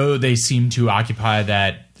 and though they seem to occupy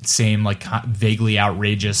that same like vaguely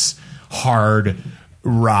outrageous hard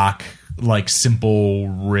rock, like simple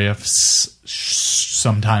riffs,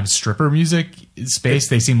 sometimes stripper music space,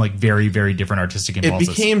 they seem like very, very different artistic It impulses.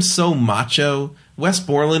 became so macho. Wes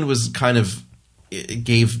Borland was kind of, it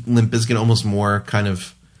gave Limp Bizkit almost more kind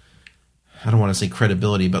of, I don't want to say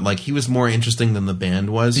credibility, but like he was more interesting than the band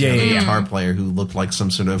was. Yeah, You know, yeah, the yeah. guitar player who looked like some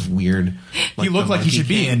sort of weird. He looked the like he Monkey should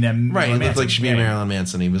be King. in Right, he Marilyn looked like he should be in Manson. Marilyn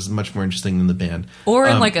Manson. He was much more interesting than the band. Or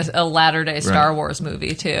in like a latter-day Star Wars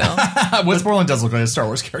movie, too. Wes Borland does look like a Star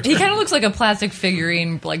Wars character. He kind of looks like a plastic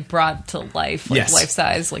figurine, like brought to life, like Yes.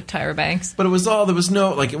 life-size, like Tyra Banks. But it was all it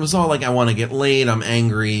was all like I want to get laid. I'm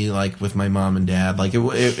angry, like with my mom and dad. Like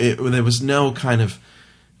there was no kind of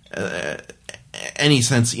any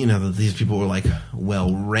sense, you know, that these people were like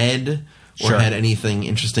well read or Sure. had anything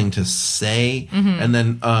interesting to say. And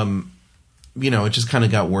then you know, it just kind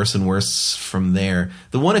of got worse and worse from there.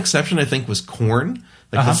 The one exception I think was Korn.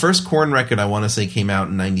 Like the first Korn record I want to say came out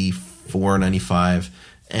in 94, 95,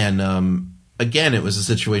 and again, it was a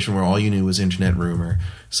situation where all you knew was internet rumor.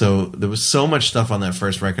 So there was so much stuff on that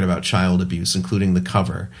first record about child abuse, including the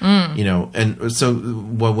cover. You know, and so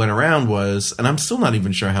what went around was, and I'm still not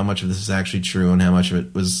even sure how much of this is actually true and how much of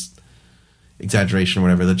it was exaggeration or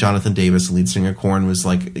whatever, that Jonathan Davis, the lead singer of Korn, was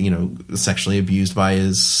like, you know, sexually abused by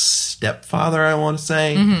his stepfather, I want to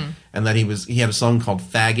say, and that he had a song called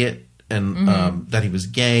Faggot, and that he was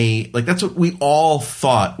gay. Like, that's what we all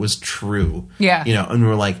thought was true. Yeah. You know, and we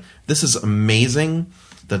were like, this is amazing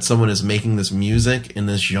that someone is making this music in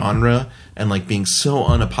this genre and like being so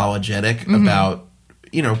unapologetic about,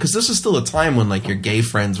 you know, because this was still a time when like your gay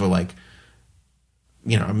friends were like,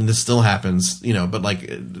 you know, I mean, this still happens, you know, but like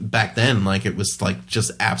back then, like it was like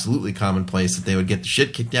just absolutely commonplace that they would get the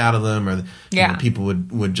shit kicked out of them, or you know, people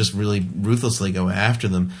would just really ruthlessly go after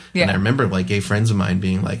them. Yeah. And I remember like gay friends of mine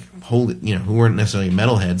being like, holy, you know, who weren't necessarily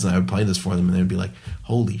metalheads, and I would play this for them, and they'd be like,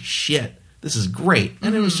 holy shit, this is great.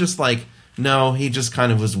 And it was just like, no, he just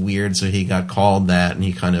kind of was weird, so he got called that, and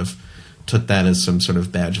he kind of took that as some sort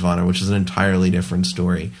of badge of honor, which is an entirely different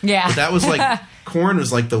story. Yeah. But that was like, Korn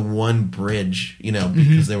was like the one bridge, you know,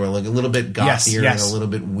 because they were like a little bit gothier and a little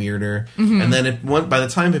bit weirder. And then by the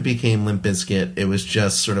time it became Limp Bizkit, it was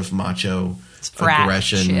just sort of macho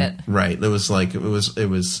aggression. Shit. Right. It was like, it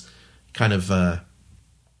was kind of,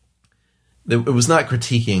 it was not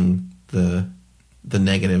critiquing the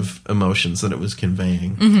negative emotions that it was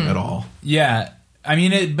conveying at all. Yeah. I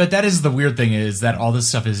mean, but that is the weird thing, is that all this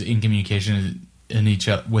stuff is in communication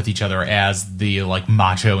with each other as the like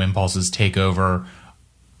macho impulses take over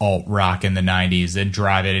alt rock in the 90s and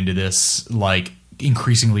drive it into this like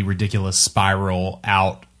increasingly ridiculous spiral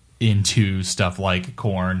out into stuff like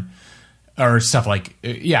Korn, or stuff like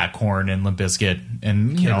Korn and Limp Bizkit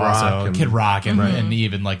and Kid Rock Kid Rock and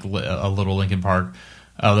even like a little Linkin Park.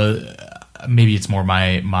 Maybe it's more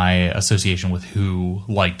my association with who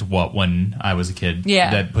liked what when I was a kid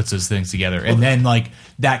that puts those things together. And then like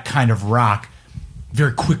that kind of rock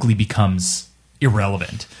very quickly becomes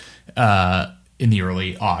irrelevant in the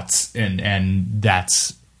early aughts. And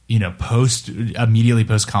that's, you know, immediately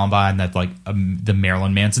post Columbine, that like the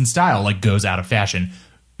Marilyn Manson style like goes out of fashion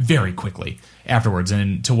very quickly afterwards.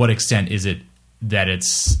 And to what extent is it that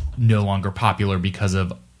it's no longer popular because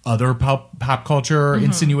of other pop culture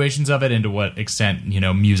insinuations of it, and to what extent, you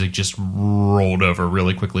know, music just rolled over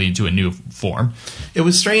really quickly into a new form? It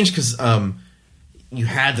was strange because you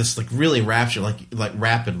had this like really rapid,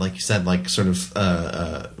 like you said, like sort of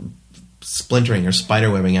splintering or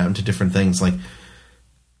spiderwebbing out into different things. Like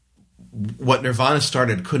what Nirvana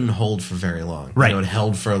started couldn't hold for very long. Right. You know, it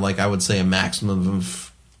held for like, I would say, a maximum of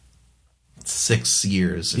 6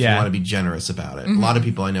 years, if you want to be generous about it. A lot of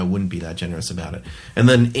people I know wouldn't be that generous about it. And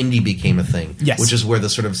then indie became a thing, which is where the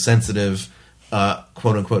sort of sensitive,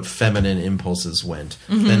 quote unquote, feminine impulses went.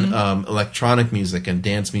 Then electronic music and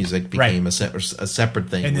dance music became a separate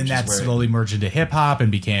thing. And then that slowly merged into hip hop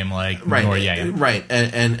and became like right.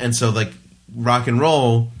 And so like rock and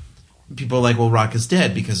roll, people are like, well, rock is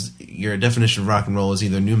dead, because your definition of rock and roll is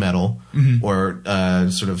either nu metal or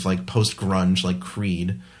sort of like post grunge, like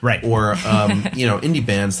Creed, right? Or you know, indie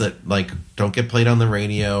bands that like don't get played on the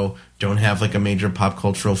radio, don't have like a major pop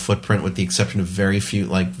cultural footprint, with the exception of very few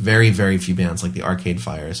bands like the Arcade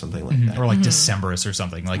Fire or something like that, or like Decemberists or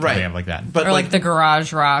something like they have like that, but or like the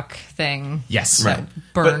garage rock thing, right,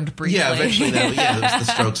 burned briefly, eventually there was the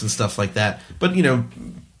Strokes and stuff like that. But you know,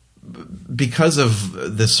 because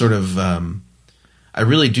of this sort of, I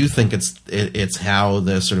really do think it's how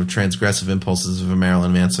the sort of transgressive impulses of a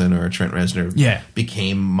Marilyn Manson or a Trent Reznor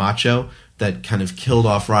became macho, that kind of killed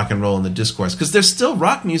off rock and roll in the discourse. Because there's still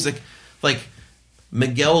rock music, like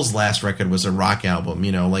Miguel's last record was a rock album.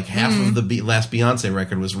 You know, like half of the last Beyonce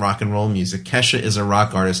record was rock and roll music. Kesha is a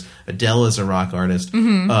rock artist. Adele is a rock artist.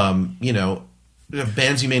 You know,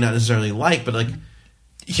 bands you may not necessarily like, but like,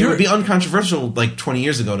 it would be uncontroversial like 20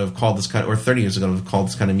 years ago to have called this kind, or 30 years ago to have called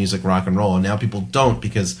this kind of music rock and roll, and now people don't,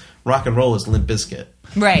 because rock and roll is Limp Bizkit.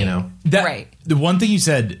 Right. You know? The one thing you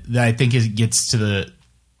said that I think gets to the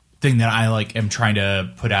thing that I like am trying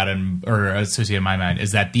to put out or associate in my mind,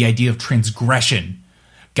 is that the idea of transgression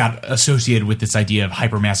got associated with this idea of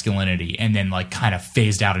hypermasculinity, and then like kind of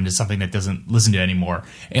phased out into something that doesn't listen to it anymore.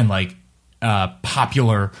 And like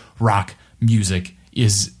popular rock music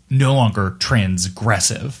is no longer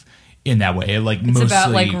transgressive in that way. Like it's mostly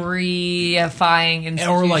about like reifying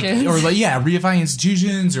institutions, or reifying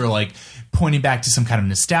institutions, or like pointing back to some kind of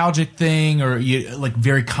nostalgic thing, or like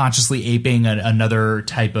very consciously aping another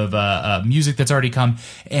type of music that's already come.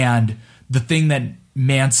 And the thing that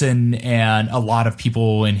Manson and a lot of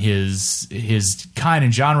people in his kind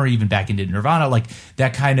and genre, even back into Nirvana, like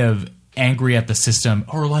that kind of angry at the system,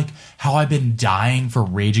 or like how I've been dying for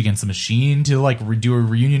Rage Against the Machine to like do a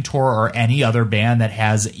reunion tour, or any other band that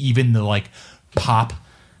has even the like pop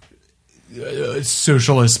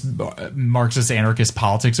socialist Marxist anarchist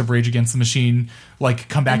politics of Rage Against the Machine like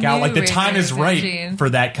come back out. Like the time is right for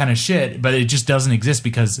that kind of shit, but it just doesn't exist,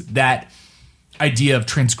 because that idea of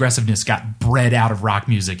transgressiveness got bred out of rock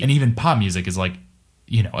music. And even pop music is like,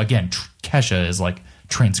 you know, again, Kesha is like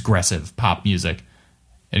transgressive pop music.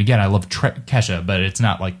 And again, I love Kesha, but it's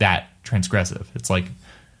not like that transgressive. It's like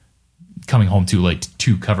Coming Home Too Late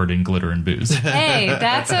 2 covered in glitter and booze. Hey,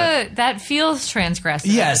 that feels transgressive.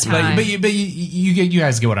 Yes, at the time. but you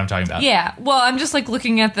guys get what I'm talking about. Yeah, well, I'm just like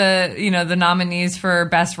looking at the nominees for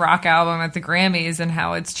Best Rock Album at the Grammys and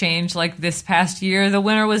how it's changed. Like this past year, the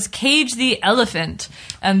winner was Cage the Elephant,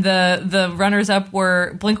 and the runners up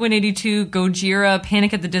were Blink-182, Gojira,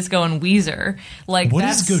 Panic at the Disco, and Weezer. Like, What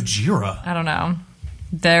is Gojira? I don't know.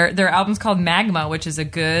 Their album's called Magma, which is a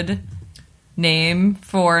good name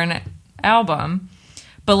for an album,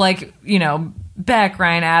 but like, Beck,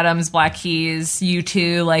 Ryan Adams, Black Keys,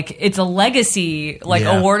 U2, like it's a legacy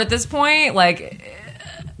award at this point. Like,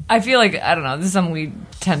 I feel like, I don't know, this is something we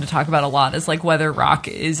tend to talk about a lot, is like whether rock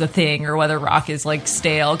is a thing or whether rock is like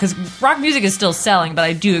stale, because rock music is still selling, but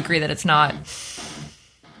I do agree that it's not.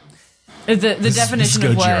 The definition this is of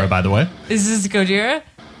Gojira, what by the way. is this Gojira?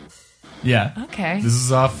 Yeah. Okay. This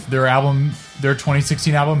is off their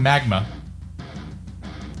 2016 album Magma.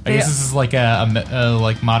 I guess this is like a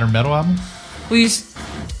like modern metal album. Will you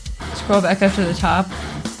scroll back up to the top?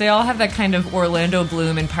 They all have that kind of Orlando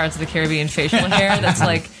Bloom in Pirates of the Caribbean facial hair that's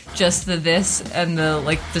like just the this and the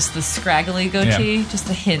like just the scraggly goatee, just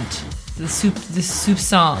the hint, the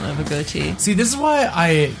soupçon of a goatee. See, this is why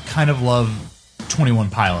I kind of love 21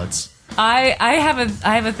 Pilots. I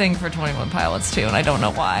have a thing for 21 Pilots too, and I don't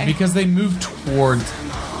know why. Because they move towards.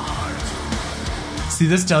 See,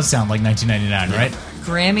 this does sound like 1999, right?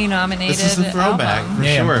 Grammy nominated. This is a throwback album. for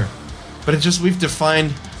sure. But it's just we've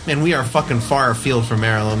defined, and we are fucking far afield from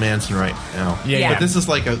Marilyn Manson right now. Yeah. But this is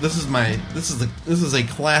like this is a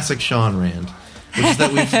classic Sean Rand, which is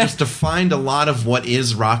that we've just defined a lot of what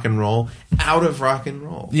is rock and roll out of rock and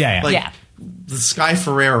roll. Yeah. Like Yeah. the Sky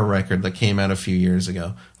Ferreira record that came out a few years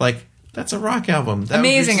ago. Like that's a rock album. That would be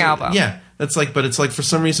Amazing so- album. Yeah. That's like, but it's like for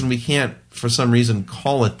some reason we can't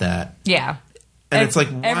call it that. Yeah. And it's like,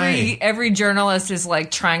 why? every journalist is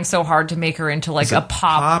like trying so hard to make her into like Is a it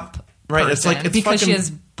pop right? person It's like it's because she fucking- has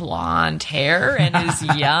blonde hair and is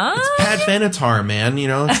young. Pat Benatar, man,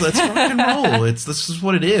 it's rock and roll. This is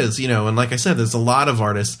what it is, and like I said, there's a lot of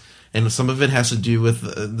artists, and some of it has to do with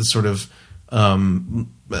the sort of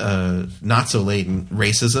not so latent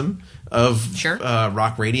racism of Sure.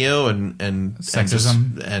 rock radio and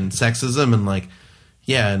Sexism. and sexism and like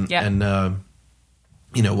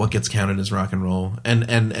what gets counted as rock and roll,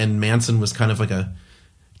 and Manson was kind of like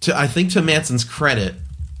I think to Manson's credit,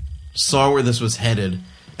 saw where this was headed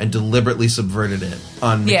and deliberately subverted it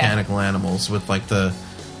on Mechanical Animals with like the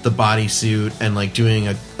bodysuit and like doing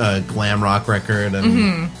a glam rock record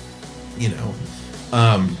and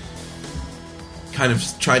kind of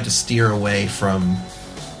tried to steer away from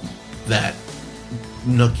that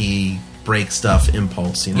nookie break stuff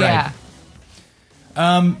impulse, Yeah.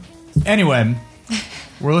 Anyway,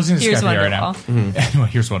 we're listening to Here's Sky Ferreira right now. Wonderwall. Anyway,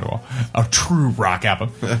 here's Wonderwall, a true rock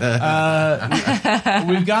album.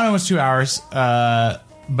 We've gone almost 2 hours, but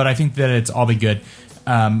I think that it's all been good.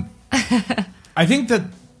 I think that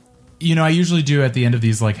I usually do at the end of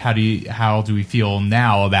these like how do we feel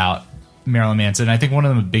now about Marilyn Manson? I think one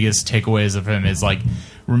of the biggest takeaways of him is like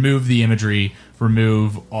remove the imagery,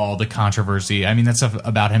 remove all the controversy. I mean, that stuff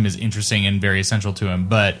about him is interesting and very essential to him.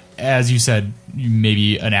 But as you said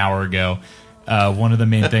maybe an hour ago, one of the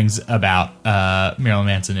main things about Marilyn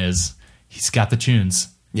Manson is he's got the tunes.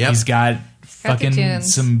 Yep. He's got the fucking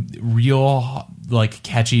tunes. some real like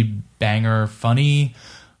catchy banger, funny,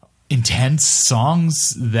 intense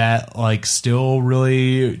songs that like still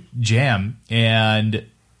really jam, and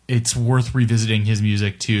it's worth revisiting his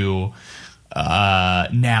music to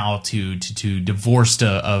now to divorced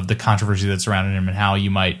of the controversy that surrounded him, and how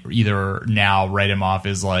you might either now write him off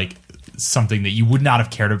as like something that you would not have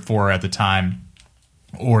cared for at the time,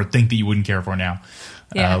 or think that you wouldn't care for now.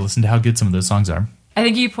 Yeah. Listen to how good some of those songs are. I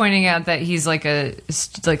think you pointing out that he's like a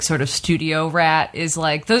sort of studio rat is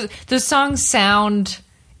like those songs sound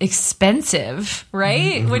expensive,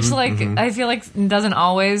 right? Which I feel like doesn't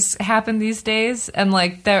always happen these days. And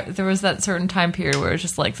like there was that certain time period where it's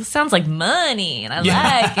just like, this sounds like money and I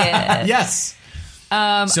like it. Yes.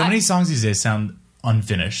 So many songs these days sound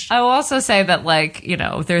unfinished. I will also say that like,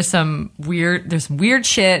 there's some weird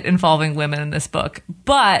shit involving women in this book,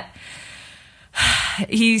 but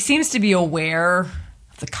he seems to be aware of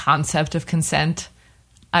the concept of consent,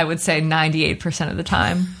 I would say 98% of the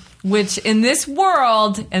time, which in this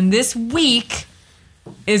world and this week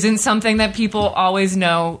isn't something that people always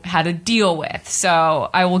know how to deal with. So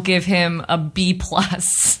I will give him a B+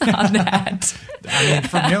 on that. I mean,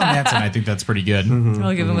 for Marilyn Manson, I think that's pretty good.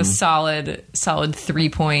 I'll give him a solid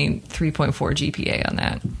 3.4 GPA on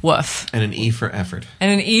that. Woof. And an E for effort.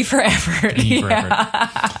 And an E for effort. E for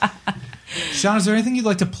effort. Sean, is there anything you'd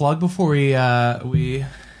like to plug before we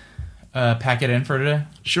pack it in for today?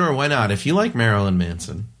 Sure, why not? If you like Marilyn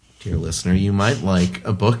Manson, dear listener, you might like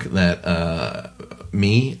a book that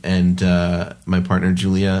me and my partner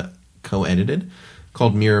Julia co-edited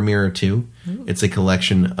called Mirror Mirror 2. Ooh. It's a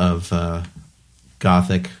collection of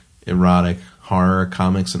gothic, erotic, horror,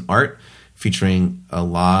 comics, and art featuring a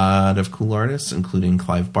lot of cool artists, including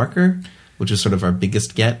Clive Barker, which is sort of our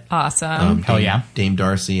biggest get. Awesome. Hell yeah. Dame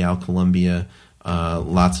Darcy, Al Columbia,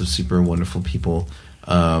 lots of super wonderful people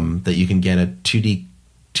that you can get at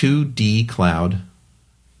 2D Cloud,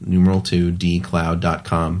 numeral 2,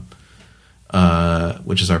 dcloud.com,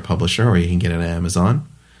 which is our publisher, or you can get it at Amazon.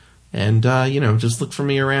 And, just look for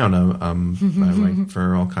me around. I write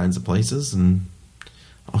for all kinds of places and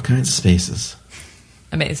all kinds of spaces.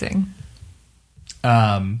 Amazing.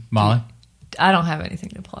 Molly? I don't have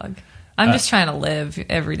anything to plug. I'm just trying to live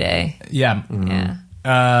every day. Yeah. Yeah.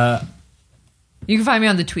 You can find me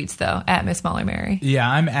on the tweets, though, at Miss Molly Mary. Yeah,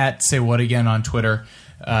 I'm at Say What Again on Twitter.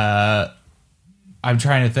 I'm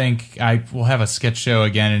trying to think. I will have a sketch show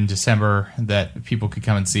again in December that people could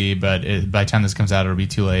come and see, but by the time this comes out, it'll be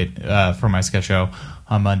too late for my sketch show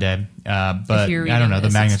on Monday. But I don't know.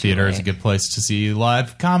 The Magnet Theater is a good place to see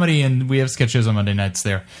live comedy, and we have sketch shows on Monday nights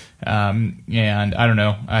there. And I don't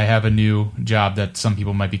know. I have a new job that some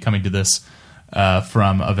people might be coming to this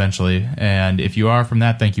from eventually. And if you are from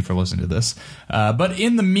that, thank you for listening to this. But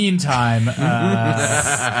in the meantime,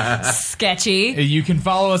 sketchy. You can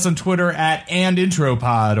follow us on Twitter at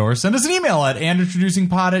 @andintropod or send us an email at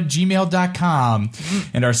andintroducingpod@gmail.com.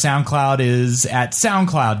 And our SoundCloud is at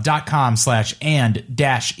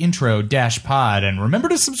soundcloud.com/and-intro-pod. And remember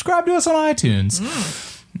to subscribe to us on iTunes.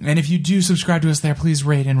 And if you do subscribe to us there, please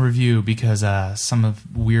rate and review, because some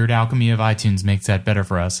of Weird Alchemy of iTunes makes that better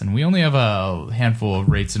for us. And we only have a handful of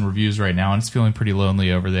rates and reviews right now, and it's feeling pretty lonely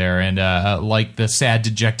over there. And like the sad,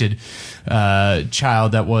 dejected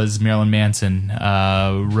child that was Marilyn Manson,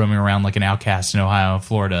 roaming around like an outcast in Ohio and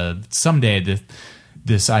Florida, someday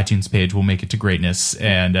this iTunes page will make it to greatness.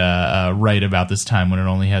 And right about this time when it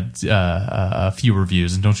only had a few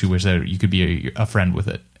reviews. And don't you wish that you could be a friend with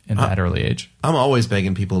it in that early age? I'm always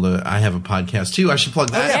begging people to. I have a podcast too. I should plug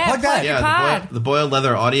that. Yeah, plug that. Yeah, the Boiled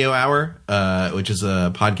Leather Audio Hour, which is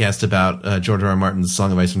a podcast about George R. R. Martin's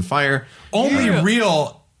Song of Ice and Fire. Only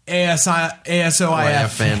real ASOIF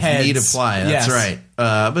fans heads need apply. That's right.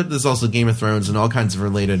 But there's also Game of Thrones and all kinds of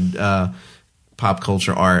related pop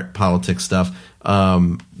culture, art, politics stuff.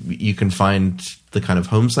 You can find the kind of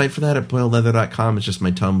home site for that at boiledleather.com. It's just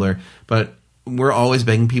my Tumblr. But we're always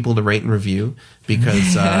begging people to rate and review,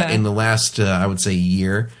 because in the last, I would say,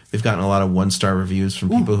 year, we've gotten a lot of 1-star reviews from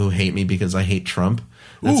people who hate me because I hate Trump.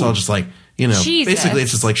 And it's all just like, Jesus. Basically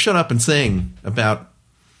it's just like, shut up and sing about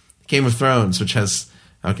Game of Thrones, which has,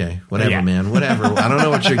 okay, whatever, man, whatever. I don't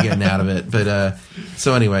know what you're getting out of it. But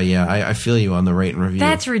so anyway, yeah, I feel you on the rate and review.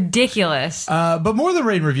 That's ridiculous. But more than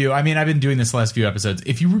rate and review, I mean, I've been doing this the last few episodes.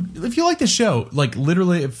 If you like the show, like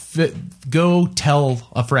literally go tell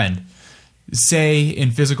a friend. Say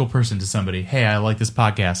in physical person to somebody, hey, I like this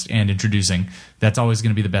podcast, and introducing. That's always going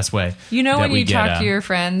to be the best way. You know when you talk to your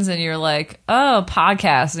friends and you're like, oh,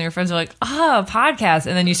 podcast, and your friends are like, oh, podcast,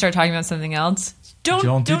 and then you start talking about something else?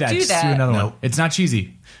 Don't do that. Just do another one. It's not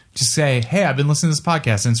cheesy. Just say, hey, I've been listening to this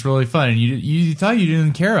podcast, and it's really fun. And you thought you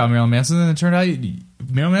didn't care about Marilyn Manson, and then it turned out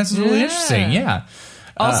Marilyn Manson's really interesting. Yeah.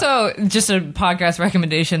 Also, just a podcast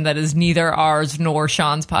recommendation that is neither ours nor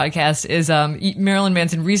Sean's podcast is Marilyn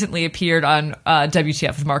Manson recently appeared on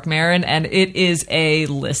WTF with Mark Maron, and it is a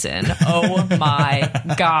listen. Oh my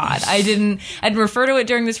God. I didn't refer to it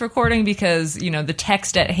during this recording because, the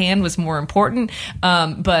text at hand was more important.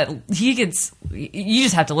 But you just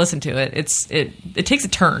have to listen to it. It takes a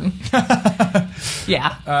turn.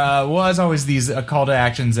 Yeah. Well, as always, these call to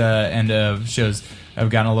actions and shows have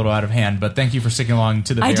gotten a little out of hand, but thank you for sticking along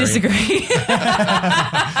to the very... I disagree.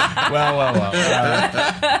 Well.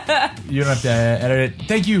 You don't have to edit it.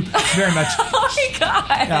 Thank you very much. Oh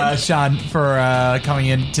my God. Sean, for coming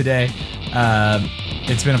in today.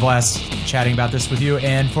 It's been a blast chatting about this with you,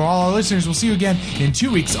 and for all our listeners, we'll see you again in 2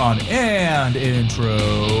 weeks on And Introducing.